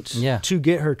insurance to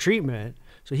get her treatment.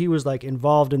 So he was like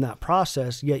involved in that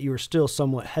process, yet you were still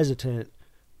somewhat hesitant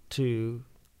to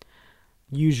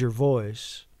use your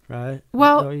voice, right?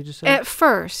 Well, at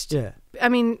first,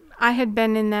 I had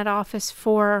been in that office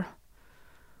for,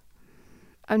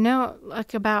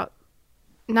 about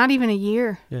not even a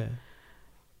year. Yeah.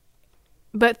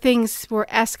 But things were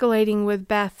escalating with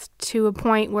Beth to a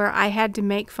point where I had to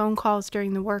make phone calls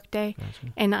during the workday.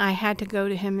 Gotcha. And I had to go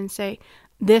to him and say,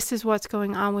 this is what's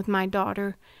going on with my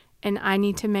daughter, and I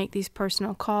need to make these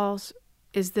personal calls.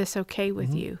 Is this okay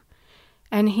with you?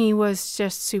 And he was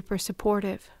just super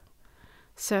supportive.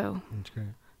 So that's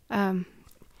great.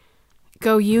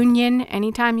 Go Union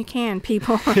anytime you can,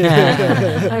 people.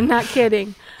 I'm not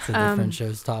kidding. It's a different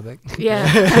show's topic.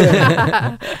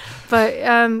 Yeah. But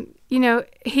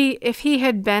if he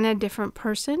had been a different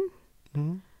person,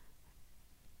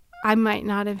 I might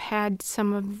not have had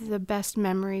some of the best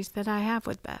memories that I have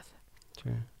with Beth.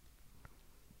 Sure.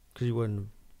 Because you wouldn't have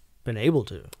been able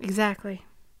to. Exactly.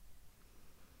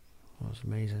 That was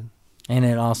amazing. And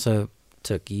it also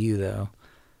took you, though,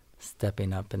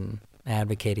 stepping up and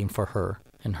advocating for her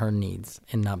and her needs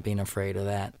and not being afraid of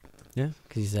that. Yeah.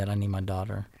 Because you said, I need my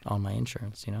daughter on my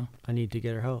insurance, you know? I need to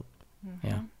get her help.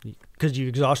 Yeah. Because you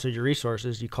exhausted your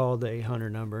resources. You called the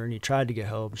 800 number and you tried to get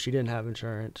help. She didn't have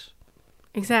insurance.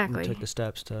 Exactly. You took the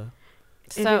steps to.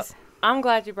 So I'm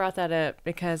glad you brought that up,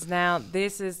 because now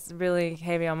this is really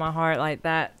heavy on my heart. Like,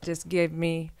 that just gave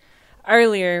me,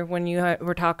 earlier when you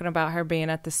were talking about her being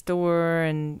at the store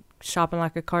and shopping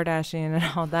like a Kardashian and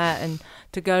all that, and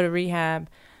to go to rehab,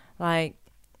 like,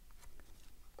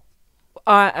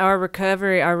 our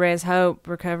recovery, our Res Hope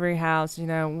recovery house, you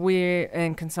know, we're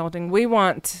in consulting. We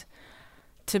want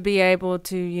to be able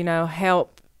to, you know,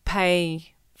 help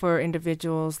pay for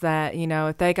individuals that, you know,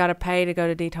 if they got to pay to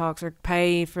go to detox or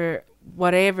pay for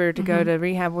whatever to go to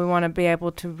rehab, we want to be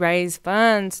able to raise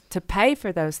funds to pay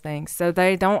for those things, so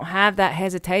they don't have that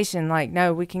hesitation, like,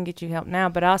 no, we can get you help now.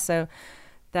 But also,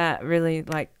 that really,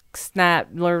 like,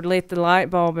 snapped or lit the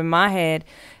light bulb in my head,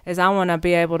 is I want to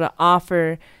be able to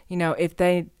offer, you know, if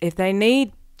they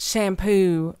need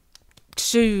shampoo,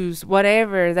 shoes,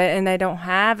 whatever, and they don't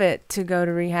have it to go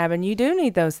to rehab, and you do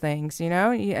need those things, you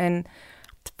know, and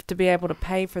to be able to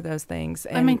pay for those things.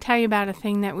 And let me tell you about a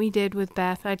thing that we did with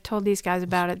Beth. I told these guys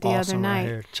about it the other night. Right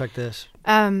here. Check this.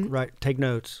 Right, take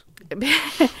notes.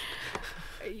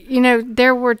 You know,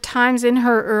 there were times in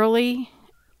her early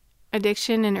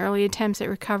addiction and early attempts at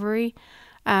recovery.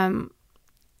 I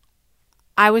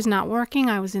was not working.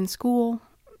 I was in school.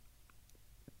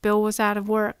 Bill was out of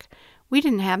work. We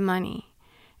didn't have money.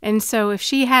 And so if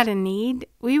she had a need,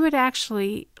 we would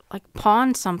actually, like,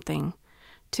 pawn something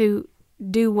to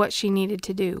do what she needed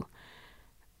to do,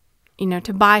 you know,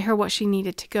 to buy her what she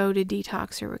needed to go to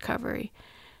detox or recovery.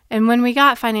 And when we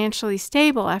got financially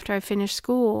stable after I finished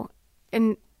school,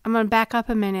 and I'm going to back up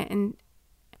a minute and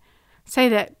say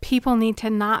that people need to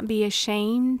not be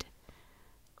ashamed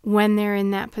when they're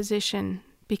in that position,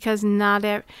 because and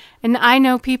I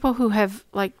know people who have,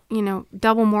 like, you know,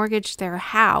 double mortgaged their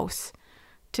house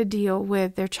to deal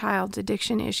with their child's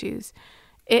addiction issues.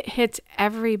 It hits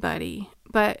everybody.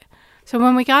 But so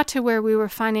when we got to where we were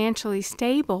financially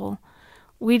stable,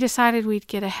 we decided we'd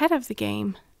get ahead of the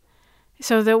game,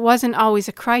 so there wasn't always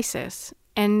a crisis.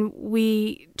 And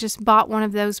we just bought one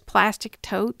of those plastic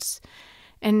totes,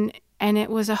 and it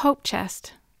was a hope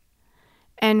chest.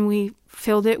 And we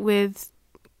filled it with,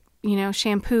 you know,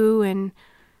 shampoo and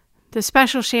the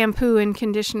special shampoo and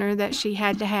conditioner that she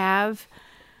had to have,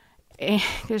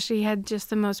 because she had just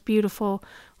the most beautiful,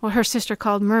 what her sister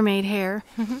called mermaid hair.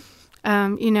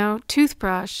 You know,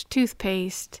 toothbrush,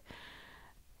 toothpaste.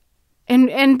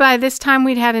 And by this time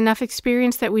we'd had enough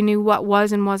experience that we knew what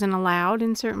was and wasn't allowed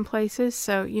in certain places.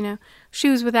 So, you know,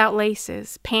 shoes without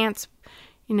laces, pants,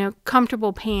 you know,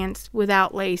 comfortable pants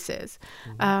without laces,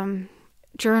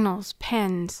 journals,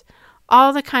 pens,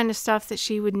 all the kind of stuff that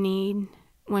she would need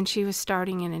when she was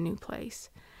starting in a new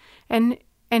place. And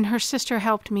her sister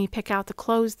helped me pick out the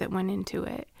clothes that went into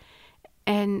it.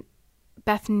 And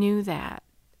Beth knew that.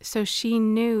 So she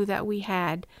knew that we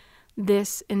had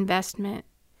this investment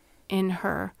in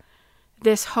her,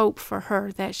 this hope for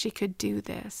her that she could do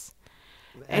this.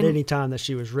 At any time that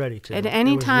she was ready to. At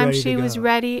any time she was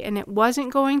ready, and it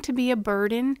wasn't going to be a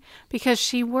burden, because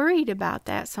she worried about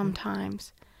that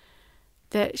sometimes,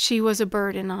 that she was a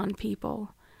burden on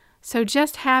people. So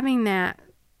just having that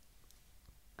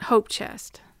hope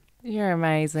chest. You're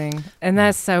amazing. And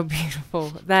that's so beautiful.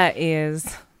 That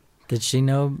is. Did she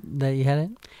know that you had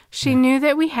it? She knew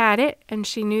that we had it, and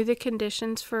she knew the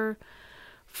conditions for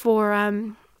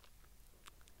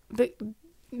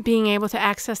being able to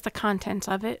access the contents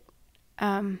of it.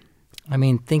 I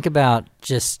mean, think about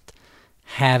just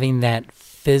having that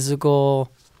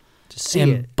physical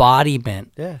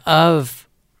embodiment of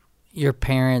your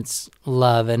parents'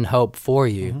 love and hope for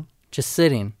you. Just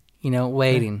sitting, you know,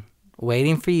 waiting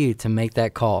for you to make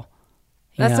that call.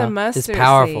 That's a mustard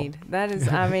seed. That is,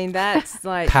 I mean, that's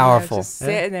like powerful. You know, just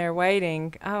sitting there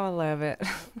waiting. Oh, I love it.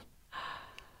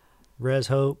 Res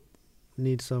Hope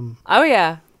needs some. Oh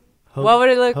yeah. Hope, what would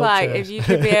it look like chest. if you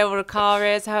could be able to call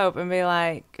Res Hope and be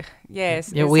like,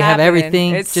 yes, yeah, it's we have happening.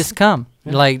 everything. Just come.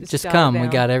 Like, just come. Down. We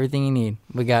got everything you need.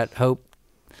 We got hope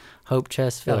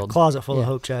chest filled. Got a closet full of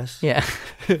hope chests. Yeah.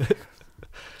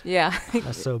 Yeah.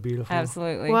 That's so beautiful.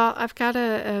 Absolutely. Well, I've got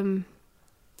a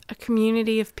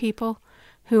community of people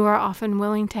who are often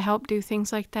willing to help do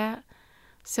things like that.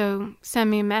 So send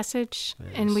me a message,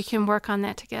 and we can work on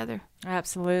that together.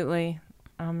 Absolutely.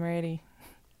 I'm ready.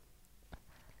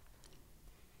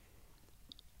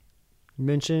 You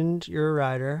mentioned you're a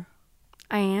writer.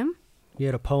 I am. You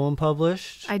had a poem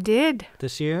published. I did.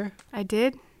 This year. I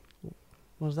did.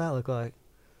 What does that look like?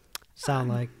 Sound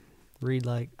like? Read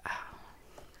like?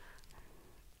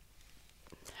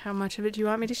 How much of it do you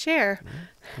want me to share?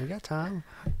 We got time.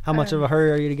 How much of a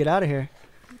hurry are you to get out of here?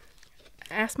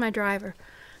 Ask my driver.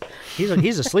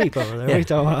 He's asleep over there. What are you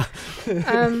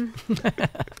talking about?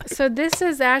 So this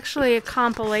is actually a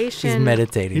compilation. He's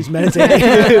meditating. He's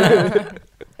meditating.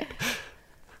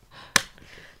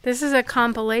 This is a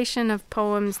compilation of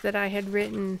poems that I had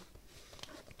written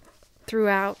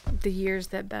throughout the years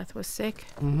that Beth was sick.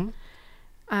 Mm-hmm.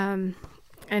 And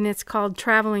it's called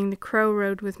Traveling the Crow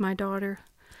Road with My Daughter.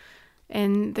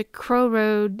 And the Crow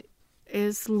Road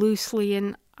is loosely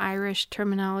an Irish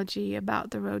terminology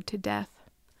about the road to death.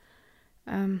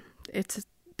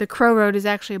 The Crow Road is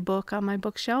actually a book on my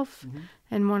bookshelf,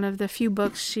 and one of the few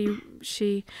books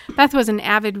she Beth was an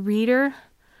avid reader,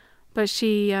 but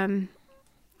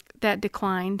that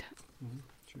declined.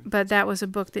 But that was a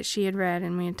book that she had read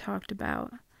and we had talked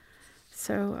about.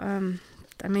 So,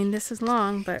 this is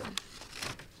long, but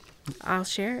I'll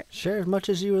share it. Share as much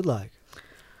as you would like.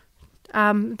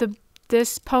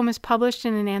 This poem is published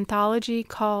in an anthology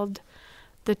called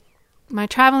My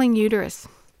Traveling Uterus,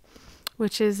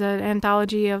 which is an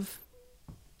anthology of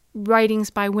writings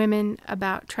by women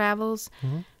about travels,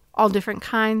 all different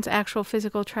kinds, actual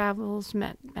physical travels,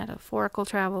 metaphorical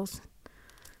travels,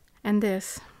 and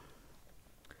this.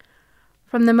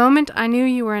 From the moment I knew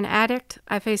you were an addict,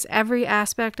 I faced every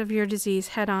aspect of your disease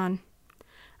head on.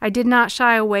 I did not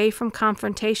shy away from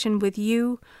confrontation with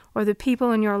you or the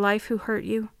people in your life who hurt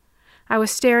you. I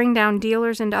was staring down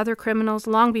dealers and other criminals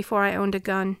long before I owned a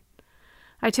gun.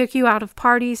 I took you out of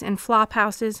parties and flop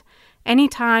houses any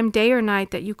time, day or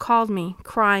night, that you called me,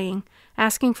 crying,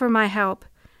 asking for my help,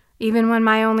 even when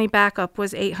my only backup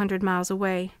was 800 miles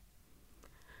away.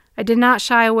 I did not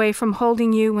shy away from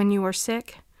holding you when you were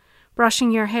sick,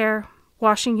 brushing your hair,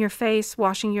 washing your face,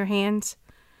 washing your hands.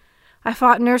 I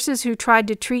fought nurses who tried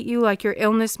to treat you like your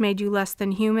illness made you less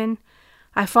than human.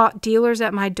 I fought dealers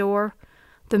at my door,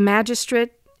 the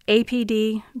magistrate,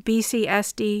 APD,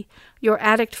 BCSD, your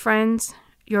addict friends,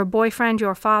 your boyfriend,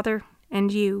 your father,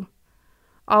 and you.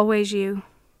 Always you.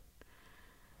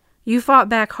 You fought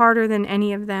back harder than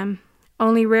any of them,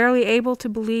 only rarely able to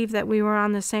believe that we were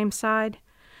on the same side,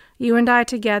 you and I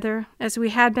together, as we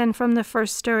had been from the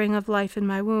first stirring of life in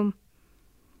my womb.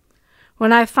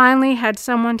 When I finally had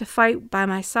someone to fight by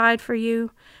my side for you,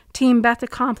 Team Beth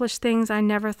accomplished things I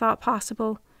never thought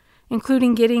possible,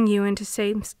 including getting you into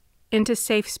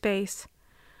safe space.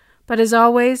 But as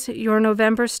always, your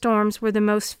November storms were the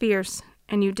most fierce,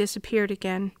 and you disappeared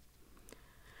again.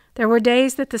 There were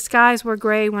days that the skies were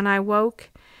gray when I woke,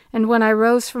 and when I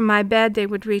rose from my bed they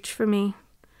would reach for me.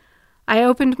 I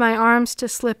opened my arms to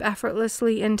slip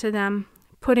effortlessly into them,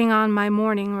 putting on my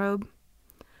mourning robe.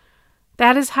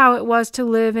 That is how it was to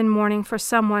live in mourning for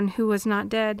someone who was not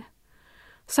dead.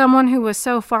 Someone who was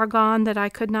so far gone that I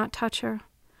could not touch her.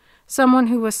 Someone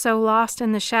who was so lost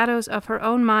in the shadows of her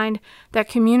own mind that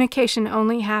communication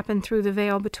only happened through the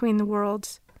veil between the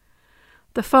worlds.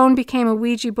 The phone became a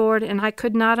Ouija board, and I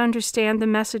could not understand the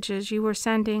messages you were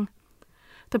sending.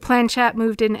 The planchette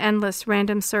moved in endless,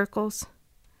 random circles.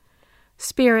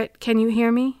 Spirit, can you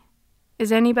hear me?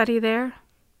 Is anybody there?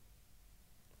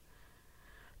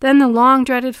 Then the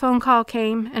long-dreaded phone call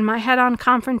came, and my head-on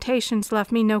confrontations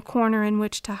left me no corner in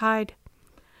which to hide.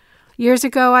 Years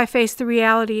ago, I faced the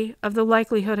reality of the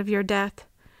likelihood of your death.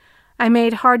 I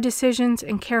made hard decisions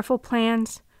and careful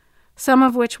plans, some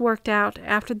of which worked out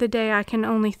after the day I can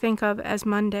only think of as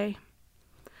Monday.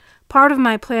 Part of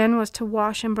my plan was to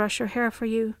wash and brush your hair for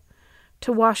you,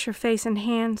 to wash your face and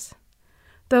hands.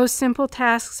 Those simple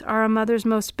tasks are a mother's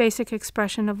most basic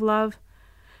expression of love,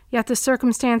 yet the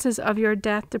circumstances of your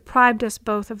death deprived us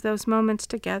both of those moments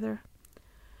together.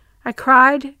 I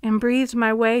cried and breathed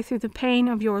my way through the pain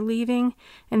of your leaving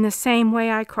in the same way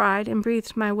I cried and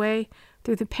breathed my way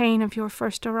through the pain of your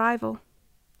first arrival.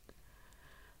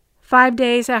 5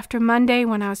 days after Monday,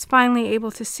 when I was finally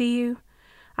able to see you,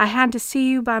 I had to see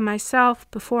you by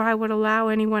myself before I would allow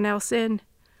anyone else in.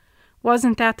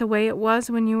 Wasn't that the way it was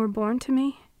when you were born to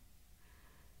me?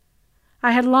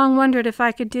 I had long wondered if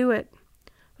I could do it,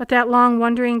 but that long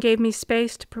wondering gave me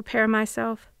space to prepare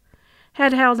myself.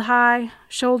 Head held high,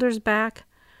 shoulders back,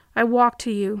 I walked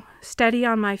to you, steady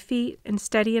on my feet and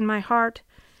steady in my heart,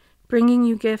 bringing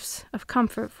you gifts of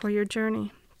comfort for your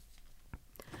journey.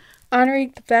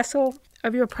 Honoring the vessel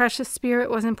of your precious spirit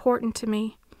was important to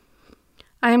me.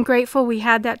 I am grateful we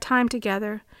had that time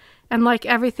together, and like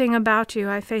everything about you,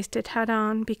 I faced it head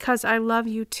on because I love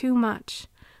you too much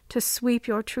to sweep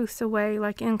your truths away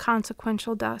like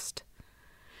inconsequential dust.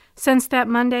 Since that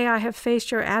Monday, I have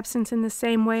faced your absence in the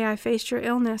same way I faced your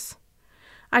illness.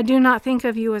 I do not think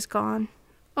of you as gone,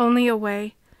 only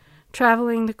away,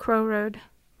 traveling the crow road.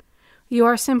 You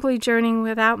are simply journeying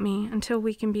without me until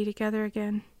we can be together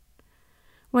again.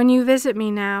 When you visit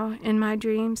me now, in my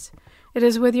dreams, it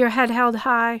is with your head held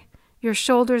high, your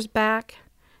shoulders back.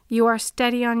 You are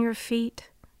steady on your feet,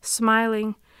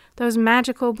 smiling. Those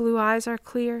magical blue eyes are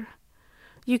clear.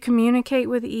 You communicate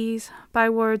with ease by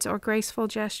words or graceful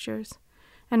gestures,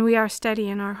 and we are steady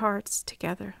in our hearts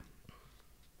together.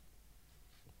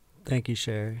 Thank you,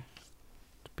 Sherry.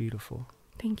 It's beautiful.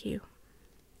 Thank you.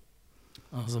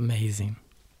 That was amazing.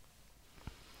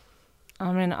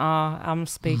 I'm in awe. I'm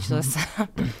speechless.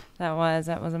 That was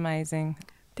amazing.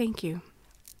 Thank you.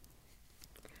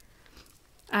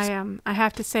 I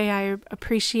have to say I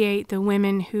appreciate the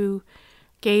women who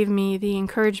gave me the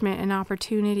encouragement and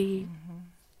opportunity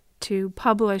to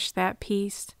publish that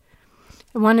piece.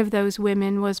 One of those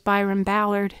women was Byron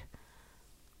Ballard,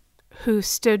 who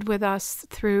stood with us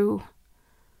through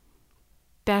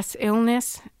Beth's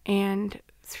illness and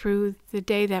through the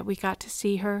day that we got to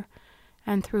see her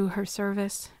and through her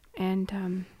service.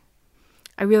 And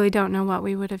I really don't know what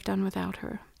we would have done without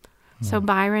her. So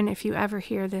Byron, if you ever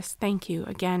hear this, thank you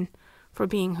again for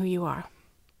being who you are.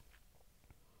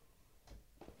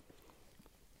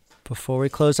 Before we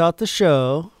close out the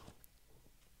show,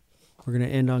 we're going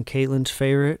to end on Caitlin's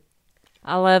favorite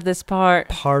I love this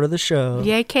part. of the show.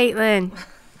 Yay, Caitlin.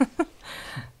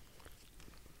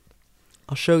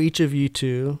 I'll show each of you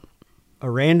two a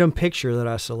random picture that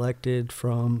I selected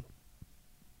from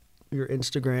your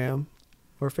Instagram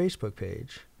or Facebook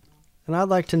page. And I'd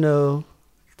like to know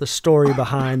the story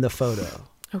behind the photo.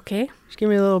 Okay. Just give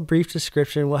me a little brief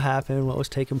description. What happened? What was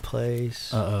taking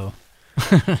place? Uh-oh.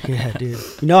 Yeah, dude.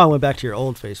 You know I went back to your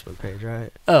old Facebook page,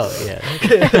 right? Oh,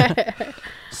 yeah.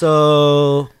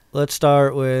 So let's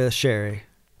start with Sherry.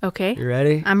 Okay. You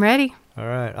ready? I'm ready. All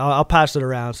right. I'll pass it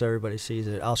around so everybody sees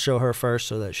it. I'll show her first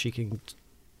so that she can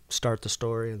start the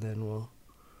story, and then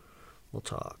we'll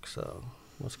talk. So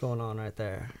what's going on right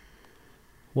there?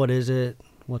 What is it?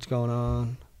 What's going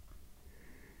on?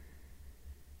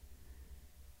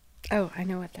 Oh, I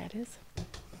know what that is.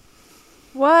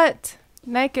 What?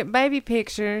 Naked baby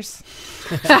pictures.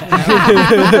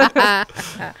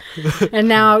 And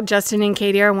now Justin and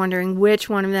Katie are wondering which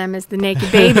one of them is the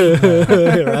naked baby.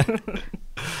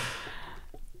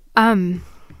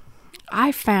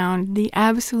 I found the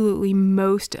absolutely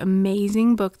most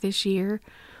amazing book this year,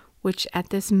 which at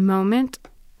this moment,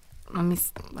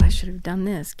 I should have done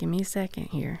this. Give me a second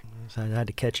here. So I had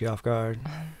to catch you off guard.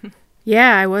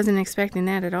 Yeah, I wasn't expecting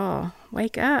that at all.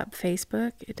 Wake up,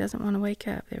 Facebook. It doesn't want to wake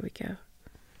up. There we go.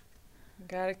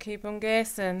 Gotta keep them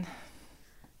guessing.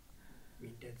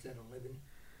 Dead Set on Living.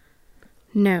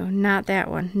 No, not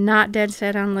that one. Not Dead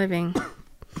Set on Living.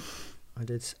 I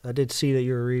did see that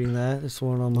you were reading that. It's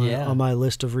one on my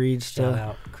list of reads. Shout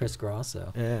out Chris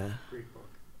Grosso. Yeah.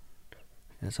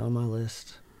 It's on my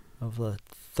list of the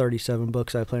 37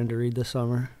 books I plan to read this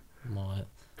summer. Well,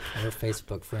 we're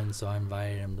Facebook friends, so I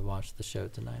invited him to watch the show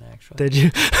tonight, actually. Did you?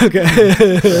 Okay.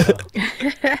 So,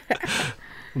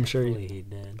 I'm sure he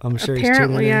did. I'm sure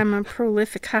Apparently, he's I'm a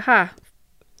prolific,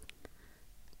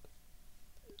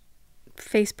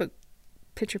 Facebook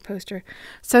picture poster.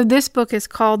 So this book is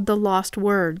called The Lost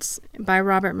Words by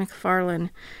Robert McFarlane,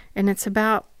 and it's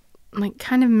about like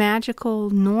kind of magical,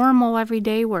 normal,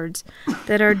 everyday words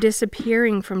that are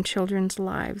disappearing from children's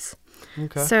lives.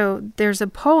 Okay. So there's a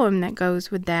poem that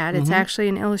goes with that. It's actually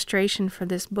an illustration for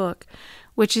this book,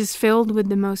 which is filled with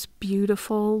the most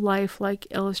beautiful, lifelike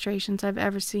illustrations I've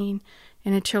ever seen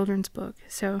in a children's book.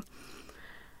 So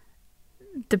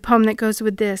the poem that goes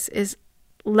with this is,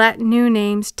 "Let new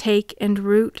names take and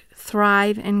root,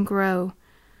 thrive and grow."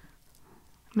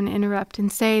 I'm going to interrupt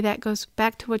and say that goes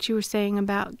back to what you were saying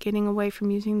about getting away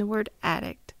from using the word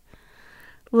addict.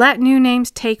 Let new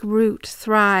names take root,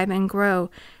 thrive and grow.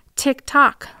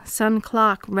 Tick-tock, sun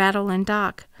clock, rattle and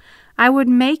dock. I would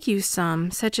make you some,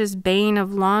 such as bane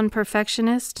of lawn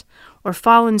perfectionist, or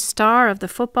fallen star of the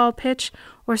football pitch,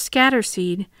 or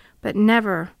scatterseed, but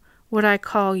never would I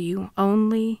call you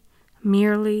only,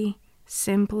 merely,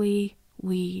 simply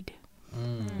weed.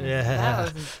 Yeah.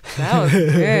 That was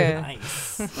good.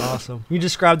 Nice. Awesome. You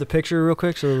describe the picture real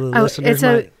quick so the listeners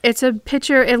it's a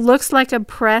picture. It looks like a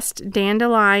pressed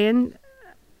dandelion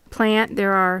plant.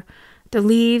 There are the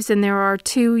leaves, and there are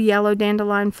 2 yellow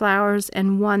dandelion flowers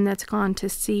and 1 that's gone to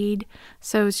seed.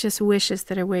 So it's just wishes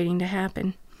that are waiting to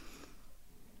happen.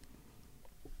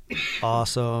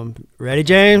 Awesome. Ready,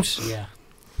 James? Yeah.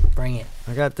 Bring it.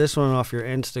 I got this one off your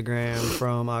Instagram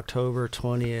from October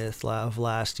 20th of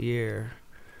last year.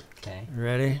 Okay.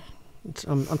 Ready?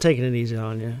 I'm taking it easy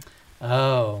on you.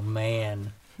 Oh,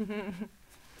 man.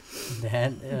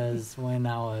 That is when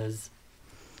I was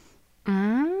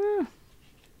Mm.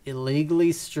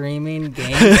 illegally streaming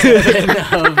games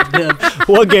of the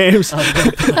What games?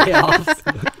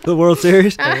 playoffs, The World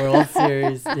Series? the World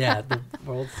Series. Yeah, the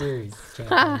World Series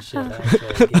championship.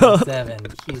 Actually, Game 7,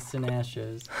 Houston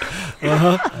Astros.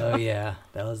 Oh yeah,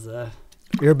 that was a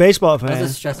You're a baseball fan.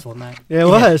 stressful night. Yeah, it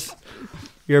was.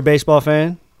 You're a baseball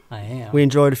fan. I am. We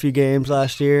enjoyed a few games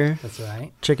last year. That's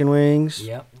right. Chicken wings,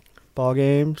 Yep. ball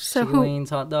games. So Chicken who wings,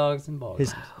 hot dogs, and ball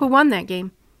His- games. who won that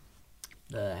game?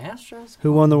 The Astros.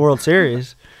 Who won the World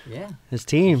Series? Yeah. His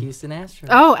team. Houston Astros.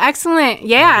 Oh, excellent.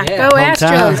 Yeah, Yeah. go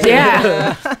Hometown.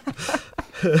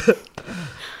 Astros.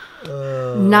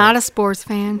 Yeah. Not a sports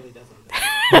fan.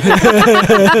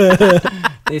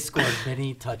 They scored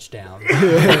many touchdowns.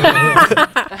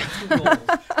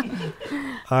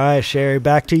 All right, Sherry,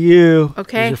 back to you.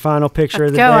 Okay. Here's your final picture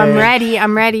of Let's the go. day. I'm ready.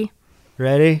 I'm ready.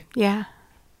 Ready? Yeah.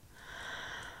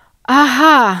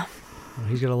 Aha. Oh,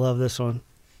 he's going to love this one.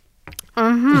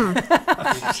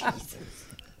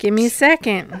 Give me a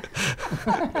second.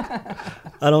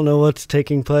 I don't know what's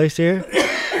taking place here.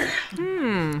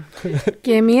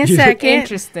 Give me a second.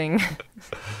 Interesting.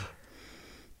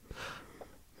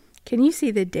 Can you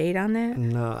see the date on that?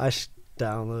 No, I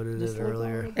downloaded it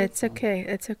earlier. It's okay.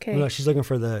 It's okay. No, she's looking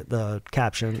for the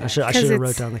caption. I should 'Cause have it's-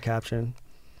 wrote down the caption.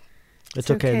 It's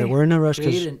It's okay. okay. We're in no rush.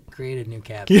 'Cause- Create a new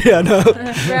cap. yeah, I know.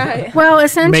 Right. Well,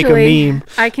 essentially, meme.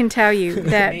 I can tell you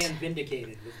that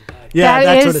vindicated with the title. Yeah, that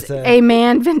that's what is it said. a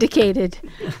man vindicated.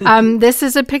 This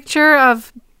is a picture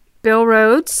of Bill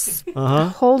Rhodes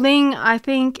holding, I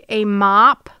think, a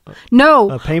mop. No.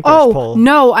 A painter's pole.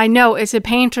 No, I know. It's a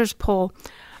painter's pole.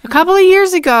 A couple of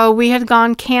years ago, we had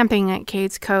gone camping at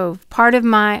Cades Cove. Part of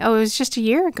my, it was just a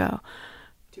year ago.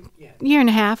 Year and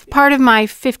a half. Part of my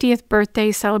 50th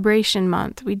birthday celebration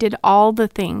month. We did all the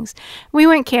things. We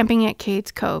went camping at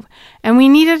Cades Cove, and we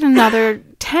needed another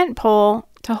tent pole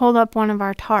to hold up one of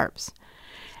our tarps.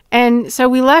 And so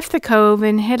we left the cove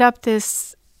and hit up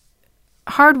this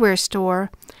hardware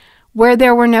store where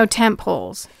there were no tent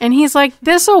poles. And he's like,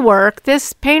 this'll work.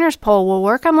 This painter's pole will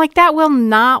work. I'm like, that will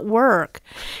not work.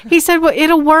 He said, well,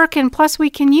 it'll work, and plus we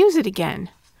can use it again.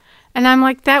 And I'm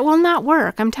like, that will not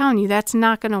work. I'm telling you, that's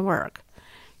not going to work.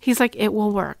 He's like, it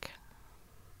will work.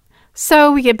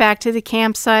 So we get back to the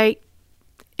campsite.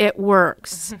 It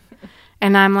works.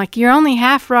 And I'm like, you're only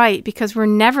half right, because we're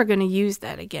never going to use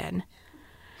that again.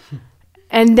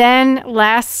 And then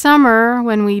last summer,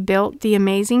 when we built the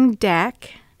amazing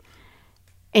deck,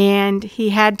 and he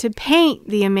had to paint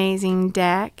the amazing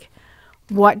deck,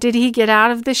 what did he get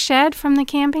out of the shed from the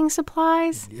camping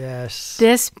supplies? Yes.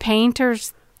 This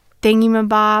painter's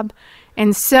thingamabob.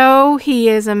 And so he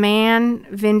is a man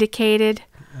vindicated,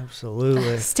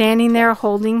 Absolutely. standing there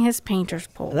holding his painter's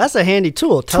pole. That's a handy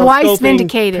tool. Twice Telescoping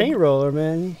vindicated. Paint roller,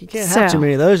 man. You can't have So. too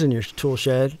many of those in your tool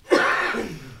shed.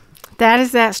 That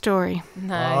is that story.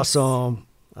 Nice. Awesome.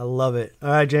 I love it. All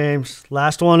right, James.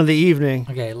 Last one of the evening.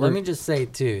 Okay, let me just say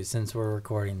too, since we're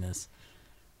recording this,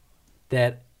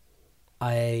 that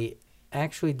I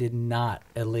actually did not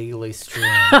illegally stream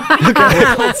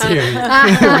the World Series.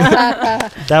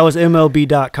 That was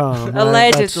MLB.com. right?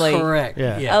 Allegedly. Correct.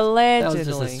 Yeah. Yeah. That was just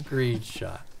a Allegedly.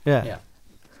 screenshot. Yeah.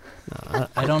 Yeah.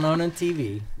 I don't own a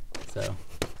TV, so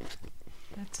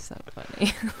That's so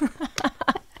funny.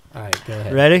 all right, go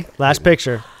ahead. Ready? Last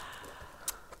picture.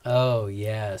 Oh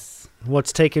yes.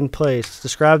 What's taking place?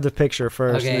 Describe the picture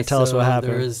first and then tell us what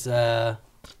happened. There was a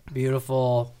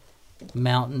beautiful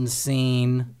mountain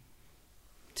scene.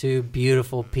 Two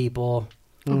beautiful people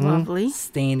Lovely.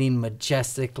 standing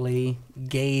majestically,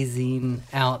 gazing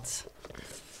out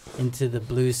into the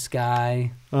blue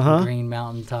sky, green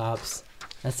mountaintops.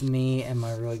 That's me and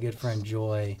my really good friend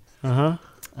Joy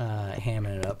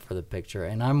hamming it up for the picture.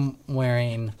 And I'm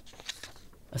wearing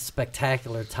a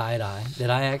spectacular tie-dye that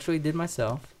I actually did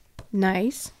myself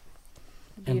Nice.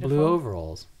 and blue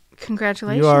overalls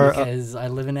Congratulations. You are because I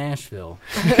live in Asheville.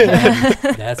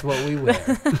 That's what we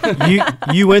wear.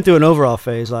 you went through an overall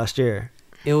phase last year.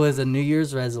 It was a New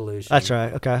Year's resolution. That's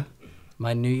right. Okay.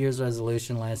 My New Year's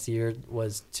resolution last year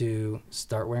was to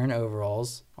start wearing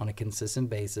overalls on a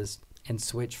consistent basis and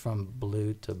switch from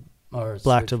blue to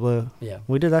Black to blue. Yeah,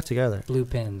 We did that together. blue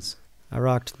pins. I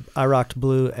rocked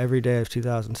blue every day of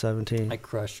 2017. I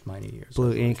crushed my New Year's Blue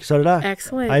resolution. ink. So did I.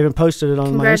 Excellent. I even posted it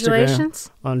on my Instagram. Congratulations.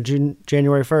 On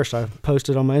January 1st, I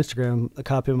posted on my Instagram a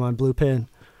copy of my blue pen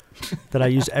that I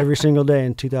used every single day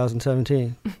in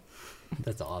 2017.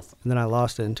 That's awesome. And then I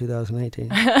lost it in 2018.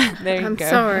 There you I'm go.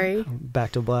 sorry.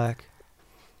 Back to black.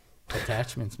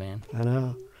 Attachments, man. I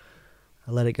know.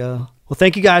 I let it go. Well,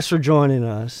 thank you guys for joining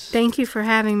us. Thank you for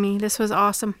having me. This was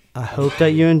awesome. I hope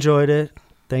that you enjoyed it.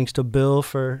 Thanks to Bill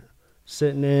for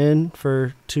sitting in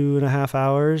for 2.5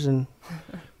 hours and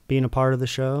being a part of the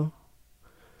show.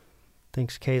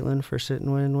 Thanks, Caitlin, for sitting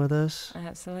in with us.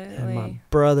 Absolutely. And my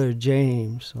brother,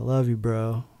 James. I love you,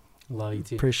 bro. Love you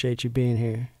too. Appreciate you being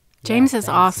here. James is thanks,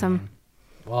 awesome. man.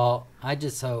 Well, I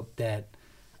just hope that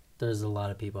there's a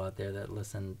lot of people out there that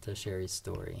listen to Sherry's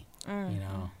story. You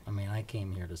know, I mean, I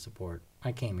came here to support.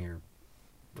 I came here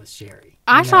with Sherry.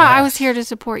 I thought I was here to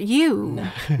support you.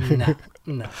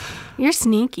 No. You're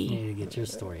sneaky. You need to get your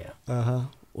story out. Uh-huh.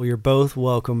 Well, you're both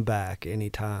welcome back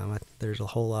anytime. There's a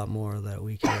whole lot more that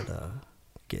we could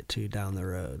get to down the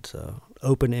road. So,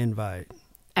 open invite.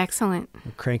 Excellent.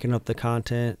 We're cranking up the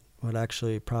content. Would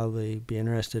actually probably be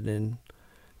interested in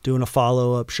doing a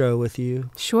follow-up show with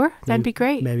you. Sure, that'd be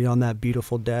great. Maybe on that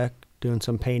beautiful deck, doing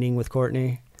some painting with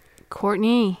Courtney.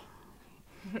 Courtney,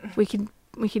 we could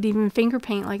even finger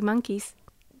paint like monkeys.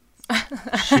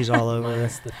 She's all over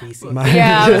Minus it. the feces.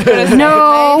 Yeah, I was gonna say,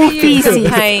 No maybe use some feces,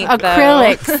 paint,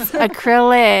 though.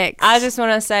 acrylics. I just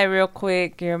want to say real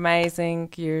quick, you're amazing.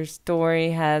 Your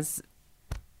story has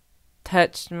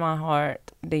touched my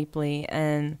heart deeply,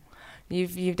 and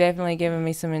you've definitely given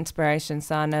me some inspiration.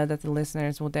 So I know that the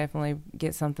listeners will definitely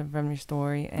get something from your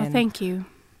story. And Well, thank you.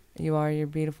 you're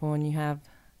beautiful, and you have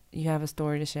a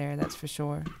story to share. That's for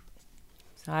sure.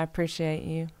 So I appreciate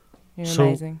you. You're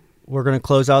amazing. We're going to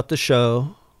close out the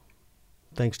show.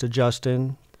 Thanks to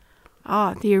Justin.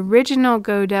 Oh, the original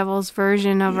Go Devils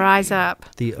version of Rise Up.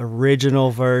 The original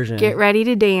version. Get ready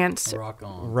to dance. Rock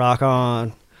on. Rock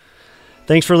on.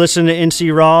 Thanks for listening to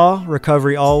NC Raw,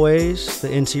 Recovery Always. The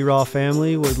NC Raw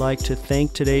family would like to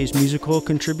thank today's musical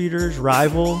contributors,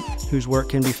 Rival, whose work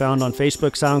can be found on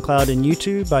Facebook, SoundCloud, and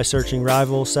YouTube by searching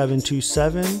Rival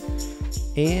 727,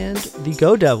 and the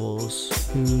Go Devils,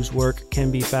 whose work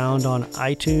can be found on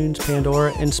iTunes,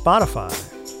 Pandora, and Spotify.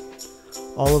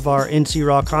 All of our NC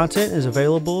Raw content is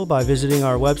available by visiting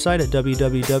our website at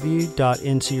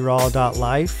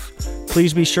www.ncraw.life.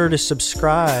 Please be sure to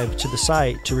subscribe to the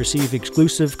site to receive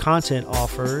exclusive content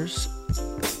offers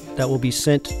that will be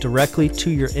sent directly to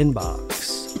your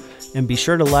inbox. And be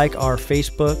sure to like our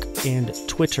Facebook and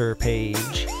Twitter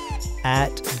page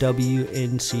at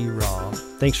WNC Raw.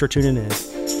 Thanks for tuning in.